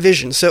combination of the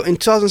vision. So in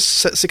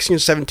 2016 or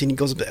 17, he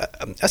goes up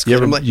to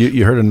escalator.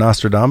 You heard of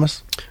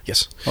Nostradamus?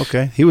 Yes.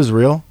 Okay. He was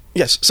real?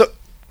 Yes. So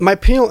my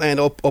pineal end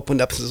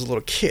opened up since a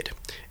little kid.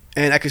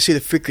 And I could see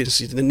the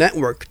frequencies, the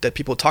network that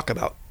people talk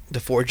about, the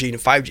 4G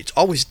and 5G. It's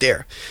always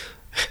there.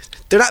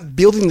 They're not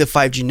building the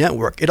 5G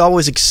network. It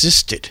always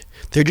existed.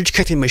 They're just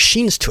connecting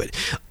machines to it.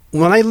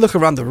 When I look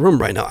around the room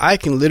right now, I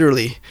can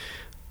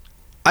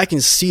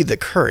see the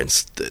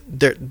currents.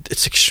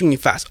 It's extremely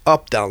fast,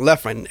 up, down,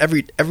 left, right, in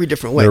every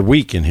different way. They're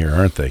weak in here,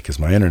 aren't they? Because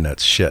my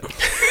internet's shit.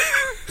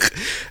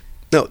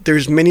 No,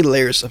 there's many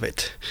layers of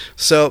it.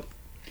 So,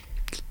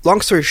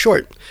 long story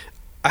short,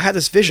 I had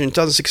this vision in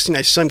 2016.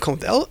 I saw him come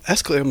with the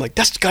escalator. I'm like,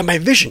 that's got my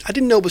vision. I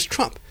didn't know it was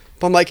Trump.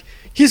 But I'm like,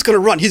 he's going to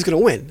run. He's going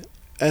to win.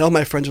 And all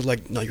my friends are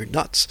like, no, you're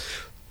nuts.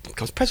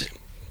 Becomes president.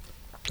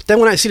 Then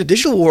when I see the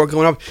digital war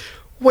going up,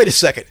 wait a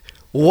second.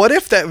 What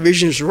if that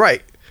vision is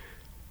right?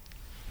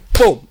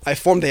 boom, I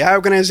formed the AI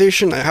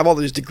organization. I have all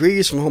these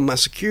degrees from Homeland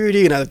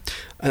Security, and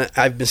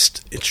I've been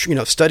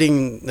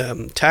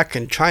studying tech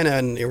in China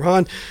and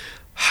Iran.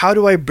 How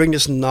do I bring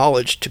this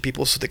knowledge to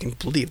people so they can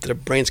believe that their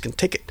brains can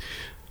take it?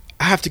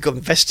 I have to go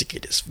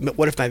investigate this.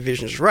 What if my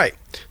vision is right?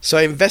 So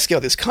I investigate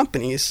all these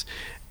companies,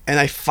 and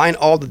I find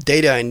all the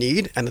data I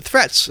need and the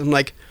threats. I'm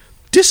like,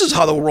 this is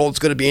how the world's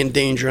going to be in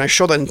danger. And I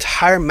show the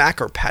entire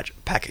macro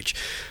package.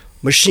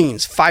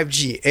 Machines,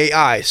 5G,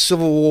 AI,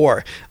 civil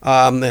war,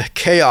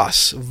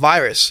 chaos,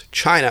 virus,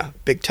 China,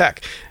 big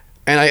tech.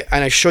 And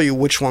I show you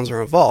which ones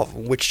are involved,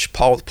 which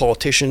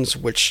politicians,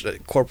 which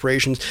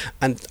corporations.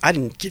 And I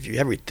didn't give you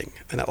everything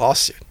in that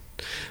lawsuit.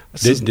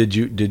 Did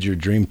your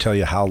dream tell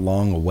you how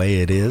long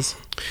away it is?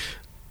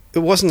 It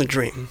wasn't a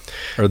dream.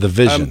 Or the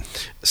vision?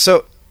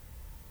 So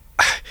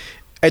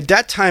at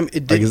that time,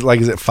 it did.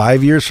 Is it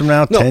 5 years from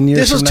now? No, 10 years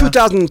this was from now?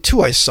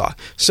 2002 I saw.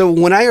 So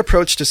when I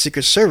approached the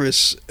Secret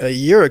Service a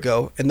year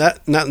ago, and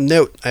that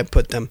note I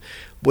put them,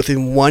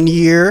 within 1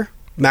 year,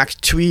 max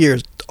 2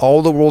 years,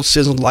 all the world's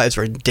citizens' lives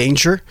are in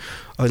danger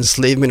of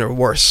enslavement or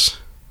worse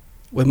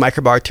with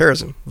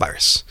microbiota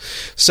virus.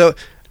 So,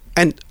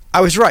 and I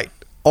was right.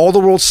 All the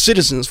world's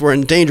citizens were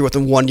in danger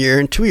within 1 year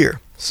and 2 years.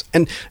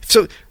 And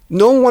so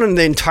no one on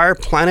the entire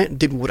planet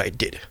did what I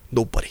did.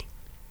 Nobody.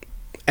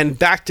 And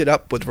backed it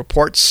up with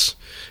reports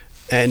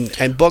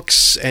and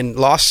books and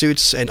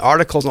lawsuits and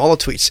articles and all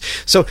the tweets.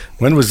 So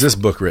when was this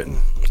book written?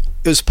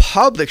 It was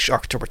published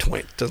October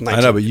 20th, 2019.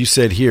 I know, but you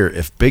said here,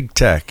 if big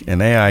tech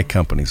and AI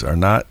companies are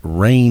not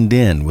reined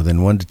in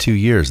within 1 to 2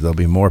 years, they'll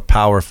be more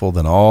powerful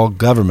than all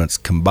governments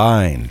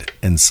combined,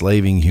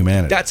 enslaving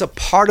humanity. That's a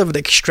part of the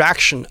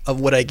extraction of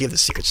what I give the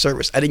Secret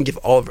Service. I didn't give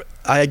all of it.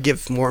 I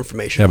give more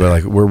information. Yeah, but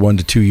like we're 1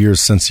 to 2 years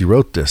since you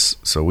wrote this,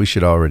 so we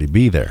should already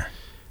be there.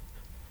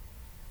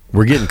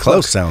 We're getting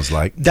close, sounds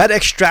like. That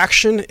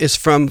extraction is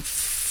from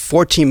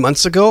 14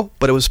 months ago,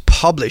 but it was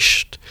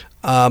published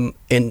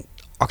in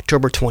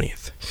October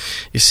 20th.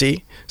 You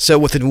see? So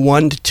within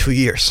 1 to 2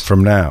 years.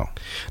 From now?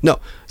 No.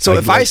 So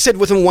if I said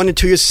within 1 to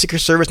 2 years, Secret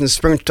Service in the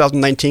spring of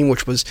 2019,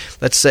 which was,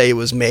 let's say it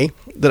was May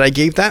that I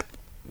gave that.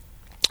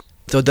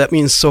 So that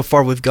means so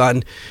far we've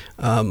gotten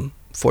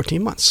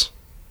 14 months.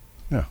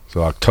 Yeah.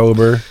 So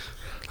October,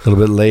 a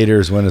little bit later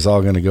is when it's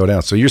all going to go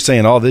down. So you're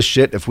saying all this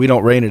shit, if we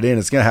don't rein it in,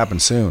 it's going to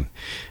happen soon.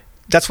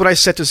 That's what I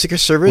said to the Secret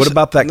Service. What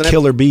about that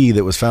killer bee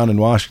that was found in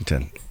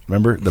Washington?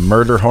 Remember? The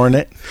murder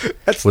hornet?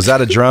 Was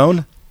that a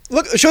drone?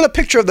 Look, show the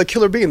picture of the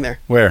killer bee in there.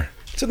 Where?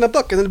 It's in the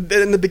book, in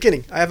the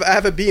beginning. I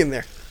have a bee in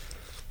there.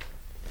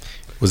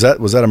 Was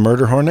that a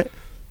murder hornet?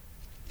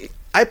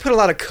 I put a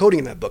lot of coding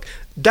in that book.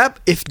 That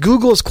if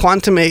Google's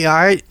quantum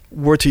AI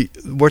were to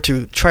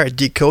try to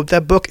decode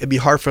that book, it'd be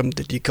hard for them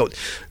to decode.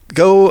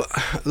 Go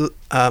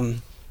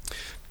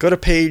to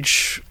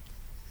page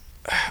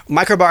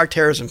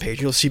microbiota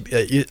page. You'll see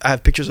I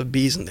have pictures of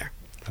bees in there.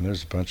 And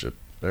there's a bunch of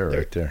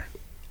right there.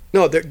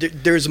 No,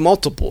 there's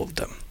multiple of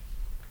them.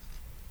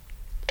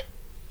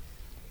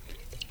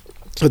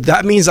 So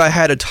that means I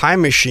had a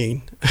time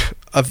machine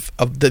of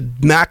the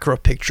macro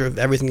picture of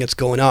everything that's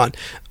going on,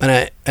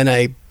 and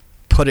I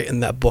put it in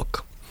that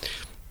book.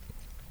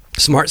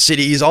 Smart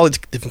cities, all these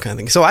different kind of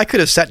things. So I could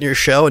have sat in your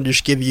show and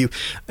just give you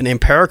an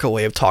empirical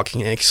way of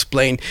talking and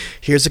explain,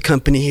 here's a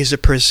company, here's a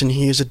person,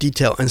 here's a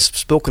detail, and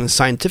spoken in a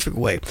scientific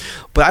way.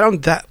 But I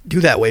don't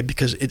do that way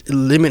because it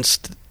limits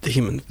the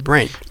human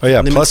brain. Oh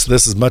yeah, plus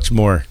this is much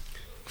more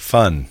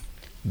fun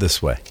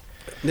this way.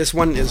 This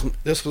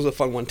was a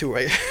fun one too,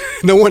 right?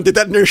 No one did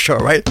that in their show,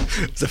 right?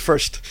 It's the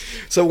first.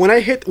 So when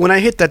I hit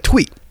that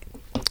tweet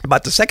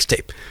about the sex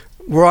tape,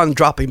 we're on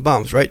dropping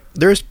bombs, right?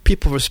 There's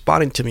people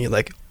responding to me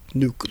like,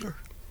 nuclear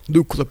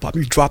bomb.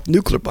 You dropped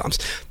nuclear bombs.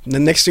 And the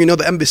next thing you know,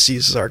 the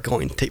embassies are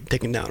going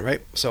taken down,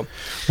 right? So,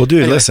 well,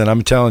 dude, anyway. Listen,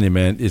 I'm telling you,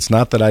 man, it's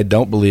not that I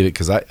don't believe it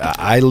because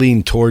I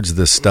lean towards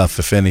this stuff.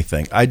 If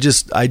anything,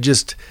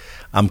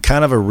 I'm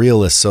kind of a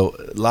realist. So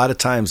a lot of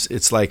times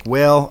it's like,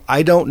 well,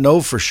 I don't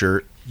know for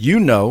sure. You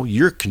know,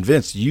 you're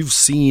convinced, you've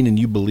seen and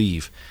you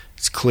believe.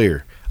 It's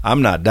clear.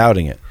 I'm not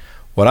doubting it.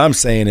 What I'm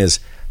saying is,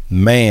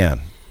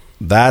 man,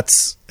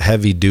 that's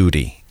heavy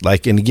duty.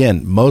 Like, and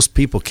again, most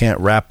people can't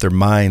wrap their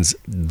minds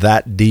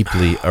that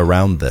deeply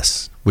around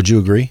this. Would you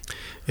agree?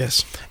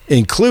 Yes.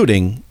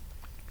 Including,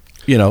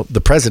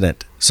 the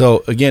president.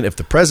 So again, if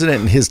the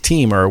president and his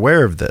team are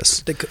aware of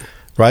this,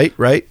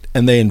 right?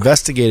 And they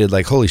investigated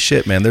like, holy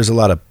shit, man, there's a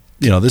lot of,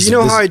 this. Do you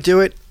know how I do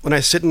it? When I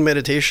sit in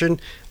meditation,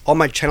 all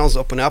my channels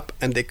open up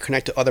and they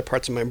connect to other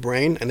parts of my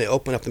brain and they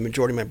open up the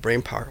majority of my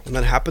brain power. When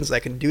that happens, I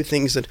can do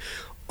things that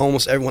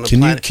almost everyone on the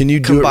planet can you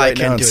do it right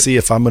now and see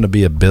if I'm going to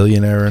be a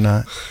billionaire or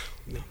not?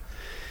 No.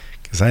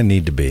 Because I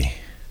need to be.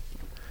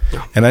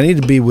 No. And I need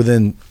to be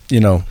within,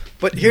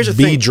 but here's the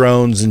thing.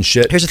 drones and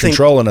shit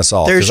controlling us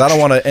all. Because I don't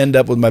want to end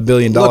up with my $1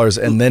 billion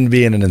and then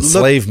be in an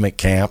enslavement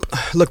camp.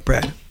 Look,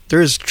 Brad,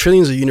 there's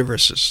trillions of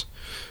universes.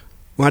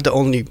 We're not the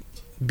only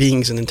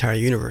beings in the entire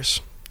universe.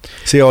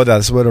 See,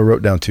 that's what I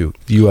wrote down too.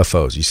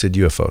 UFOs. You said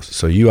UFOs.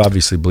 So you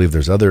obviously believe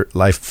there's other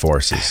life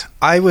forces.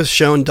 I was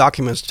shown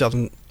documents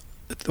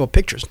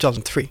pictures,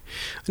 2003.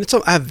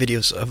 And I have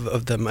videos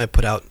of them I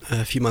put out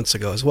a few months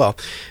ago as well.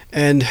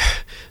 And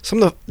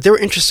they were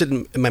interested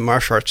in my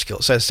martial arts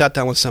skills. So I sat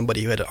down with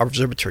somebody who had an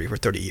observatory for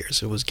 30 years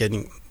who was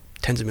getting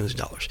tens of millions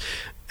of dollars.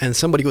 And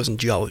somebody who was in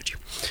geology.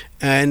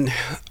 And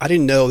I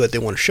didn't know that they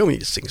wanted to show me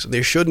these things. So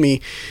they showed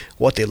me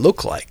what they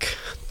look like.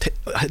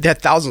 They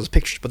had thousands of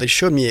pictures, but they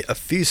showed me a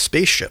few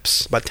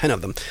spaceships, about 10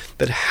 of them,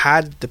 that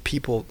had the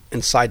people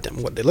inside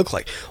them, what they look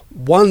like.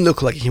 One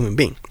looked like a human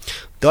being.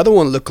 The other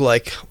one looked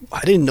like,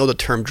 I didn't know the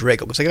term Drago,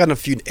 because I got in a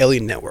few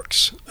alien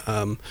networks.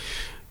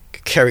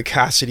 Carrie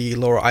Cassidy,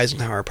 Laura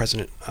Eisenhower,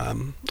 President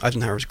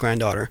Eisenhower's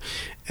granddaughter.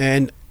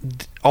 And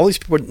all these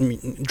people were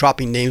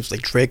dropping names like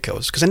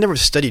Dracos, because I never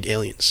studied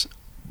aliens.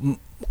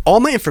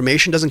 All my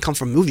information doesn't come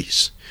from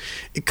movies.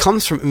 It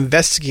comes from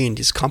investigating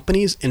these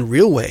companies in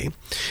real way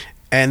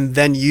and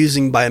then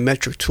using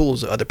biometric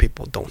tools that other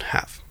people don't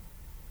have.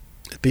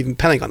 Even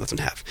Pentagon doesn't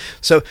have.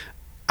 So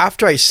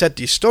after I said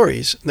these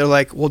stories, they're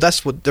like, well,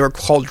 that's what they're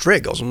called,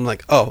 Dragos. I'm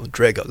like, oh,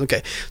 Dragos.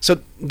 Okay. So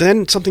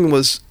then something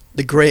was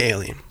the gray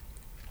alien.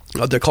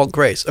 Oh, they're called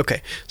grays.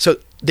 Okay. So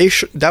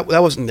that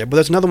wasn't there. But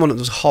there's another one that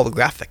was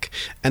holographic.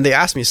 And they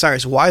asked me,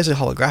 Cyrus, why is it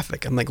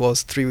holographic? I'm like, well,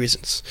 it's 3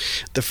 reasons.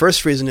 The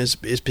first reason is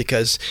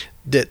because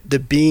the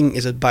being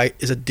is a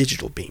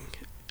digital being.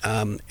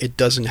 It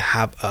doesn't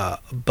have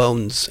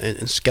bones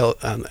and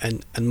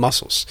skeleton and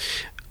muscles.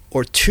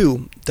 Or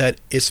 2,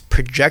 that it's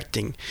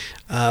projecting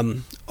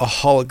a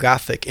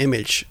holographic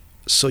image,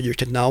 so your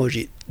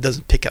technology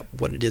doesn't pick up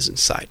what it is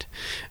inside.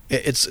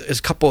 It's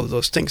a couple of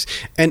those things.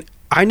 And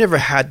I never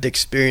had the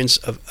experience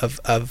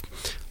of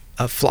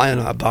flying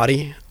on a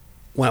body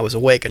when I was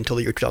awake until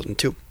the year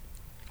 2002.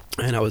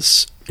 And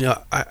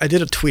I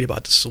did a tweet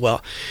about this as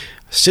well.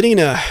 Sitting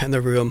in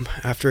the room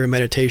after a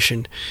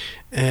meditation,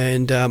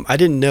 and I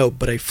didn't know,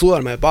 but I flew out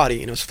of my body,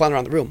 and it was flying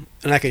around the room,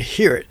 and I could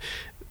hear it.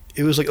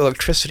 It was like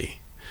electricity.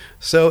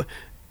 So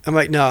I'm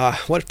like, nah,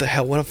 what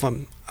if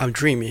I'm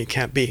dreaming? It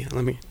can't be.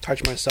 Let me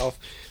touch myself.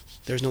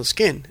 There's no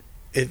skin.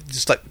 It's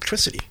just like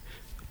electricity.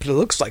 But it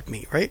looks like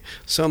me, right?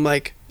 So I'm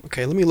like,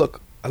 okay, let me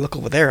look. I look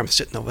over there. I'm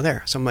sitting over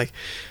there. So I'm like,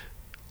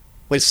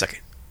 wait a second.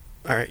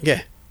 All right,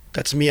 yeah,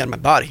 that's me on my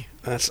body.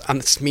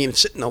 That's me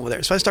sitting over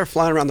there. So I start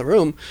flying around the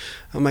room.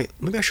 I'm like,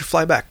 maybe I should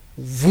fly back.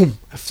 Vroom.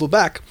 I flew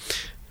back.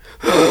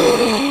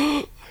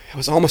 I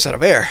was almost out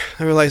of air.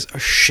 I realized, oh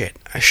shit,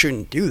 I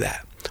shouldn't do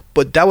that.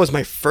 But that was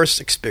my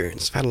first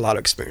experience. I've had a lot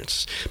of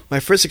experiences. My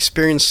first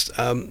experience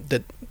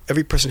that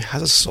every person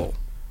has a soul.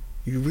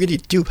 You really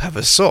do have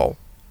a soul.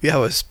 You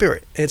have a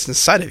spirit, and it's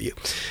inside of you.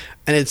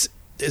 And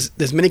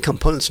there's many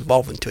components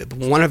involved into it, but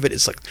one of it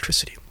is like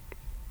electricity.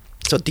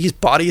 So these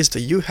bodies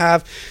that you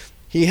have,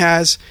 he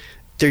has,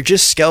 they're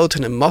just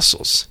skeleton and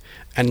muscles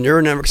and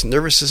neural networks and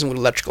nervous system with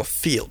electrical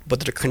field, but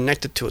they're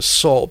connected to a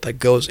soul that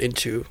goes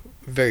into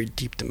very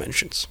deep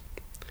dimensions.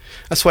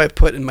 That's why I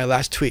put in my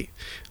last tweet,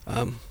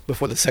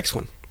 before the sex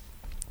one,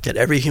 that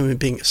every human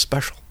being is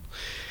special.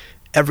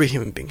 Every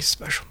human being is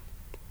special.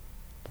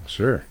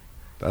 Sure.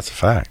 That's a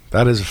fact.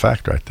 That is a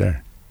fact right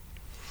there.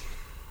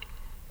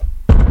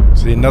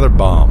 See, another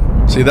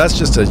bomb. See, that's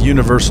just a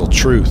universal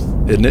truth,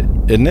 isn't it?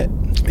 Isn't it?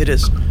 It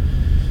is.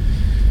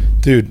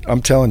 Dude,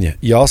 I'm telling you.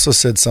 You also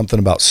said something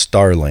about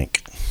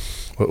Starlink.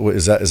 What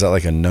is that? Is that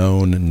like a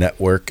known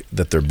network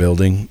that they're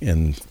building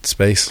in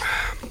space?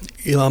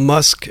 Elon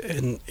Musk,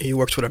 and he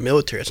works with our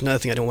military. It's another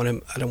thing I don't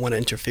want to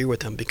interfere with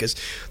them, because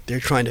they're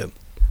trying to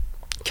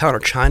counter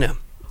China,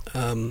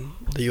 the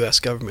U.S.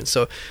 government.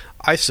 So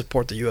I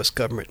support the U.S.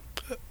 government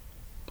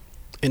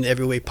in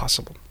every way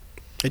possible.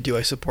 I do.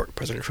 I support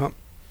President Trump.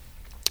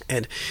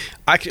 And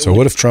so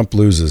what if Trump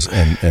loses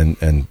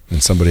and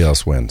somebody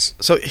else wins?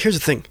 So here's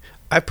the thing.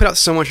 I put out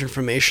so much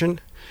information.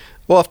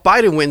 Well, if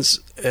Biden wins,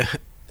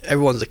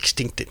 everyone's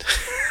extincted.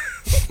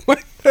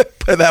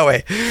 Put it that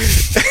way.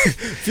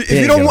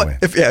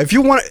 If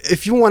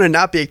you want to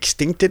not be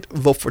extincted,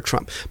 vote for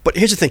Trump. But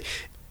here's the thing.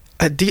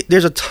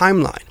 There's a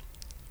timeline.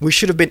 We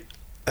should have been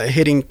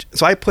hitting.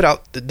 So I put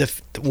out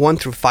the 1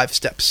 through 5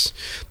 steps.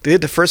 They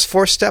did the first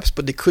 4 steps,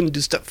 but they couldn't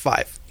do step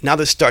 5. Now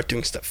they start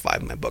doing step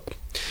 5 in my book.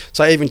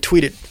 So I even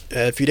tweeted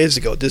a few days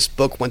ago, this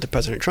book went to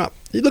President Trump.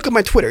 You look at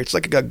my Twitter, it's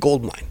like a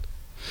gold mine.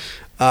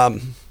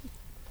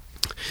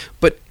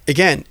 But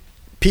again,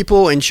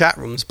 people in chat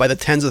rooms by the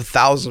tens of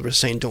thousands were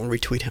saying, don't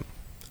retweet him,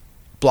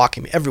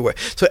 blocking me everywhere.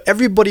 So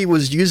everybody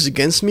was used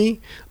against me,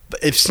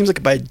 but it seems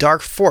like by a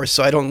dark force.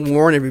 So I don't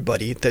warn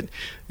everybody that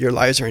your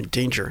lives are in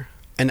danger.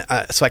 And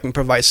so I can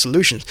provide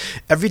solutions.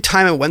 Every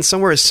time I went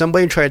somewhere,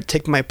 somebody tried to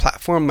take my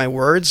platform, my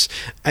words,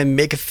 and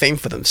make a fame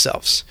for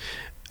themselves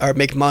or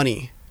make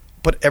money.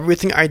 But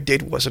everything I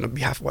did was on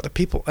behalf of other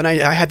people. And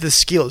I had the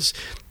skills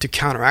to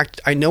counteract.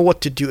 I know what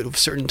to do at a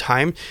certain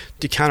time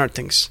to counter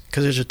things,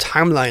 because there's a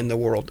timeline in the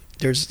world.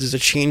 There's a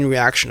chain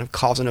reaction of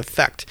cause and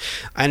effect.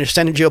 I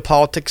understand the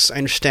geopolitics. I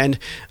understand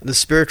the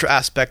spiritual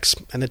aspects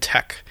and the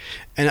tech.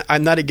 And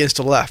I'm not against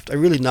the left.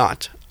 I'm really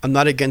not. I'm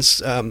not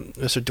against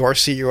Mr.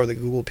 Dorsey or the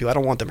Google people. I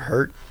don't want them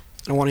hurt.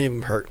 I don't want any of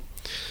them hurt.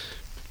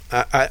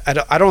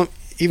 I don't.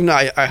 Even though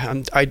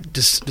I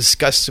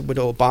discussed with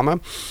Obama,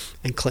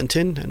 and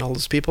Clinton and all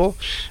those people,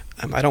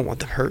 I don't want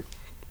them hurt,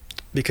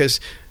 because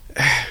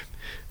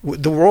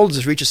the world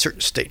has reached a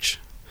certain stage.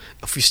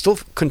 If we still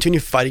continue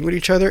fighting with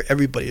each other,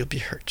 everybody will be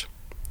hurt.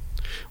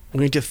 We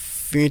need to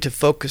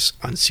focus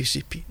on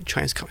CCP,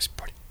 China's Communist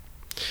Party.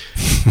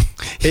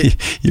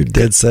 You're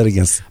dead set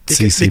against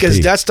CCP. Because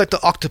that's like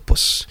the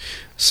octopus.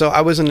 So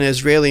I was in an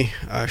Israeli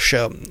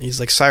show. He's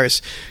like,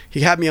 Cyrus,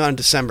 he had me on in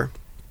December.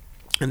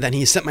 And then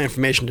he sent my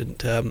information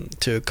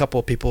to a couple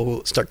of people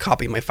who start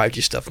copying my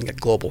 5G stuff and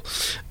get global.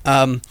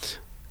 And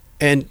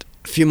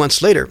a few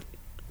months later,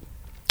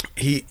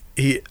 he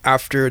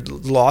after the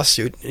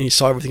lawsuit, and he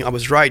saw everything I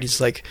was right, he's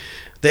like,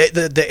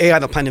 the AI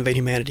on the planet invade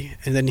humanity.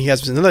 And then he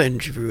has another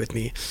interview with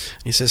me,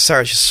 and he says,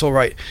 Cyrus, you're so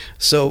right.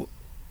 So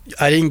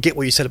I didn't get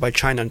what you said about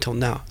China until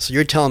now. So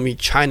you're telling me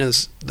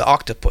China's the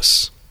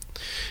octopus.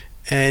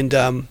 And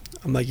I'm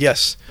like,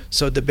 yes.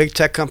 So the big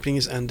tech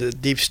companies and the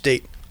deep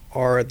state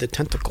are the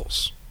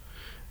tentacles.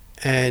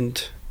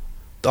 And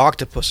the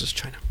octopus is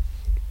China.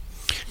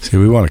 See,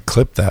 we want to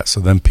clip that so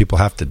then people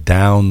have to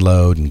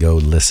download and go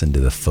listen to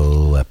the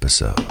full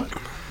episode.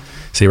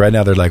 See, right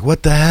now they're like,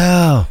 what the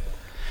hell?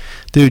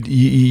 Dude,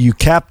 you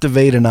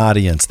captivate an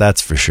audience,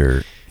 that's for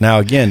sure. Now,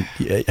 again,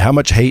 how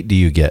much hate do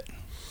you get?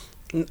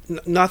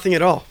 Nothing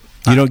at all.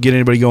 You don't get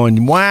anybody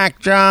going, whack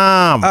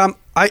drum.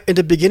 In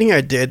the beginning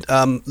I did.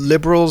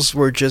 Liberals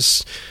were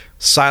just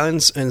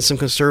silence, and some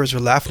conservatives were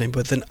laughing.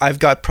 But then I've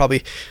got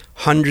probably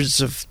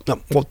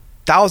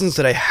thousands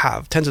that I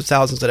have, tens of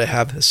thousands that I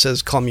have, that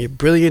says, call me a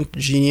brilliant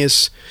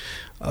genius,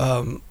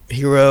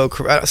 hero,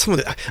 some of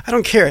it. I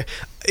don't care.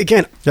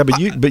 Again, yeah, but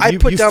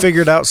you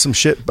figured out some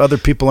shit other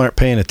people aren't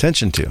paying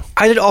attention to.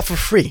 I did it all for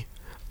free.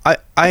 I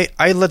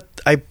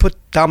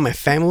put down my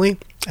family.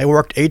 I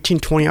worked 18,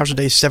 20 hours a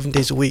day, 7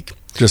 days a week.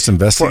 Just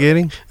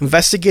investigating?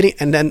 Investigating,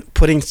 and then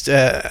putting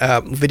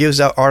videos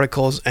out,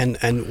 articles,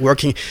 and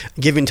working,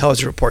 giving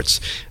intelligence reports.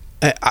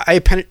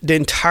 The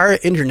entire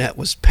internet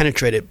was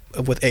penetrated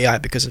with AI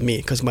because of me,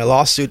 because of my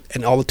lawsuit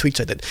and all the tweets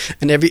I did,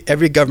 and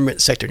every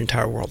government sector in the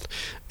entire world.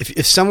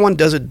 If someone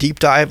does a deep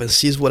dive and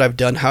sees what I've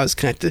done, how it's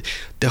connected,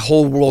 the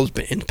whole world's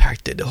been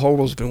impacted. The whole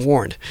world's been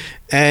warned.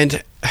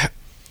 And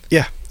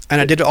yeah,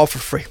 and I did it all for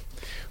free.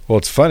 Well,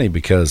 it's funny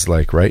because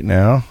like right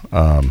now,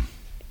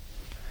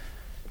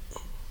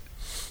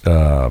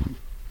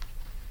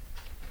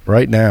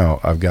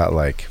 I've got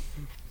like,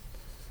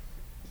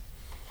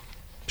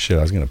 shit,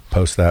 I was going to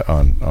post that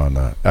on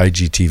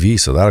IGTV,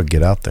 so that'll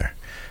get out there.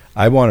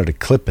 I wanted to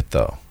clip it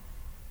though.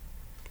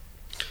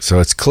 So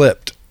it's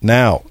clipped.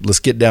 Now, let's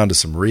get down to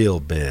some real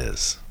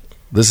biz.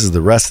 This is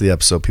the rest of the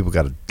episode people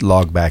got to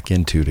log back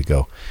into to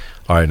go,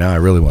 all right, now I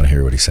really want to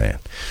hear what he's saying.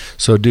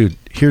 So, dude,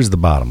 here's the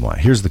bottom line.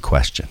 Here's the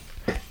question.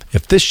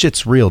 If this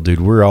shit's real,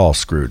 dude, we're all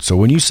screwed. So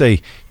when you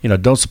say,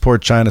 don't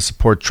support China,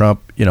 support Trump,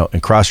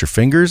 and cross your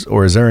fingers,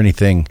 or is there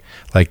anything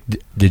like,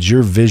 did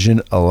your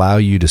vision allow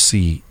you to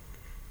see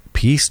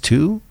peace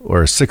too,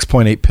 or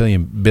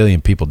 6.8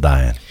 billion people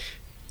dying?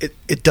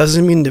 It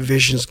doesn't mean the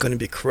vision is going to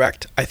be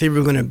correct. I think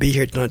we're going to be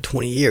here another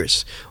 20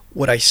 years.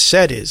 What I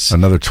said is...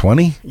 Another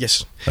 20?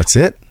 Yes. That's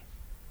it?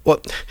 Well,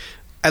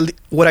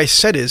 what I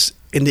said is,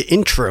 in the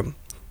interim,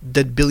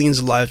 that billions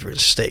of lives were at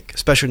stake,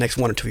 especially the next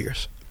 1 or 2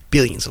 years.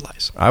 Billions of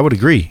lives. I would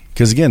agree,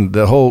 because again,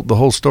 the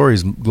whole story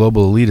is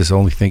global elitists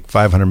only think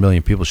 500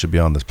 million people should be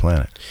on this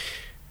planet,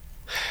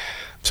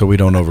 so we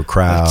don't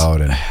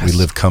overcrowd and we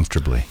live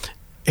comfortably.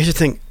 Here's the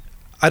thing,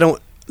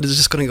 is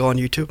this going to go on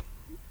YouTube?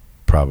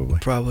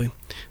 Probably.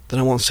 Then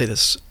I won't say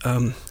this,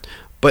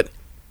 but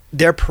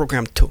they're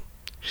programmed too.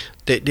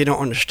 They don't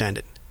understand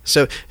it.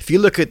 So if you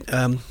look at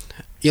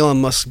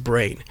Elon Musk's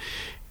brain,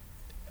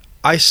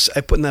 I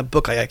put in that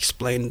book, I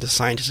explained the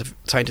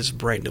scientist's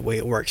brain, the way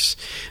it works.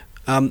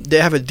 They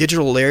have a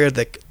digital layer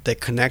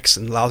that connects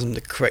and allows them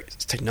to create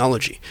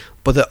technology.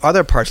 But the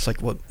other parts,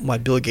 like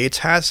what Bill Gates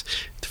has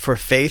for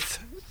faith,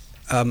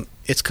 and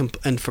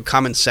for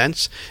common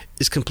sense,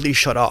 is completely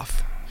shut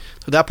off.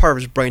 So that part of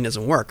his brain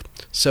doesn't work.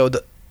 So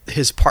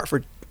his part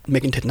for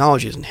making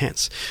technology is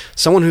enhanced.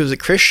 Someone who's a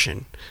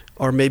Christian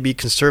or maybe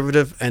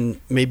conservative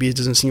and maybe it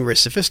doesn't seem very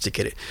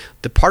sophisticated,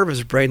 the part of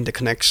his brain that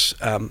connects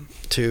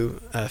to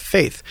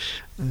faith,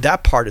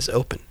 that part is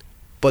open.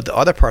 But the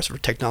other parts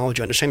of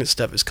technology, understanding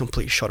stuff, is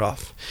completely shut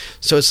off.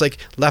 So it's like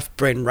left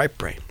brain, right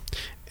brain.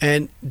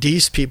 And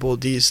these people,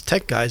 these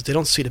tech guys, they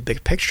don't see the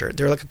big picture.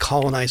 They're like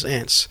colonized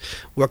ants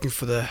working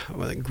for the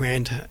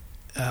grand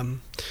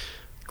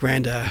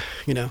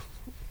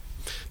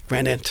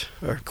ant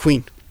or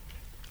queen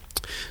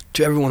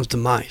to everyone's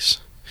demise.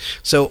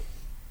 So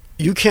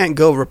you can't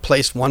go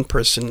replace one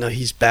person,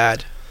 he's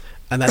bad,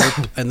 and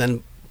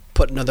then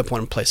put another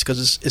one in place,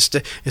 because it's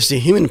the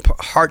human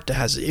heart that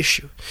has the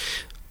issue.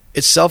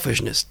 It's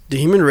selfishness. The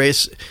human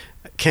race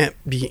can't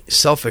be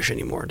selfish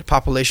anymore. The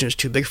population is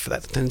too big for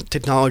that. The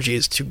technology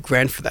is too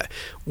grand for that.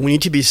 We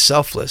need to be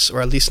selfless,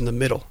 or at least in the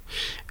middle,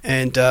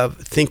 and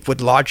think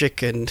with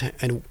logic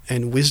and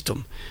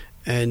wisdom,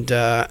 and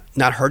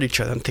not hurt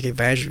each other and take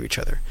advantage of each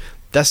other.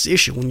 That's the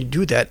issue. When you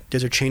do that,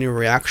 there's a chain of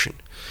reaction.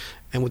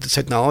 And with the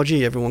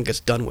technology, everyone gets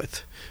done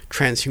with.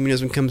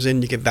 transhumanism comes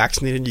in. You get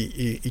vaccinated,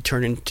 you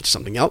turn into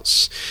something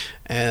else,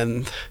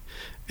 and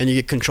you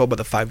get controlled by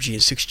the 5G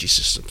and 6G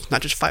systems.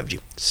 Not just 5G,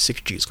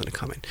 6G is going to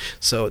come in.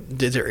 So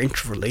they're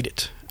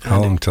interrelated.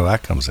 How long until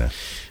that comes in?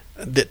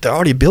 They're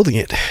already building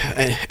it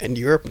in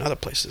Europe and other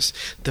places.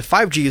 The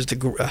 5G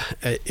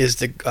is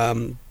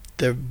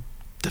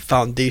the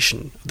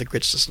foundation of the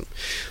grid system.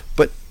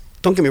 But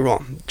don't get me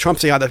wrong.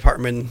 Trump's AI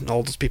department and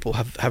all those people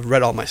have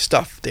read all my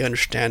stuff. They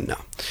understand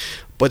now.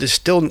 But they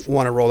still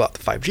want to roll out the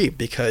 5G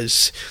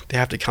because they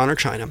have to counter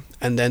China.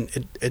 And then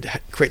it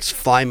creates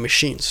flying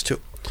machines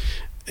too.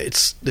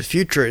 The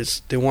future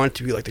is they want it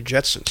to be like the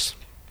Jetsons.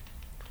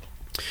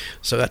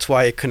 So that's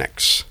why it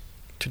connects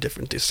to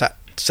different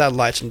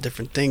satellites and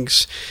different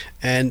things.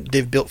 And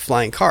they've built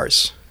flying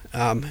cars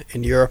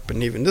in Europe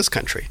and even this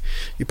country.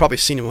 You've probably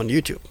seen them on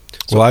YouTube.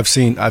 So, well, I've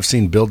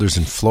seen builders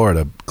in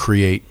Florida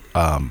create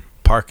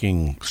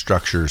parking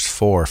structures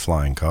for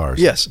flying cars.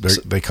 Yes,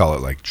 they call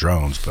it like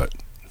drones, but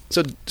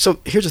so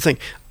here's the thing.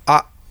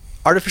 I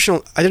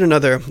did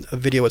another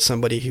video with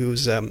somebody who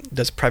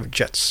does private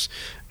jets,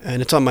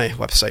 and it's on my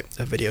website,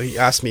 a video. He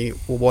asked me,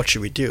 well, what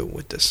should we do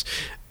with this?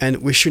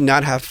 And we should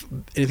not have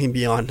anything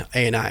beyond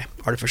ANI,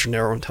 artificial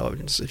narrow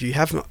intelligence. If you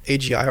have an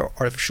AGI, or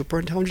artificial super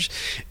intelligence,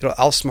 it'll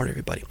outsmart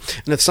everybody.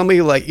 And if somebody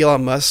like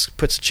Elon Musk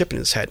puts a chip in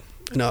his head,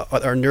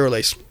 or neural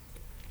lace,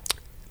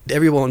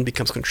 everyone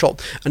becomes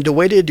controlled. And the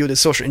way they do it is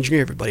social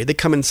engineer everybody. They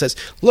come in and says,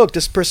 look,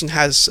 this person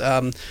has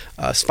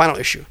a spinal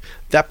issue.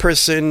 That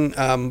person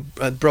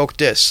broke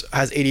this,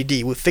 has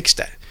ADD. We'll fix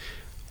that.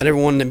 And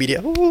everyone in the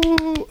media,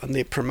 ooh, and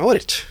they promote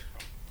it.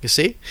 You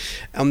see?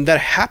 That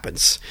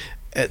happens.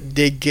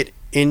 They get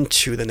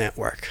into the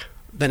network.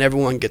 Then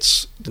everyone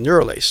gets the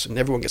neural lace and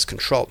everyone gets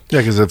controlled. Yeah,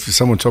 because if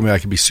someone told me I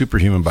could be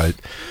superhuman by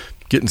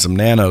getting some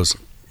nanos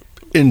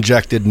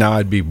injected, now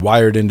I'd be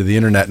wired into the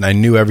internet and I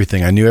knew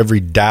everything. I knew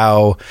every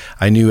DAO.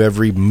 I knew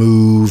every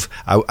move.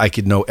 I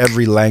could know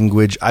every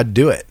language. I'd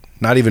do it.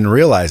 Not even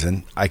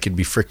realizing I could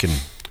be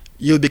freaking...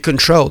 You would be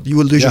controlled. You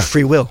would lose your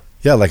free will.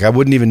 Yeah, like I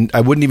wouldn't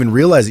even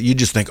realize it. You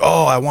just think,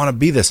 oh, I want to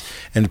be this.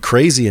 And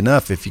crazy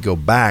enough, if you go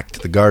back to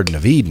the Garden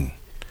of Eden,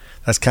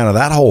 that's kind of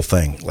that whole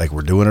thing. Like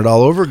we're doing it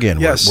all over again.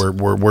 Yes.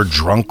 We're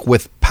drunk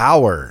with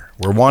power.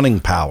 We're wanting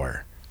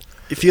power.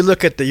 If you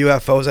look at the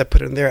UFOs I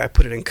put in there, I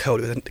put it in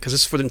code because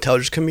it's for the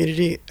intelligence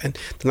community, and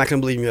they're not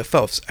going to believe in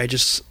UFOs. I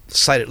just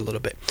cite it a little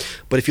bit.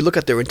 But if you look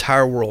at their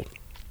entire world,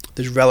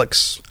 there's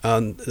relics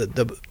on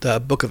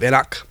the Book of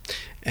Enoch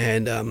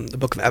and the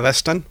Book of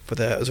Avestan for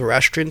the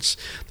Zoroastrians,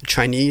 the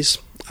Chinese,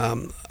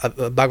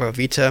 Bhagavad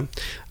Gita.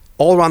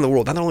 All around the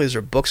world, not only is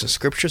there books and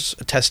scriptures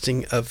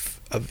attesting of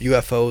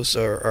UFOs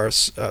or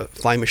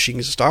flying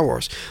machines in Star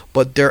Wars,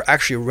 but they're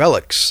actually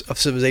relics of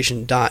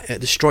civilization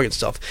destroying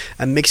itself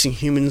and mixing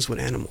humans with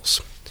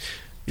animals.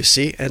 You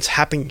see? And it's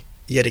happening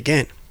yet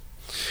again.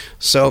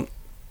 So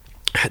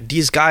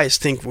these guys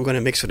think we're going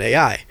to mix with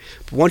AI.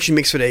 But once you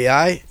mix with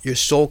AI, your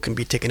soul can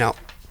be taken out.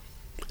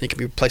 It can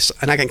be replaced.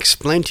 And I can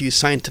explain to you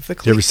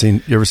scientifically. You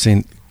ever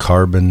seen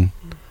carbon,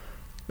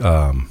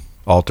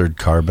 altered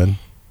carbon?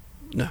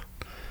 No.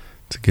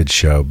 It's a good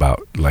show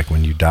about like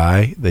when you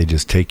die, they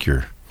just take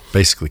your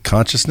basically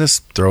consciousness,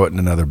 throw it in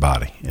another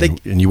body.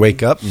 And you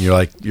wake up and you're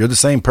like, you're the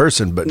same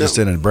person, but just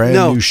in a brand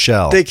new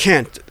shell. They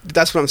can't.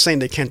 That's what I'm saying.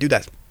 They can't do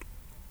that.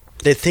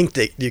 They think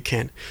you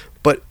can.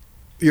 But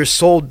your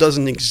soul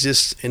doesn't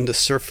exist in the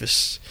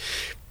surface.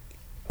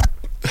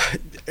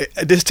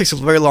 This takes a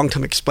very long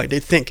time to explain. They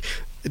think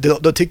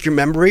they'll take your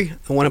memory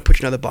and want to put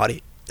you in another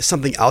body.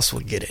 Something else will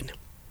get in.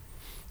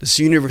 This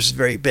universe is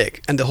very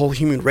big, and the whole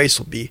human race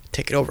will be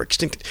taken over,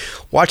 extincted.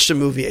 Watch the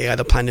movie AI: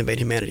 The Plan to Invade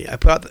Humanity. I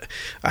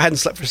hadn't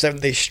slept for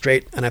 7 days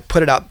straight, and I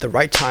put it out the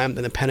right time.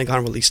 Then the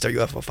Pentagon released their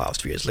UFO files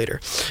 3 years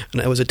later,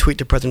 and it was a tweet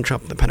to President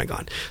Trump and the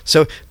Pentagon.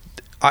 So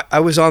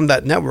I was on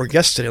that network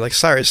yesterday, like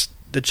Cyrus.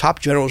 The top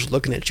generals are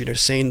looking at you. They're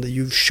saying that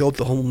you've showed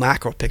the whole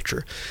macro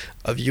picture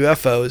of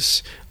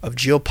UFOs, of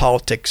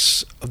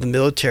geopolitics, of the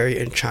military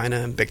in China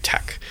and big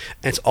tech,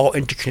 and it's all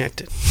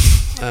interconnected.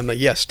 I'm like,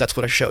 yes, that's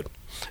what I showed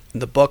in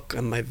the book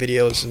and my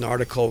videos and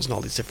articles and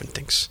all these different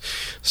things.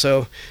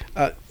 So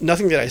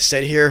nothing that I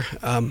said here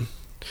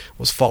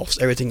was false.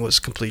 Everything was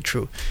completely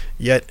true.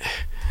 Yet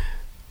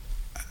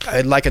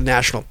I'd like a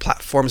national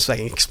platform so I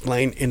can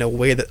explain in a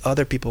way that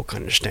other people can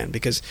understand,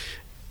 because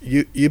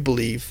you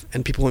believe,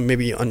 and people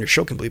maybe on your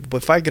show can believe,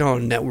 but if I get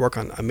on a network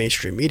on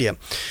mainstream media,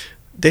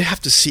 they have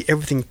to see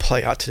everything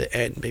play out to the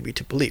end, maybe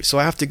to believe. So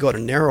I have to go at a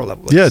narrow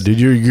level. Yeah, dude,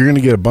 you're going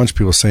to get a bunch of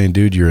people saying,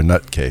 dude, you're a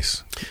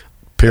nutcase.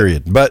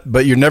 Period.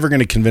 But you're never going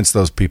to convince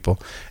those people.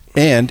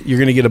 And you're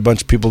going to get a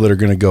bunch of people that are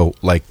going to go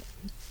like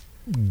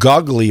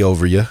goggly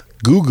over you,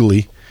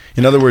 googly.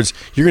 In other words,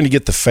 you're going to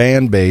get the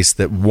fan base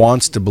that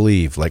wants to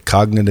believe, like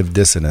cognitive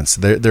dissonance.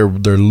 They're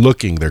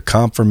looking, they're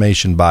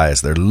confirmation bias.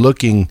 They're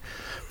looking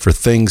for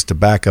things to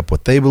back up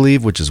what they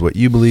believe, which is what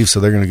you believe. So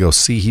they're going to go,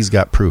 see, he's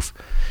got proof.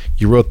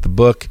 You wrote the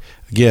book.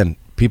 Again,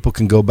 people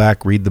can go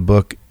back, read the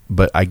book,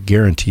 but I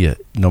guarantee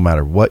it, no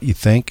matter what you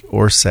think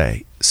or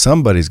say,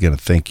 somebody's going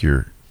to think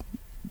you're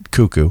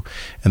cuckoo,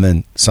 and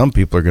then some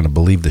people are going to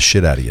believe the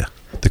shit out of you.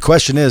 The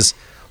question is,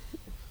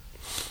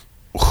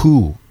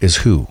 who is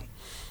who?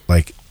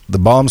 Like the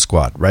Bomb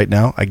Squad right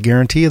now, I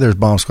guarantee you there's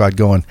Bomb Squad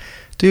going,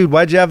 dude,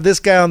 why'd you have this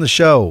guy on the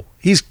show?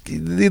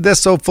 That's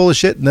so full of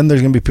shit. And then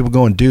there's going to be people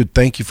going, dude,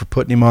 thank you for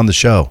putting him on the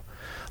show.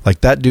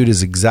 Like that dude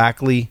is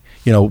exactly,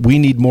 we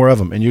need more of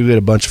him, and you get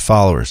a bunch of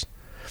followers.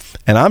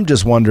 And I'm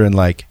just wondering,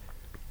 like,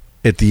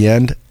 at the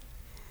end,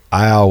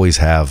 I always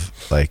have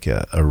like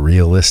a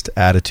realist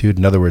attitude.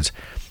 In other words,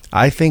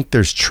 I think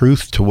there's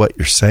truth to what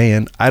you're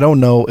saying. I don't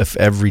know if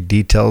every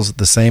detail's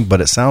the same,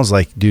 but it sounds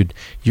like, dude,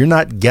 you're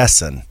not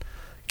guessing.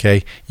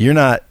 Okay? You're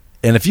not,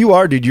 and if you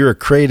are, dude, you're a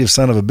creative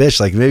son of a bitch.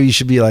 Like maybe you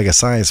should be like a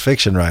science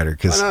fiction writer.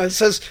 No, it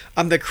says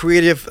I'm the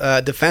creative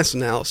defense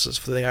analysis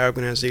for the AI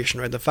organization,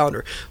 right? The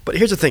founder. But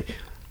here's the thing.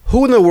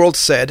 Who in the world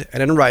said,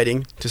 and in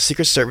writing, to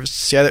Secret Service,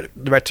 CIA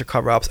Director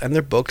cover-ups, and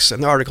their books,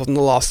 and their articles, and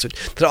the lawsuit,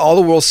 that all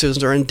the world's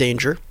citizens are in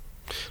danger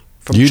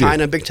from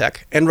China and big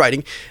tech, and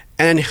writing,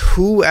 and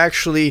who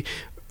actually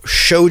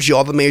showed you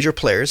all the major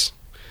players,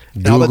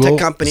 and Google, all the tech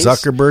companies,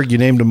 Zuckerberg, you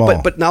named them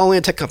all. But not only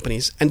the tech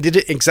companies, and did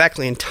it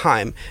exactly in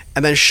time,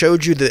 and then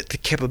showed you the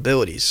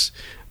capabilities,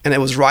 and it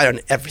was right on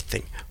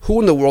everything.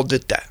 Who in the world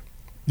did that?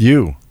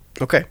 You.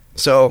 Okay,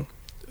 so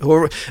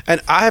whoever,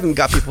 and I haven't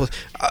got people.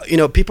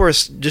 People are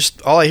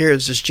just, all I hear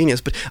is just genius.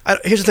 But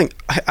here's the thing: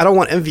 I don't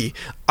want envy.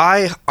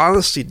 I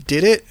honestly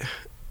did it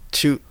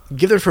to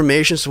give the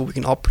information so we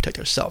can all protect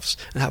ourselves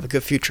and have a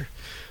good future.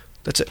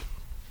 That's it,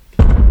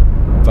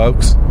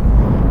 folks.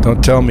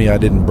 Don't tell me I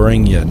didn't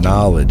bring you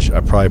knowledge.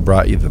 I probably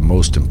brought you the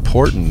most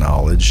important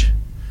knowledge,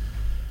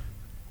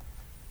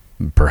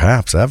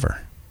 perhaps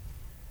ever.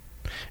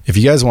 If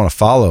you guys want to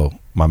follow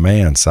my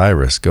man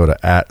Cyrus, go to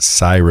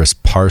 @Cyrus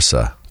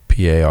Parsa,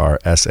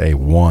 Parsa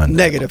 1.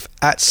 Negative,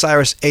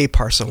 @Cyrus A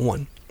Parsa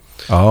 1.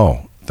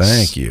 Oh,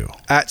 thank you.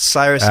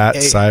 @Cyrus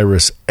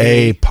Cyrus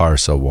A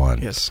Parsa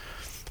 1. Yes.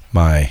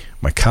 My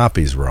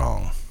copy's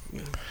wrong.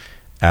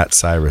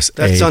 @Cyrus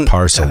That's A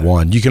Parsa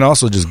 1. You can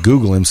also just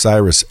Google him,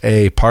 Cyrus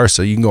A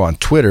Parsa. You can go on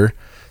Twitter,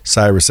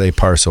 Cyrus A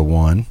Parsa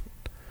 1.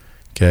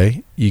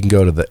 Okay. You can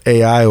go to the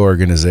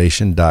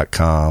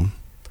AIorganization.com.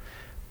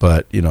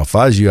 But, if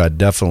I was you, I'd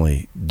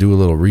definitely do a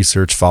little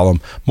research, follow him.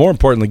 More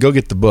importantly, go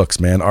get the books,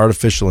 man.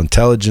 Artificial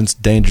Intelligence,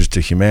 Dangers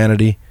to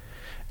Humanity,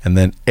 and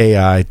then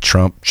AI,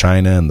 Trump,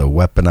 China, and the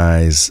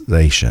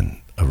Weaponization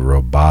of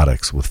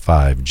Robotics with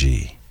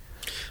 5G.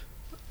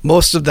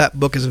 Most of that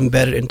book is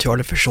embedded into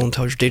artificial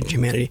intelligence, data, and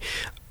humanity.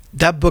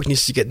 That book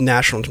needs to get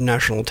national,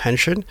 international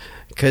attention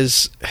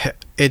because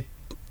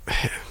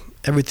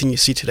everything you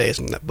see today is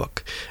in that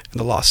book and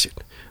the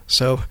lawsuit.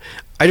 So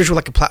I just would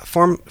like a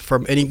platform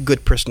for any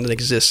good person that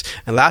exists.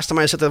 And last time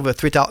I said that with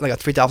 $3,000, I got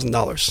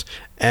 $3,000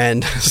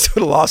 and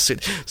so the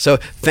lawsuit. So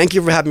thank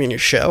you for having me on your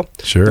show.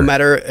 Sure. No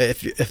matter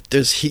if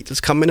there's heat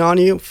that's coming on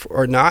you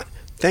or not,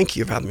 thank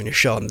you for having me on your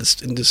show in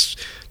this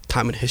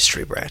time in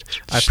history, Brad.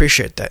 I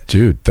appreciate that.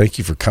 Dude, thank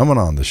you for coming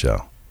on the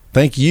show.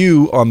 Thank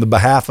you on the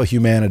behalf of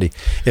humanity.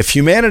 If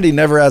humanity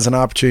never has an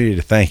opportunity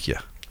to thank you,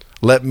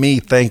 let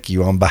me thank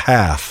you on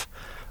behalf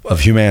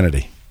of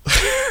humanity.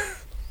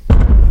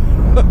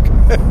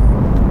 Okay.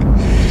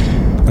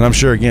 And I'm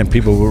sure, again,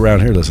 people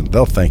around here, listen,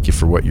 they'll thank you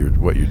for what you're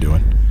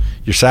doing.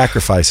 You're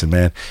sacrificing,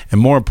 man.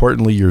 And more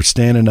importantly, you're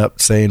standing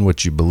up saying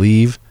what you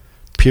believe,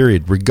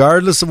 period.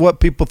 Regardless of what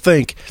people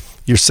think,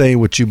 you're saying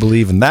what you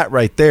believe. And that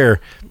right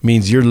there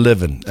means you're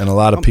living. And a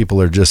lot of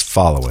people are just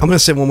following. I'm going to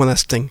say one more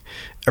last thing.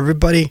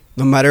 Everybody,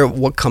 no matter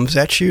what comes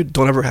at you,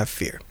 don't ever have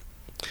fear.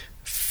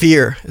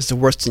 Fear is the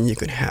worst thing you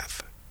can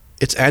have.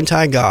 It's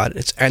anti-God.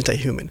 It's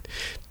anti-human.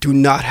 Do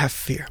not have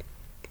fear.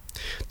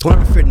 Don't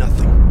ever fear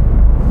nothing.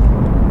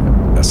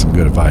 That's some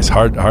good advice.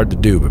 Hard to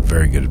do, but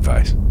very good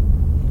advice.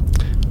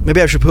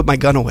 Maybe I should put my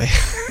gun away.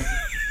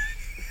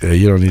 Yeah,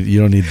 you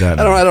don't need that.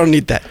 I don't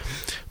need that.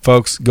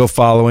 Folks, go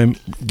follow him,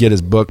 get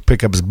his book,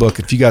 pick up his book.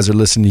 If you guys are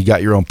listening, you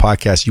got your own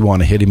podcast, you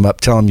want to hit him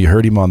up, tell him you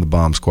heard him on the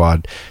Bomb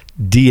Squad,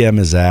 DM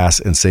his ass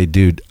and say,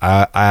 dude,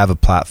 I have a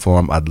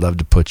platform. I'd love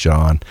to put you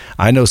on.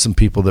 I know some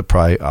people that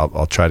probably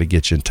I'll try to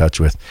get you in touch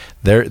with.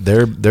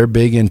 They're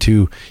big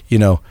into,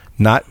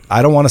 not,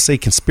 I don't want to say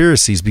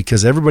conspiracies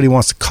because everybody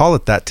wants to call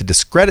it that to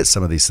discredit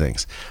some of these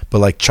things, but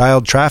like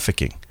child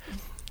trafficking,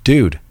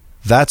 dude,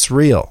 that's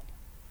real.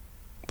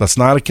 That's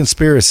not a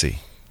conspiracy.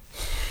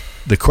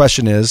 The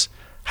question is,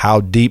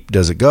 how deep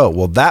does it go?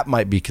 Well, that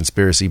might be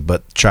conspiracy,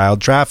 but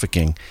child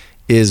trafficking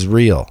is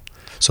real.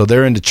 So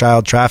they're into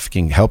child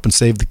trafficking, helping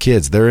save the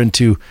kids. They're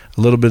into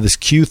a little bit of this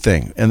Q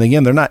thing. And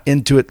again, they're not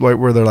into it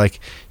where they're like,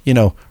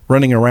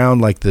 running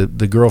around like the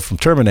girl from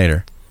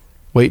Terminator,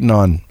 waiting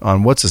on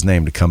what's his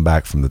name to come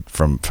back from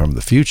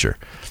the future.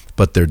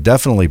 But they're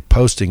definitely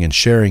posting and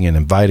sharing and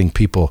inviting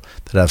people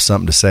that have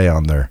something to say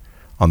on their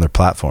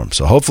platform.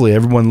 So hopefully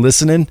everyone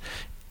listening,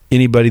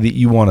 anybody that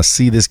you want to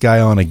see this guy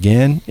on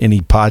again,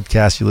 any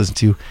podcast you listen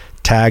to,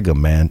 tag him,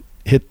 man.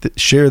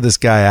 Share this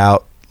guy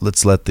out.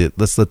 Let's let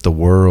the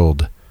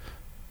world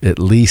at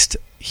least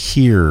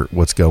hear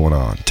what's going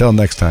on. Till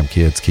next time,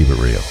 kids, keep it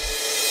real.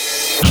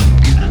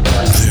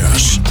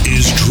 This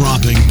is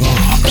Dropping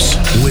Bombs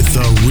with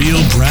the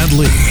real Brad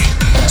Lee.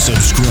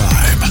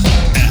 Subscribe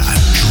at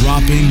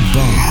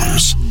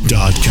droppingbombs.com.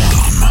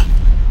 TRBL.com.